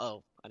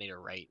 Oh, I need a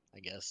rate, I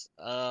guess.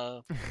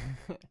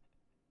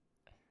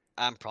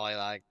 I'm probably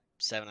like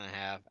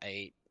 7.5,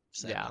 8,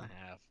 seven Yeah. and a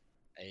half,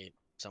 8,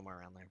 somewhere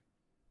around there.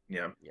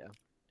 Yeah. Yeah,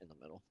 in the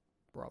middle.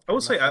 We're all I will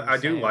pretty say much on the I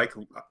do same. like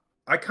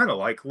I kind of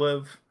like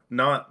Liv,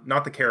 not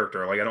the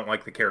character. Like I don't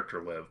like the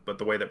character Liv, but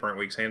the way that Brent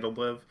Weeks handled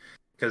Liv,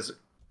 because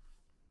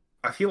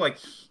I feel like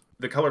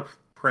the Color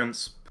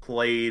Prince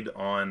played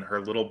on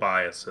her little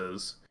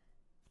biases.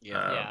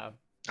 Yeah. Yeah.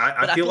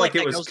 I But feel like it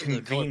that was goes with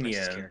the Color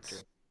Princess convenient. character.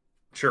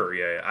 Sure,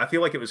 yeah. I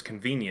feel like it was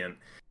convenient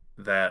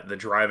that the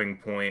driving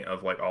point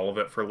of like all of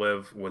it for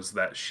Liv was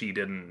that she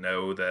didn't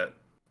know that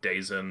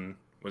Dazen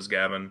was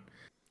Gavin.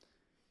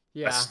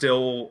 Yeah. I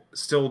still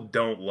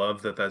don't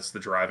love that that's the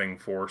driving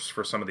force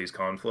for some of these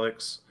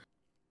conflicts.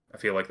 I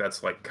feel like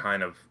that's like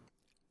kind of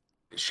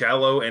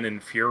shallow and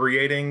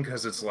infuriating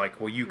because it's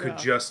like, well, you could Yeah.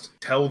 just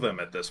tell them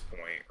at this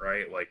point,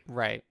 right? Like,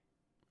 Right.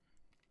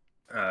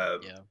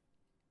 Yeah.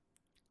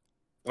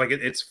 like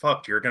it's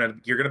fucked. You're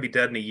gonna be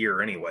dead in a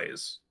year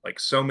anyways. Like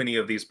so many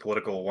of these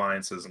political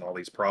alliances and all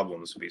these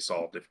problems would be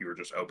solved if you were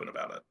just open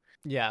about it.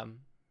 Yeah.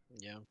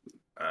 Yeah.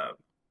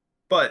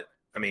 But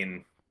I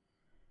mean,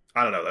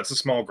 I don't know. That's a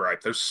small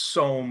gripe. There's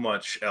so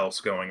much else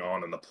going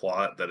on in the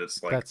plot that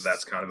it's like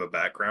that's kind of a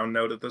background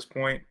note at this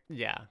point.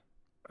 Yeah.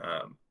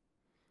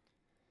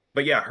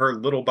 But yeah, her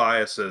little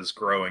biases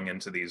growing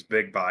into these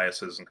big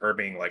biases, and her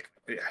being like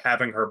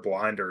having her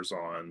blinders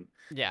on.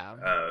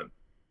 Yeah.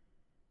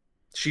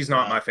 She's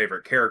not my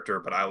favorite character,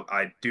 but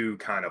I do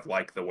kind of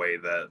like the way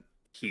that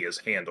he has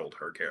handled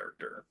her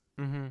character.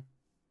 Mm-hmm.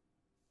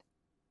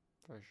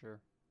 For sure.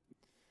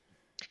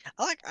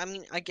 I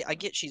mean, I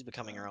get she's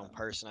becoming her own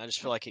person. I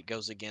just feel like it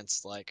goes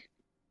against like,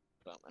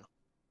 I don't know.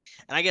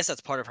 And I guess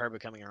that's part of her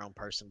becoming her own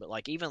person. But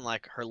like even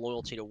like her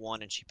loyalty to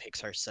one, and she picks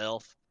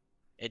herself.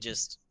 It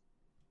just,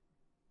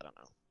 I don't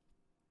know.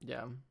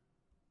 Yeah.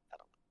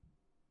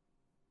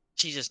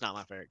 She's just not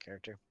my favorite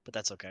character, but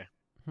that's okay.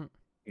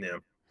 Yeah.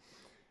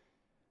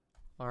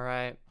 All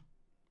right.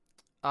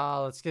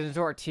 Let's get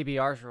into our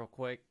TBRs real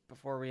quick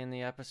before we end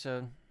the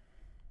episode.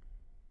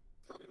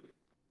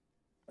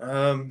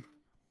 I'm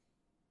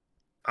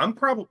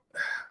probably.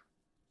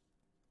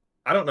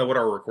 I don't know what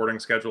our recording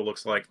schedule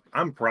looks like.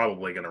 I'm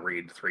probably going to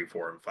read 3,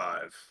 4, and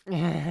 5,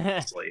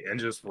 honestly, and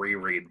just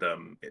reread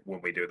them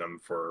when we do them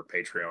for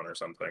Patreon or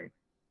something.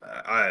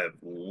 I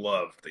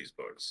love these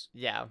books.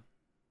 Yeah.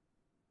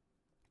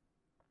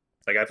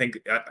 Like I think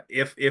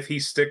if he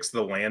sticks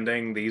the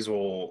landing, these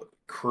will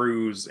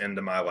cruise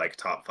into my like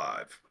top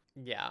 5.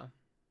 Yeah.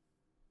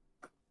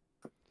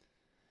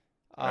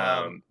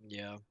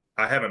 Yeah.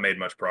 I haven't made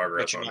much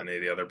progress But you're on any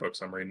of the other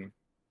books I'm reading.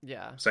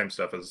 Yeah. Same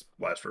stuff as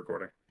last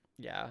recording.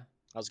 Yeah.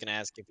 I was gonna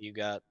ask if you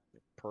got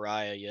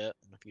Pariah yet,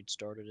 and if you'd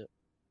started it.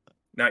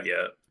 Not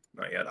yet.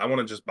 Not yet. I want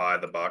to just buy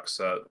the box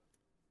set.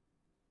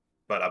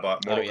 But I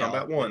bought Mortal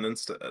Kombat 1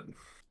 instead.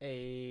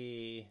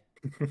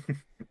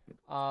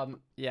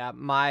 Yeah,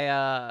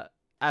 my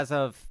as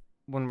of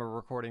when we're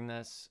recording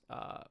this,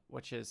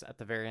 which is at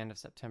the very end of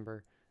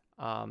September,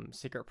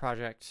 Secret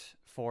Project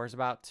 4 is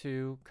about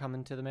to come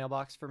into the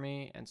mailbox for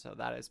me, and so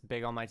that is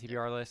big on my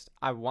TBR list.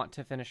 I want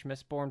to finish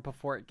Mistborn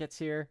before it gets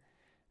here,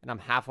 and I'm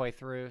halfway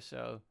through,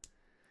 so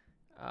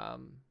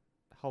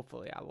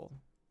hopefully I will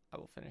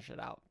finish it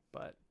out.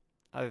 But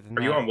other than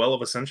Are you on Well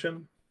of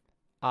Ascension?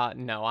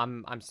 No,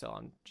 I'm still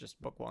on just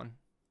book 1.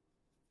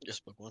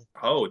 Just book 1.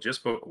 Oh,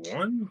 just book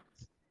 1?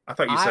 I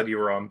thought you said you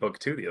were on book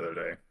 2 the other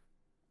day.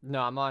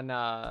 No, I'm on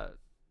no,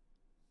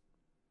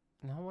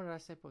 what did I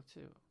say, book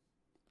 2?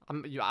 I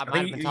might have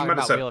been talking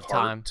about Wheel of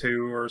Time. Part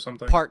 2 or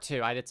something? Part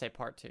 2. I did say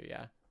part 2,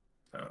 yeah.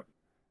 Oh.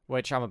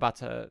 Which I'm about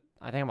to,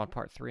 I think I'm on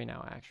part 3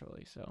 now,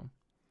 actually, so.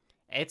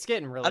 It's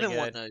getting really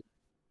good.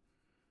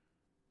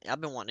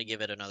 I've been wanting to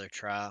give it another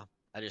try.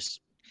 I just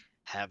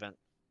haven't.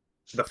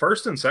 The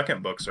first and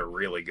second books are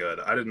really good.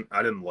 I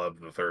didn't love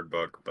the third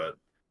book, but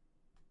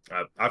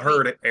I've I mean,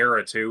 heard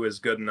Era 2 is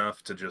good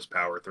enough to just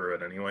power through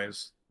it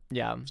anyways.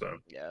 Yeah. So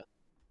yeah.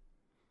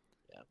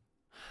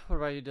 What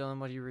about you, Dylan?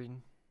 What are you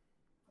reading?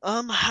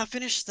 I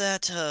finished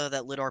that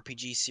lit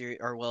RPG series,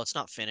 or well, it's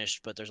not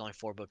finished, but there's only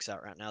 4 books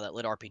out right now. That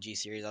lit RPG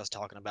series I was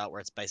talking about,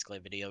 where it's basically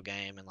a video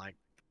game, and like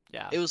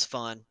Yeah. it was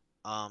fun.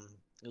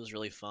 It was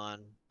really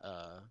fun.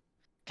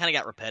 Kind of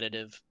got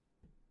repetitive.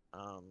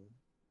 Um,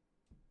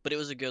 but it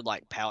was a good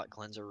like palate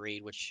cleanser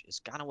read, which is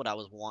kind of what I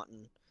was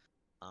wanting.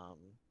 Um,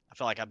 I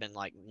feel like I've been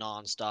like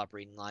nonstop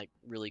reading like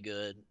really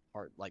good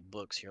art like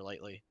books here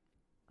lately,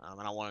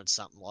 and I wanted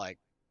something like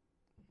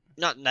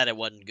not that it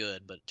wasn't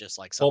good, but just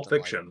like Pulp something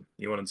like Fiction.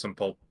 You wanted some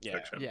Pulp yeah,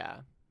 Fiction. Yeah.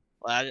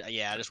 well,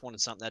 I just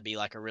wanted something that'd be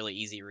like a really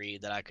easy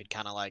read that I could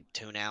kind of like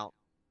tune out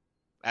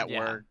at Yeah.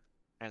 work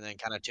and then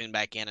kind of tune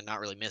back in and not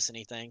really miss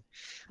anything.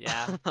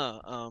 Yeah.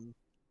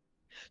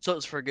 So it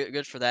was for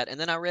good for that. And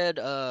then I read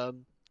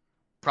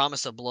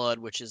Promise of Blood,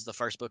 which is the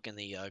first book in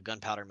the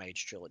Gunpowder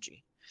Mage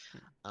trilogy,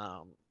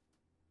 um,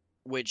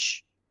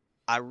 which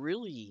I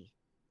really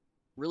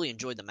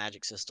enjoyed the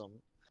magic system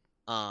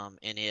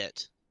in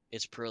it.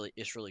 It's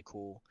really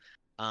cool.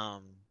 I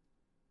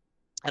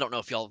don't know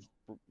if y'all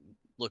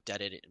looked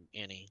at it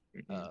any,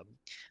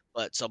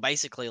 but so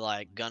basically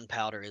like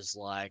gunpowder is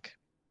like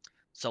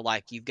so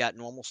like you've got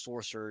normal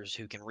sorcerers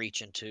who can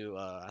reach into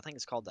I think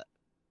it's called that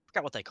I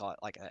forgot what they call it,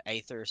 like an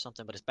aether or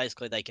something, but it's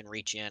basically they can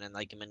reach in and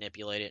they can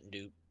manipulate it and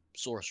do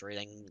sorcery.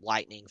 They can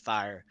lightning,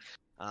 fire,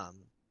 um,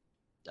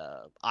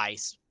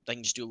 ice. They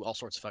can just do all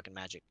sorts of fucking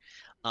magic.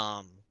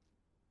 Um,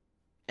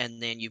 and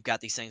then you've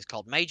got these things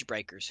called mage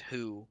breakers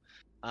who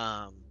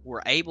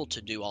were able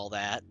to do all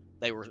that.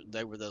 They were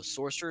those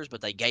sorcerers,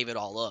 but they gave it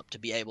all up to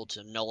be able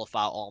to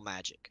nullify all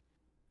magic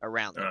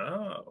around them.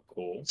 Oh,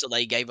 cool. So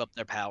they gave up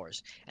their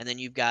powers. And then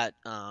you've got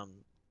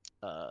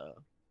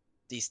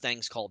these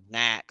things called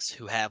knacks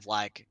who have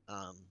like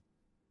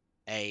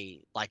they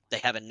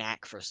have a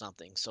knack for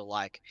something. So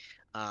like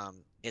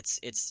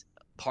it's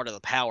part of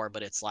the power,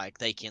 but it's like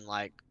they can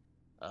like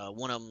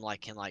one of them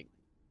like can like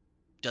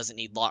doesn't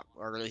need lock,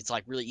 or it's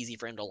like really easy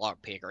for him to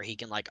lock pick, or he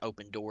can like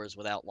open doors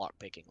without lock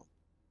picking them,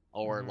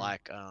 or Mhm.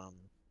 like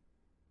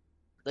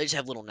they just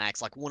have little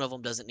knacks. Like one of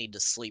them doesn't need to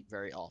sleep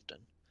very often.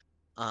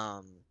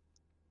 Um,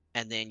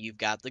 and then you've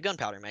got the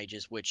gunpowder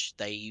mages, which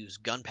they use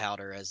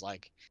gunpowder as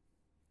like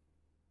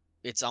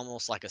it's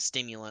almost like a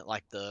stimulant,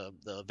 like the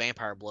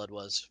vampire blood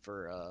was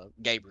for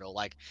Gabriel.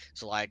 Like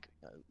so, like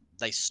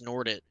they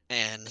snort it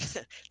and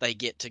they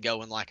get to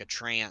go in like a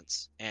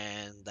trance,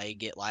 and they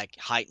get like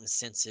heightened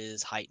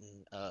senses,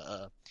 heightened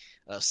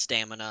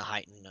stamina,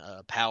 heightened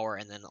power,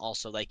 and then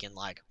also they can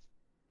like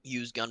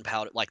use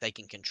gunpowder, like they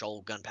can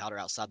control gunpowder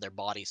outside their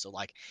body. So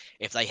like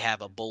if they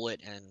have a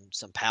bullet and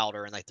some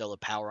powder and they throw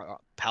the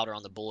powder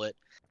on the bullet,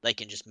 they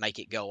can just make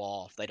it go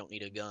off. They don't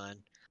need a gun.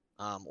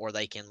 Or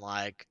they can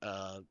like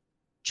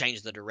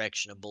change the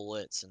direction of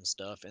bullets and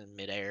stuff in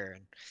midair,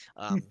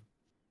 and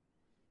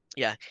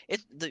yeah,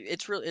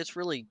 it's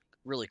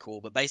really cool.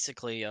 But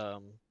basically,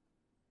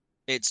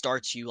 it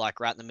starts you like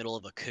right in the middle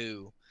of a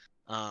coup,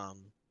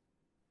 um,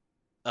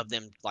 of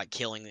them like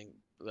killing,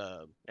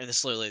 and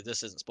this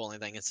isn't spoiling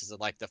anything. This is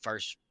like the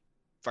first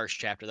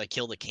chapter. They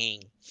kill the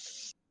king,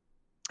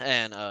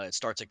 and it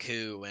starts a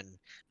coup, and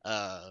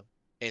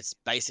it's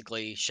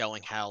basically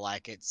showing how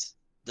like it's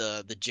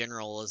the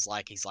general is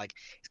like he's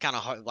kind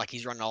of hard, like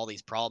he's running all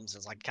these problems.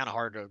 It's like kind of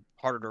harder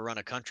to run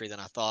a country than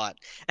I thought.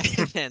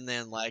 And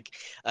then like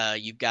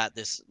you've got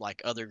this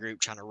like other group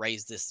trying to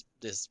raise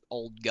this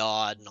old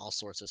god and all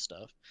sorts of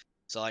stuff.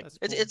 So like That's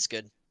it's cool. it's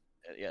good.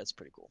 Yeah, it's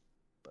pretty cool.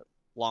 But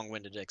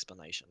long-winded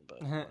explanation,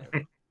 but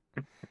whatever.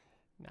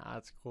 Nah,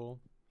 that's cool.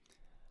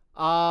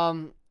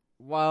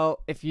 Well,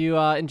 if you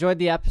enjoyed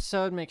the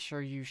episode, make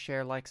sure you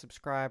share, like,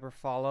 subscribe, or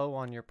follow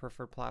on your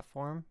preferred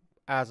platform.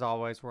 As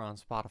always, we're on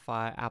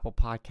Spotify, Apple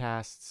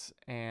Podcasts,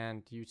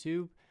 and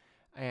YouTube.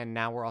 And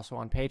now we're also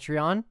on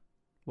Patreon.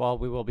 Well,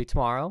 we will be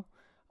tomorrow.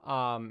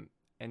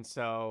 And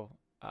so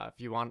if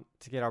you want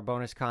to get our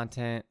bonus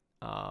content,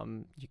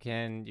 you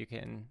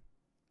can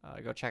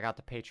go check out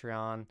the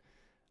Patreon.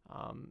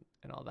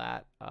 And all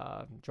that.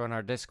 Join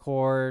our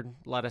Discord.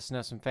 Let us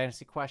know some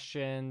fantasy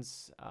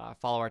questions.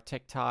 Follow our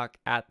TikTok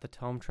at the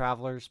Tome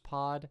Travelers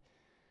Pod.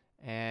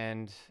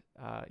 And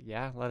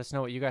yeah, let us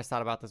know what you guys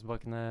thought about this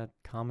book in the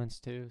comments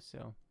too.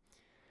 So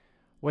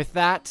with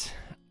that,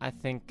 I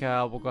think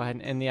we'll go ahead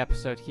and end the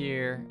episode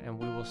here, and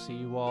we will see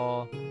you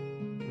all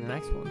in the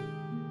next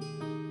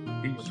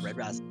one. What's Red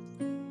Rising?